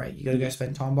have a break. You got to go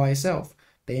spend time by yourself.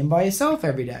 Being by yourself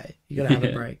every day, you got to have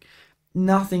a break.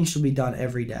 Nothing should be done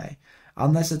every day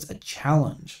unless it's a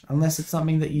challenge, unless it's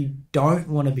something that you don't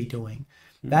want to be doing.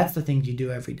 That's the things you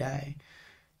do every day.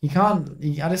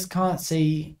 I just can't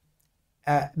see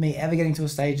me ever getting to a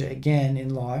stage again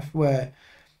in life where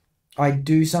I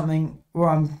do something where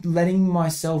I'm letting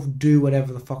myself do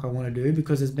whatever the fuck I want to do,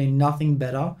 because there's been nothing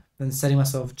better than setting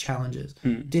myself challenges.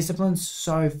 Discipline's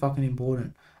so fucking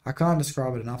important. I can't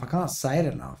describe it enough. I can't say it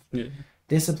enough. Yeah.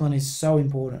 Discipline is so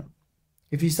important.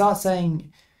 If you start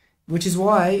saying, which is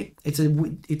why it's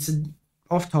a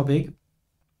off topic,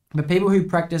 but people who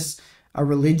practice a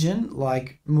religion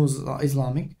like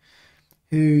Islamic,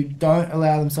 who don't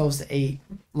allow themselves to eat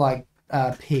like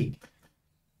pig,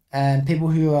 and people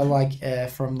who are like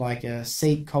from like a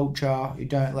Sikh culture who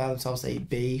don't allow themselves to eat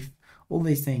beef, all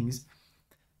these things,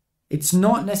 it's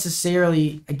not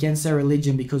necessarily against their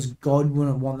religion because God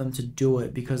wouldn't want them to do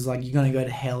it, because like you're going to go to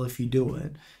hell if you do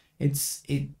it.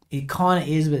 It kind of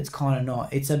is, but it's kind of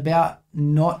not. It's about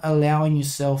not allowing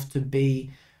yourself to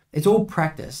be... It's all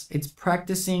practice. It's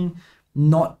practicing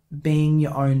not being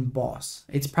your own boss.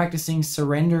 It's practicing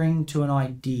surrendering to an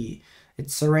idea.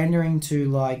 It's surrendering to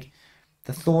like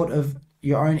the thought of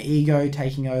your own ego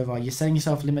taking over. You're setting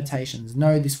yourself limitations.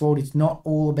 No, this world is not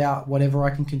all about whatever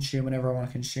I can consume whenever I want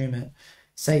to consume it.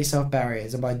 Set yourself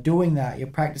barriers. And by doing that, you're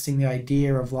practicing the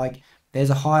idea of like,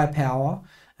 there's a higher power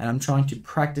and I'm trying to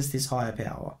practice this higher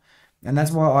power. And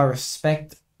that's why I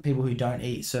respect people who don't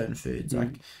eat certain foods.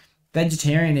 Like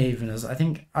vegetarian even is, I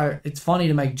think it's funny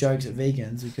to make jokes at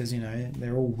vegans because, you know,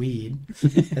 they're all weird.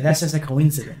 But that's just a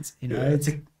coincidence, you know.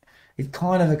 It's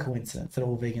kind of a coincidence that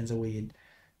all vegans are weird.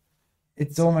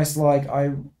 It's almost like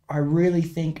I really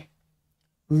think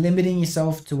limiting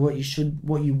yourself to what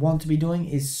you want to be doing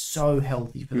is so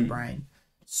healthy for the brain.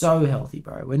 So healthy,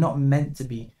 bro. We're not meant to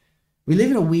be. We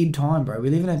live in a weird time, bro. We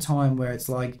live in a time where it's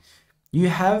like you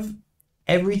have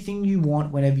everything you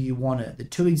want whenever you want it. The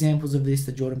two examples of this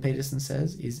that Jordan Peterson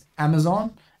says is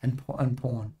Amazon and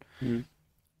porn.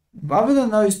 Other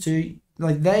than those two,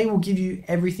 like they will give you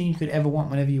everything you could ever want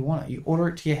whenever you want it. You order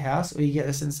it to your house or you get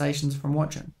the sensations from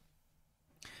watching.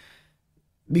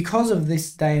 Because of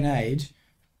this day and age,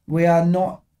 we are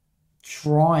not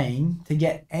trying to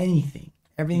get anything.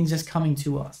 Everything's just coming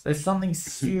to us. There's something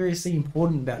seriously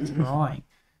important about trying.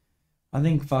 I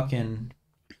think fucking...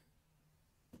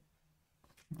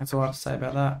 That's all I have to say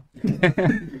about that.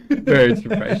 Very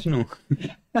professional.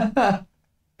 Yeah,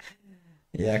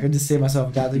 I could just see myself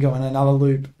about to go in another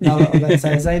loop. Let's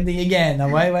say the same thing again. No,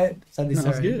 wait.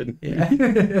 That's good.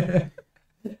 Yeah.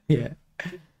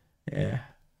 Yeah.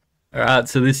 All right,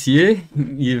 so this year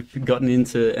you've gotten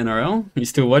into NRL. You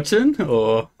still watching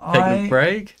or taking a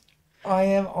break? I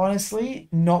am honestly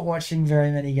not watching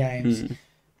very many games.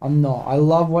 I'm not. I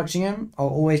love watching them. I'll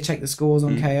always check the scores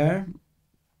on KO,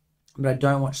 but I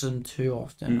don't watch them too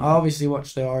often. I obviously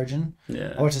watched the Origin.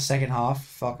 Yeah. I watched the second half.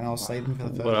 Fucking, I was sleeping for the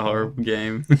first. What a horrible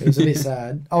game. It was a bit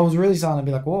sad. I was really starting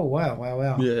to be like, whoa,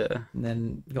 wow. Yeah. And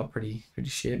then it got pretty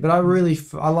shit. But I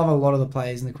love a lot of the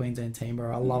players in the Queensland team,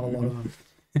 bro. I love a lot of them.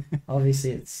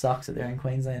 Obviously, it sucks that they're in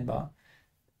Queensland, but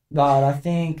I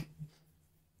think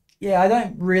I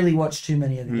don't really watch too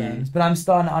many of the games, but I'm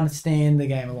starting to understand the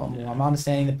game a lot more. I'm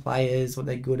understanding the players, what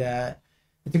they're good at.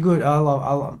 It's a good.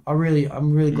 I'm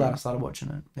really glad I started watching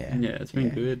it. Yeah. Yeah, it's been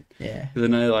good. Yeah. Because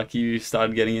I know, like, you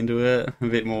started getting into it a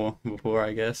bit more before,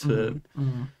 I guess. But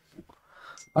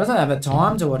I just don't have the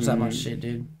time to watch that much shit,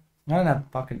 dude. I don't have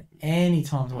fucking any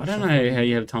time to watch. I don't know how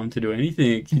you have time to do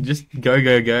anything. You just go.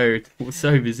 We're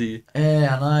so busy.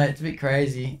 Yeah, I know. It's a bit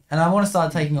crazy, and I want to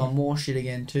start taking on more shit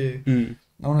again too.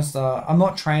 I want to start. I'm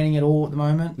not training at all at the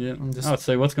moment. Yeah. I'm just.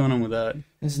 So what's going on with that?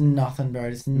 There's nothing, bro.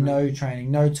 There's no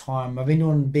training, no time. I've been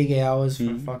doing big hours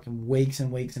for fucking weeks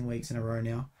and weeks and weeks in a row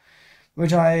now,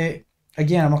 which I'm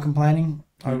not complaining.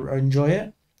 I enjoy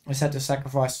it. I just had to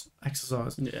sacrifice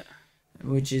exercise. Yeah.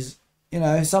 Which is,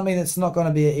 something that's not going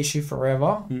to be an issue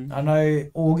forever. I know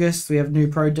August we have new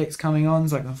projects coming on,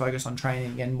 so I can focus on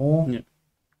training again more. Yeah.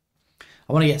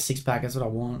 I want to get 6-pack. That's what I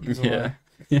want. Yeah.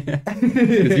 Yeah.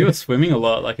 Because you were swimming a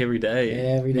lot, like every day.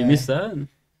 Yeah, every day. You miss that?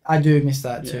 I do miss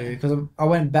that too, because I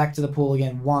went back to the pool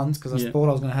again once because I thought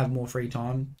I was going to have more free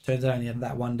time. Turns out I only had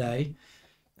that one day,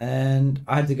 and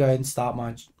I had to go and start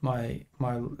my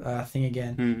thing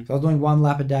again. So I was doing 1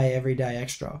 lap a day every day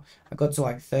extra. I got to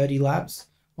like 30 laps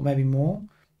or maybe more.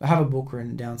 I have a book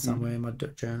written down somewhere in my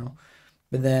journal,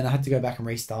 but then I had to go back and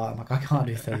restart. I'm like, I can't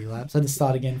do 30 laps. I had to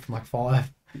start again from like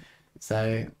 5.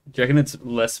 So, do you reckon it's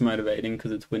less motivating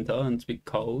because it's winter and it's a bit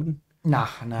cold? Nah,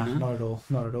 not at all.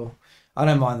 Not at all. I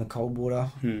don't mind the cold water.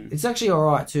 It's actually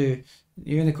alright too.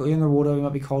 You're in the water, you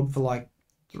might be cold for like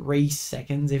 3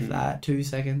 seconds, if that, 2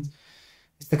 seconds.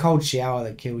 It's the cold shower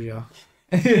that kills you.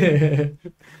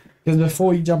 Because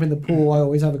before you jump in the pool, I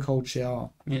always have a cold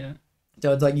shower. Yeah.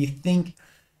 So it's like you think,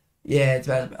 it's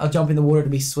bad. I'll jump in the water to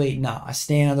be sweet. Nah, I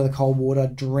stand under the cold water,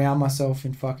 drown myself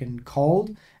in fucking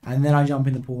cold, and then I jump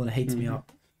in the pool and it heats me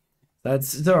up.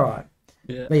 It's alright.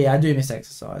 Yeah. But I do miss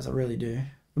exercise. I really do.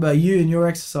 What about you and your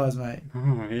exercise, mate?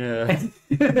 Oh, yeah.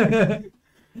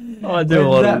 I do a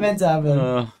lot that meant to happen?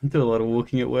 I do a lot of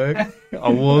walking at work. I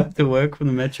walk to work from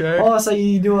the metro. Oh, so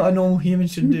you do what a normal human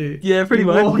should do? Yeah, pretty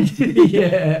much.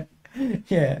 Yeah.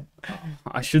 Yeah.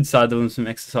 I should start doing some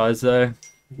exercise, though.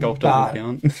 Golf doesn't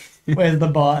count. Where's the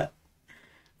butt?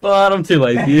 But I'm too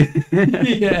lazy.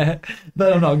 Yeah,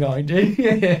 but I'm not going to.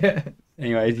 Yeah.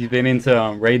 Anyways, you've been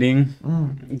into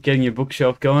reading, getting your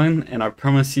bookshelf going, and I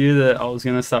promised you that I was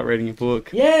going to start reading a book.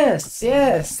 Yes.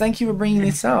 Thank you for bringing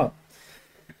this up.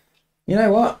 You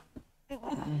know what?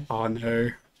 Oh,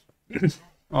 no.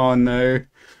 Oh, no.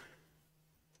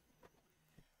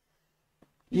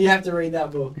 You have to read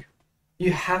that book.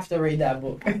 You have to read that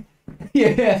book.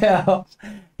 Yeah.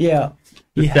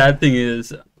 The sad thing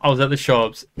is, I was at the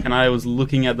shops, and I was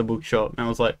looking at the bookshop, and I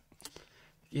was like,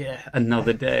 yeah,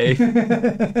 another day.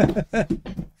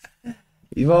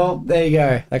 Well, there you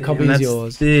go. That copy is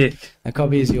yours. Sick. That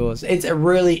copy is yours. It's a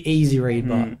really easy read,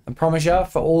 but I promise you,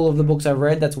 for all of the books I've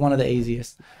read, that's one of the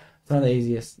easiest. It's one of the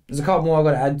easiest. There's a couple more I've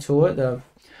got to add to it.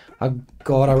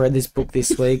 I read this book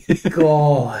this week.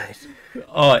 God.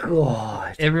 Oh,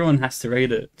 God. Everyone has to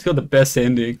read it. It's got the best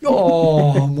ending.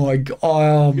 Oh my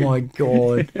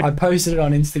God. I posted it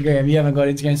on Instagram. You haven't got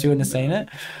Instagram, so you wouldn't have seen it.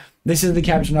 This is the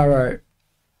caption I wrote.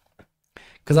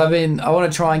 Because I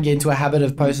want to try and get into a habit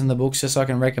of posting the books just so I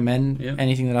can recommend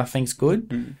anything that I think's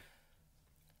good.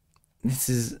 This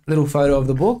is a little photo of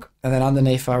the book, and then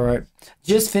underneath I wrote,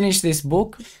 just finished this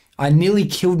book. I nearly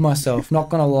killed myself, not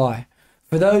gonna lie.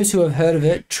 For those who have heard of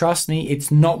it, trust me,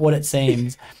 it's not what it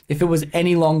seems. If it was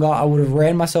any longer, I would have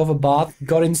ran myself a bath,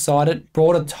 got inside it,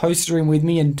 brought a toaster in with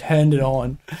me, and turned it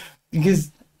on.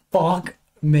 Because fuck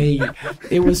me.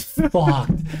 It was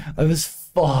fucked. It was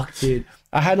fucked, dude.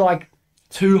 I had like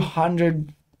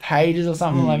 200 pages or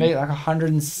something like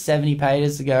 170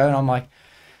 pages to go, and I'm like,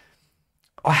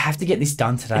 I have to get this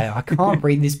done today. I can't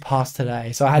read this past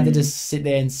today. So I had to just sit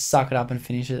there and suck it up and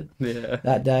finish it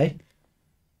that day.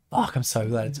 Fuck, I'm so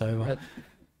glad it's over.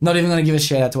 Not even going to give a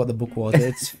shout out to what the book was.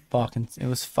 It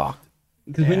was fucked.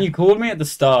 Because when you called me at the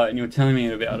start and you were telling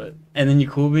me about it, and then you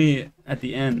called me at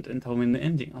the end and told me the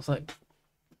ending, I was like,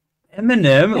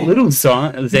 Eminem, Little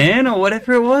Xan, or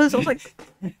whatever it was. I was like,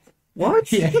 what?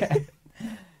 Yeah.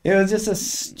 It was just a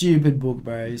stupid book,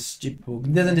 bro. Stupid book.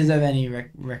 It doesn't deserve any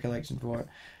recollection for it.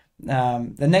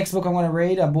 The next book I'm going to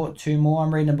read, I bought 2 more.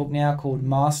 I'm reading a book now called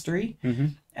Mastery.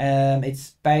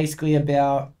 It's basically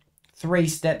about 3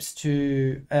 steps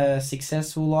to a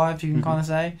successful life, you can kind of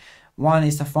say. One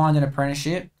is to find an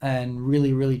apprenticeship and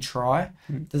really, really try.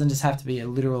 It doesn't just have to be a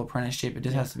literal apprenticeship. It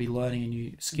just has to be learning a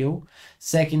new skill.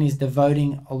 Second is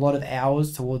devoting a lot of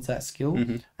hours towards that skill.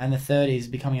 And the third is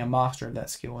becoming a master of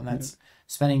that skill. And that's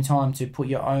spending time to put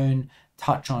your own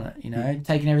touch on it, you know,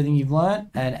 taking everything you've learned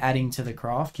and adding to the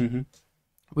craft,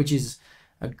 which is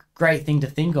a great thing to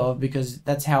think of because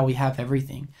that's how we have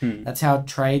everything. That's how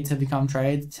trades have become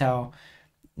trades. It's how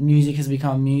music has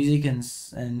become music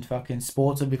and fucking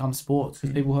sports have become sports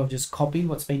because people have just copied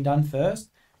what's been done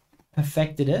first,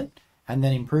 perfected it, and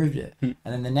then improved it. And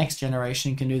then the next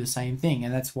generation can do the same thing.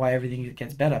 And that's why everything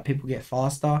gets better. People get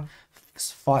faster,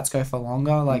 fights go for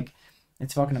longer. Like,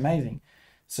 it's fucking amazing.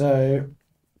 So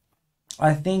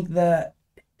I think that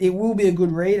it will be a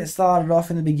good read. It started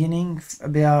off in the beginning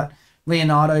about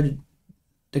Leonardo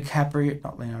DiCaprio,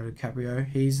 not Leonardo DiCaprio,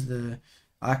 he's the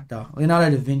actor.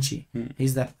 Leonardo da Vinci,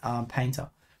 he's the painter.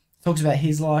 Talks about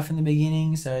his life in the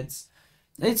beginning, so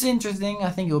it's interesting. I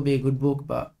think it'll be a good book,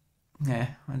 but yeah,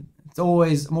 I'm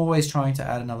always trying to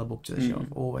add another book to the shelf.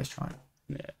 Always trying.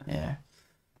 Yeah.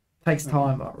 Takes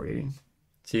time, but reading.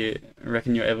 Do you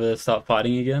reckon you'll ever start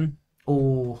fighting again?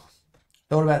 Oh,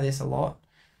 thought about this a lot,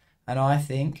 and I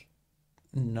think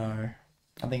no.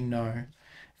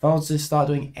 If I was to start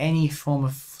doing any form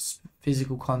of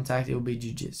physical contact, it would be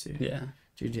jiu-jitsu. Yeah.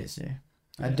 Jiu-jitsu.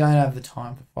 I don't have the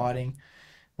time for fighting.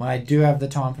 When I do have the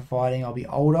time for fighting, I'll be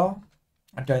older.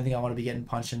 I don't think I want to be getting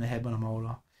punched in the head when I'm older.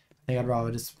 I think I'd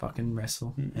rather just fucking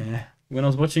wrestle. Yeah. When I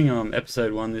was watching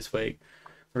episode 1 this week,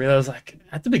 I realized like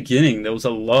at the beginning there was a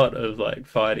lot of like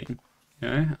fighting. You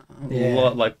know? A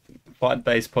lot like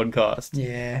fight-based podcast.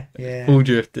 Yeah. Full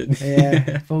drifted.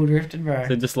 Yeah, full drifted, bro.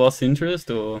 So just lost interest,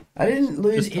 or I didn't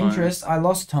lose interest. I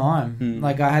lost time.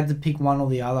 Like I had to pick one or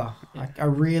the other. Like I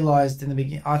realized in the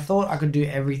beginning, I thought I could do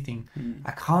everything.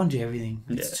 I can't do everything.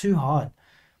 It's too hard.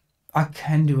 I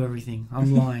can do everything.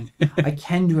 I'm lying. I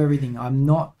can do everything. I'm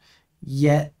not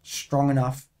yet strong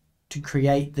enough to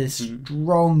create this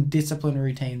strong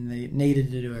disciplinary team that needed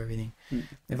to do everything.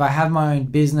 If I have my own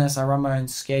business, I run my own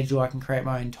schedule, I can create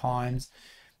my own times,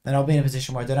 then I'll be in a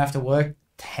position where I don't have to work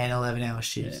 10, 11-hour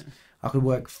shifts. I could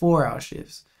work 4-hour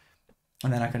shifts.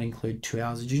 And then I can include 2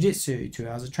 hours of jiu-jitsu, 2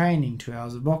 hours of training, 2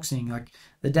 hours of boxing. Like,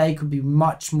 the day could be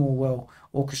much more well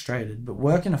orchestrated. But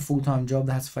working a full-time job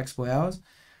that has flexible hours,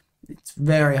 it's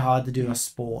very hard to do a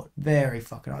sport. Very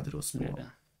fucking hard to do a sport.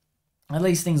 At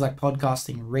least things like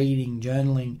podcasting, reading,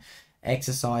 journaling,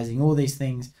 exercising, all these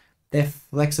things, they're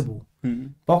flexible.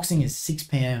 Boxing is 6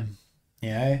 p.m. You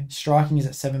know, striking is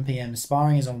at 7 p.m.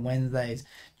 Sparring is on Wednesdays.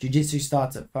 Jiu-jitsu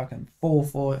starts at fucking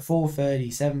 4:30,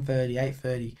 7:30,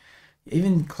 8:30.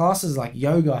 Even classes like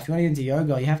yoga, if you want to get into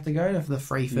yoga, you have to go to the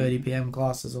 3:30 p.m.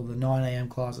 classes or the 9 a.m.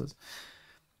 classes.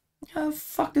 How the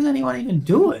fuck does anyone even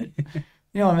do it?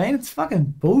 You know what I mean? It's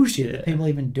fucking bullshit that people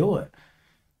even do it.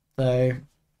 So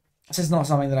it's just not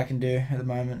something that I can do at the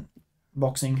moment.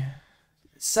 Boxing.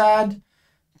 It's sad,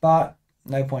 but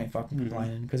no point in fucking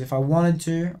complaining. Because if I wanted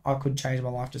to, I could change my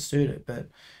life to suit it. But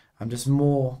I'm just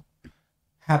more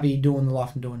happy doing the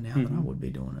life I'm doing now than I would be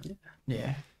doing it.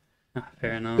 Yeah.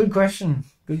 Fair enough. Good question.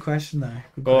 Good question, though.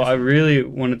 Well, I really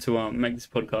wanted to make this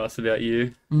podcast about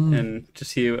you and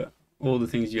just hear all the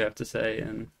things you have to say,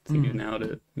 and I think you've nailed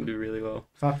it. You do really well.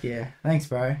 Fuck yeah. Thanks,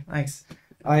 bro. Thanks.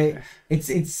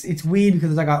 It's weird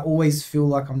because like I always feel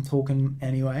like I'm talking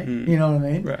anyway. You know what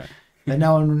I mean? Right. But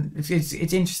no one. It's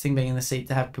interesting being in the seat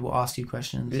to have people ask you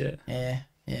questions.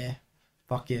 Yeah.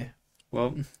 Fuck yeah.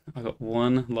 Well, I got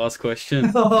one last question.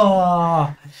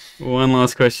 One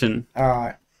last question. All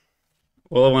right.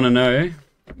 All I want to know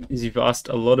is you've asked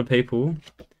a lot of people.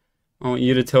 I want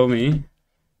you to tell me,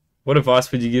 what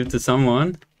advice would you give to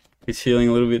someone who's feeling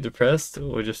a little bit depressed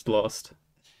or just lost?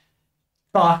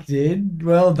 Fuck, dude.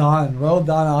 Well done. Well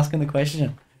done asking the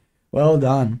question. Well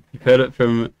done. You've heard it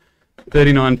from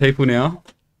 39 people now.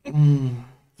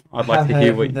 I'd like to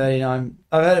hear what... 39.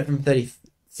 I've heard it from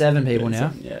 37 people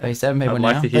now. Yeah. 37 people now.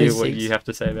 I'd like to hear 36. what you have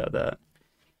to say about that.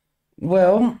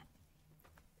 Well,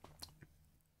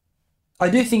 I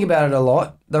do think about it a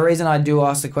lot. The reason I do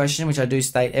ask the question, which I do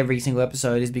state every single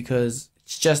episode, is because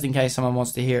it's just in case someone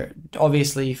wants to hear it.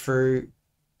 Obviously, through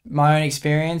my own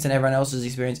experience and everyone else's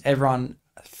experience, everyone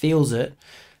feels it,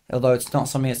 although it's not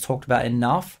something that's talked about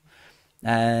enough.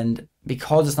 And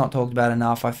because it's not talked about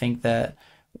enough, I think that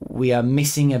we are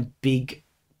missing a big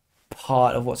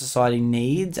part of what society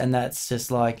needs, and that's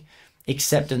just like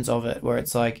acceptance of it, where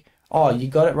it's like, oh, you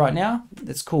got it right now?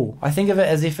 That's cool. I think of it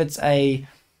as if it's a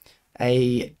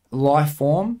life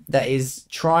form that is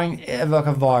trying, like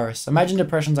a virus. Imagine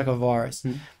depression's like a virus,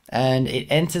 and it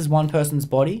enters one person's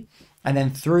body, and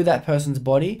then through that person's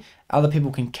body, other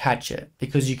people can catch it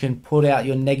because you can put out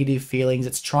your negative feelings.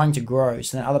 It's trying to grow,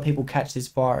 so then other people catch this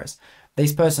virus.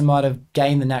 This person might have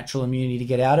gained the natural immunity to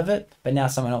get out of it, but now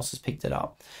someone else has picked it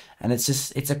up. And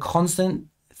it's a constant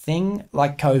thing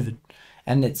like COVID.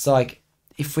 And it's like,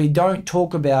 if we don't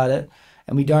talk about it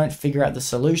and we don't figure out the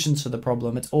solutions to the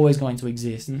problem, it's always going to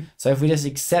exist. So if we just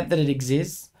accept that it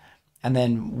exists and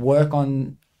then work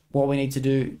on what we need to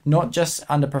do, not just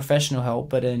under professional help,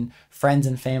 but in friends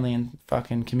and family and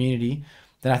fucking community,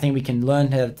 then I think we can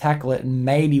learn how to tackle it, and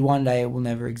maybe one day it will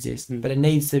never exist. But it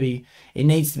needs to be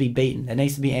beaten. There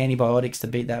needs to be antibiotics to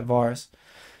beat that virus.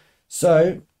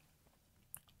 So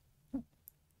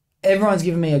everyone's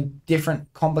given me a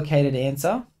different complicated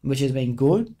answer, which has been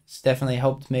good. It's definitely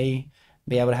helped me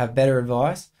be able to have better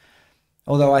advice.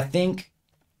 Although I think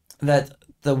that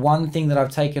the one thing that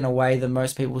I've taken away that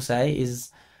most people say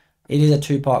is it is a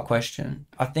two-part question.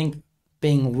 I think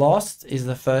being lost is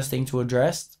the first thing to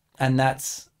address, and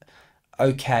that's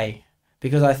okay.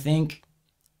 Because I think,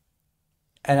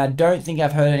 and I don't think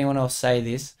I've heard anyone else say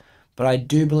this, but I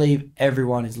do believe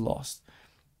everyone is lost.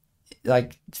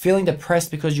 Like, feeling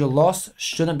depressed because you're lost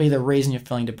shouldn't be the reason you're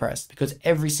feeling depressed, because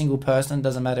every single person,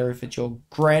 doesn't matter if it's your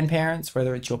grandparents,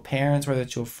 whether it's your parents, whether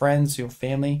it's your friends, your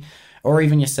family, or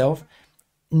even yourself,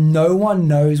 no one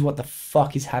knows what the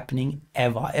fuck is happening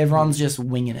ever. Everyone's just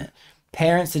winging it.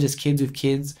 Parents are just kids with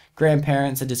kids.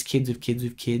 Grandparents are just kids with kids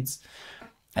with kids.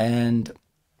 And,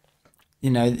 you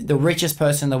know, the richest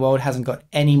person in the world hasn't got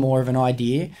any more of an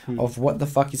idea of what the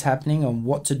fuck is happening and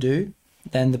what to do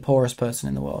than the poorest person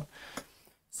in the world.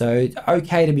 So it's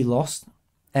okay to be lost.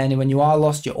 And when you are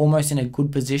lost, you're almost in a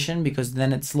good position, because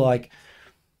then it's like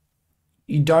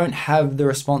you don't have the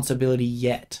responsibility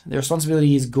yet. The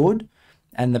responsibility is good,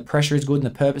 and the pressure is good, and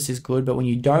the purpose is good. But when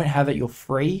you don't have it, you're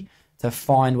free to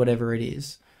find whatever it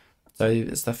is. So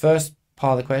it's the first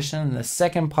part of the question. And the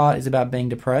second part is about being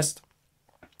depressed.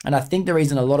 And I think the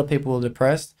reason a lot of people are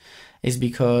depressed is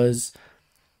because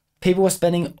people are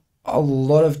spending a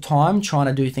lot of time trying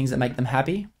to do things that make them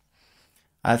happy.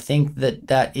 I think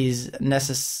that is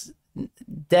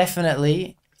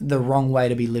definitely the wrong way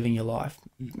to be living your life.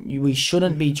 We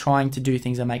shouldn't be trying to do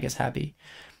things that make us happy.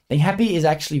 Being happy is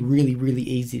actually really, really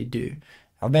easy to do.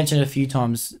 I've mentioned it a few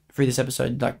times through this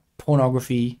episode, like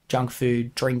pornography, junk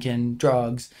food, drinking,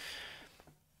 drugs,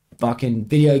 fucking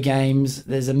video games.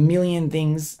 There's a million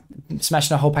things.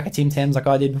 Smashing a whole pack of Tim Tams like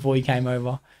I did before you came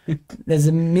over. There's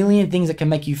a million things that can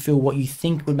make you feel what you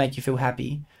think would make you feel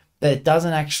happy, but it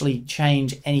doesn't actually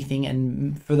change anything,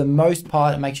 and for the most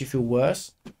part, it makes you feel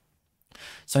worse.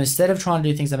 So instead of trying to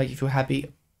do things that make you feel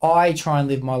happy, I try and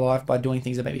live my life by doing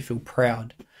things that make me feel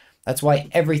proud. That's why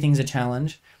everything's a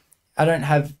challenge. I don't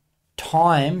have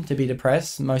time to be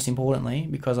depressed, most importantly,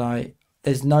 because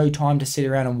there's no time to sit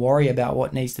around and worry about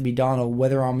what needs to be done or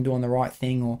whether I'm doing the right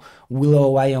thing or willow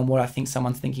away on what I think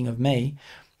someone's thinking of me,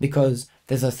 because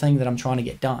there's a thing that I'm trying to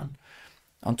get done.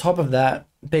 On top of that,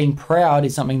 being proud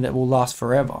is something that will last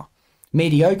forever.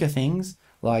 Mediocre things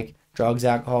like drugs,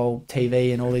 alcohol,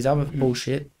 TV, and all these other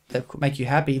bullshit that make you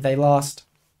happy, they last,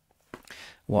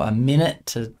 a minute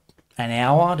to an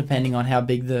hour, depending on how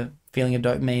big the feeling of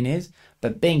dopamine is.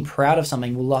 But being proud of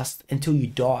something will last until you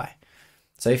die.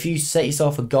 So if you set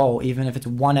yourself a goal, even if it's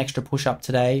one extra push-up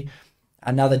today,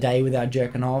 another day without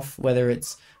jerking off, whether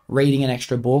it's reading an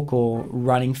extra book or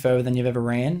running further than you've ever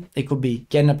ran, it could be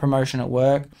getting a promotion at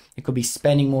work, it could be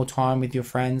spending more time with your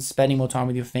friends, spending more time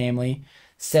with your family,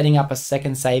 setting up a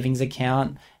second savings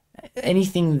account,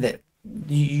 anything that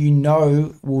you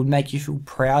know will make you feel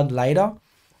proud later.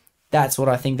 That's what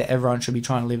I think that everyone should be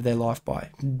trying to live their life by.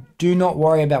 Do not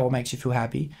worry about what makes you feel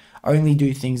happy. Only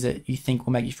do things that you think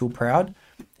will make you feel proud.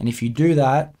 And if you do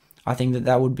that, I think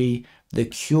that would be the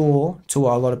cure to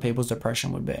what a lot of people's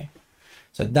depression would be.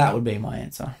 So that would be my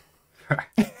answer.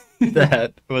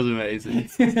 That was amazing.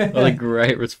 What a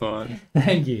great response.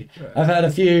 Thank you. I've had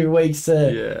a few weeks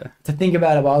to think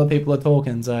about it while other people are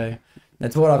talking, so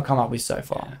that's what I've come up with so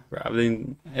far. Yeah, right. I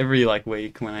mean, every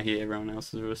week when I hear everyone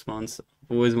else's response,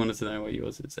 I've always wanted to know what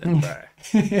yours had said,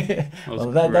 bro.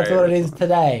 Well, that's what it is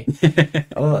today.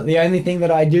 Well, the only thing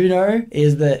that I do know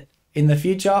is that in the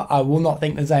future, I will not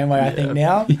think the same way I think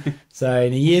now. So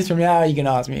in years from now, you can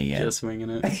ask me again. Just swinging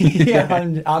it.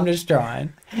 Yeah, I'm just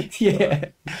trying. Yeah.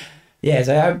 Yeah,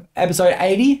 so episode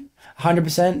 80,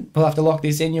 100%. We'll have to lock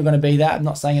this in. You're going to be that. I'm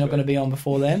not saying you're not going to be on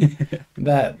before then.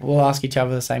 But we'll ask each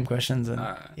other the same questions. And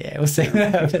we'll see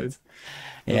what happens.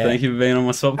 Well, thank you for being on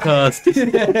my Swapcast.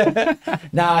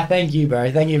 Nah, thank you,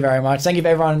 bro. Thank you very much. Thank you for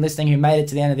everyone listening who made it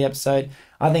to the end of the episode.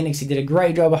 I think Nixie did a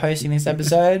great job of hosting this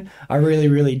episode. I really,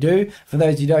 really do. For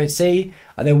those who don't see,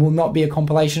 there will not be a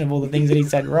compilation of all the things that he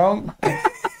said wrong.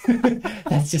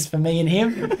 That's just for me and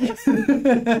him.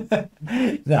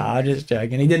 No, I'm just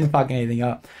joking. He didn't fuck anything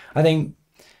up. I think,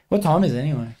 what time is it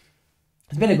anyway?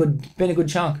 It's been a good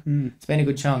chunk. It's been a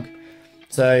good chunk.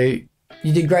 So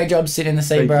you did a great job sitting in the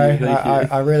seat, bro. Thank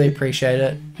you. I really appreciate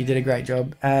it. You did a great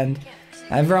job. And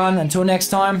Everyone, until next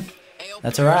time,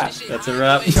 that's a wrap. That's a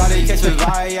wrap. Shawty catch a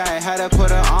vibe, yeah, I had to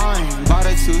put her on. Bought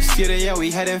a two-seater, yeah,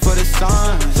 we heading for the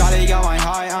sun. Shawty got my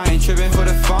high, I ain't tripping for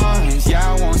the funds.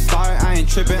 Yeah, I won't start, I ain't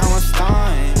tripping, I'm a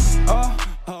stunt.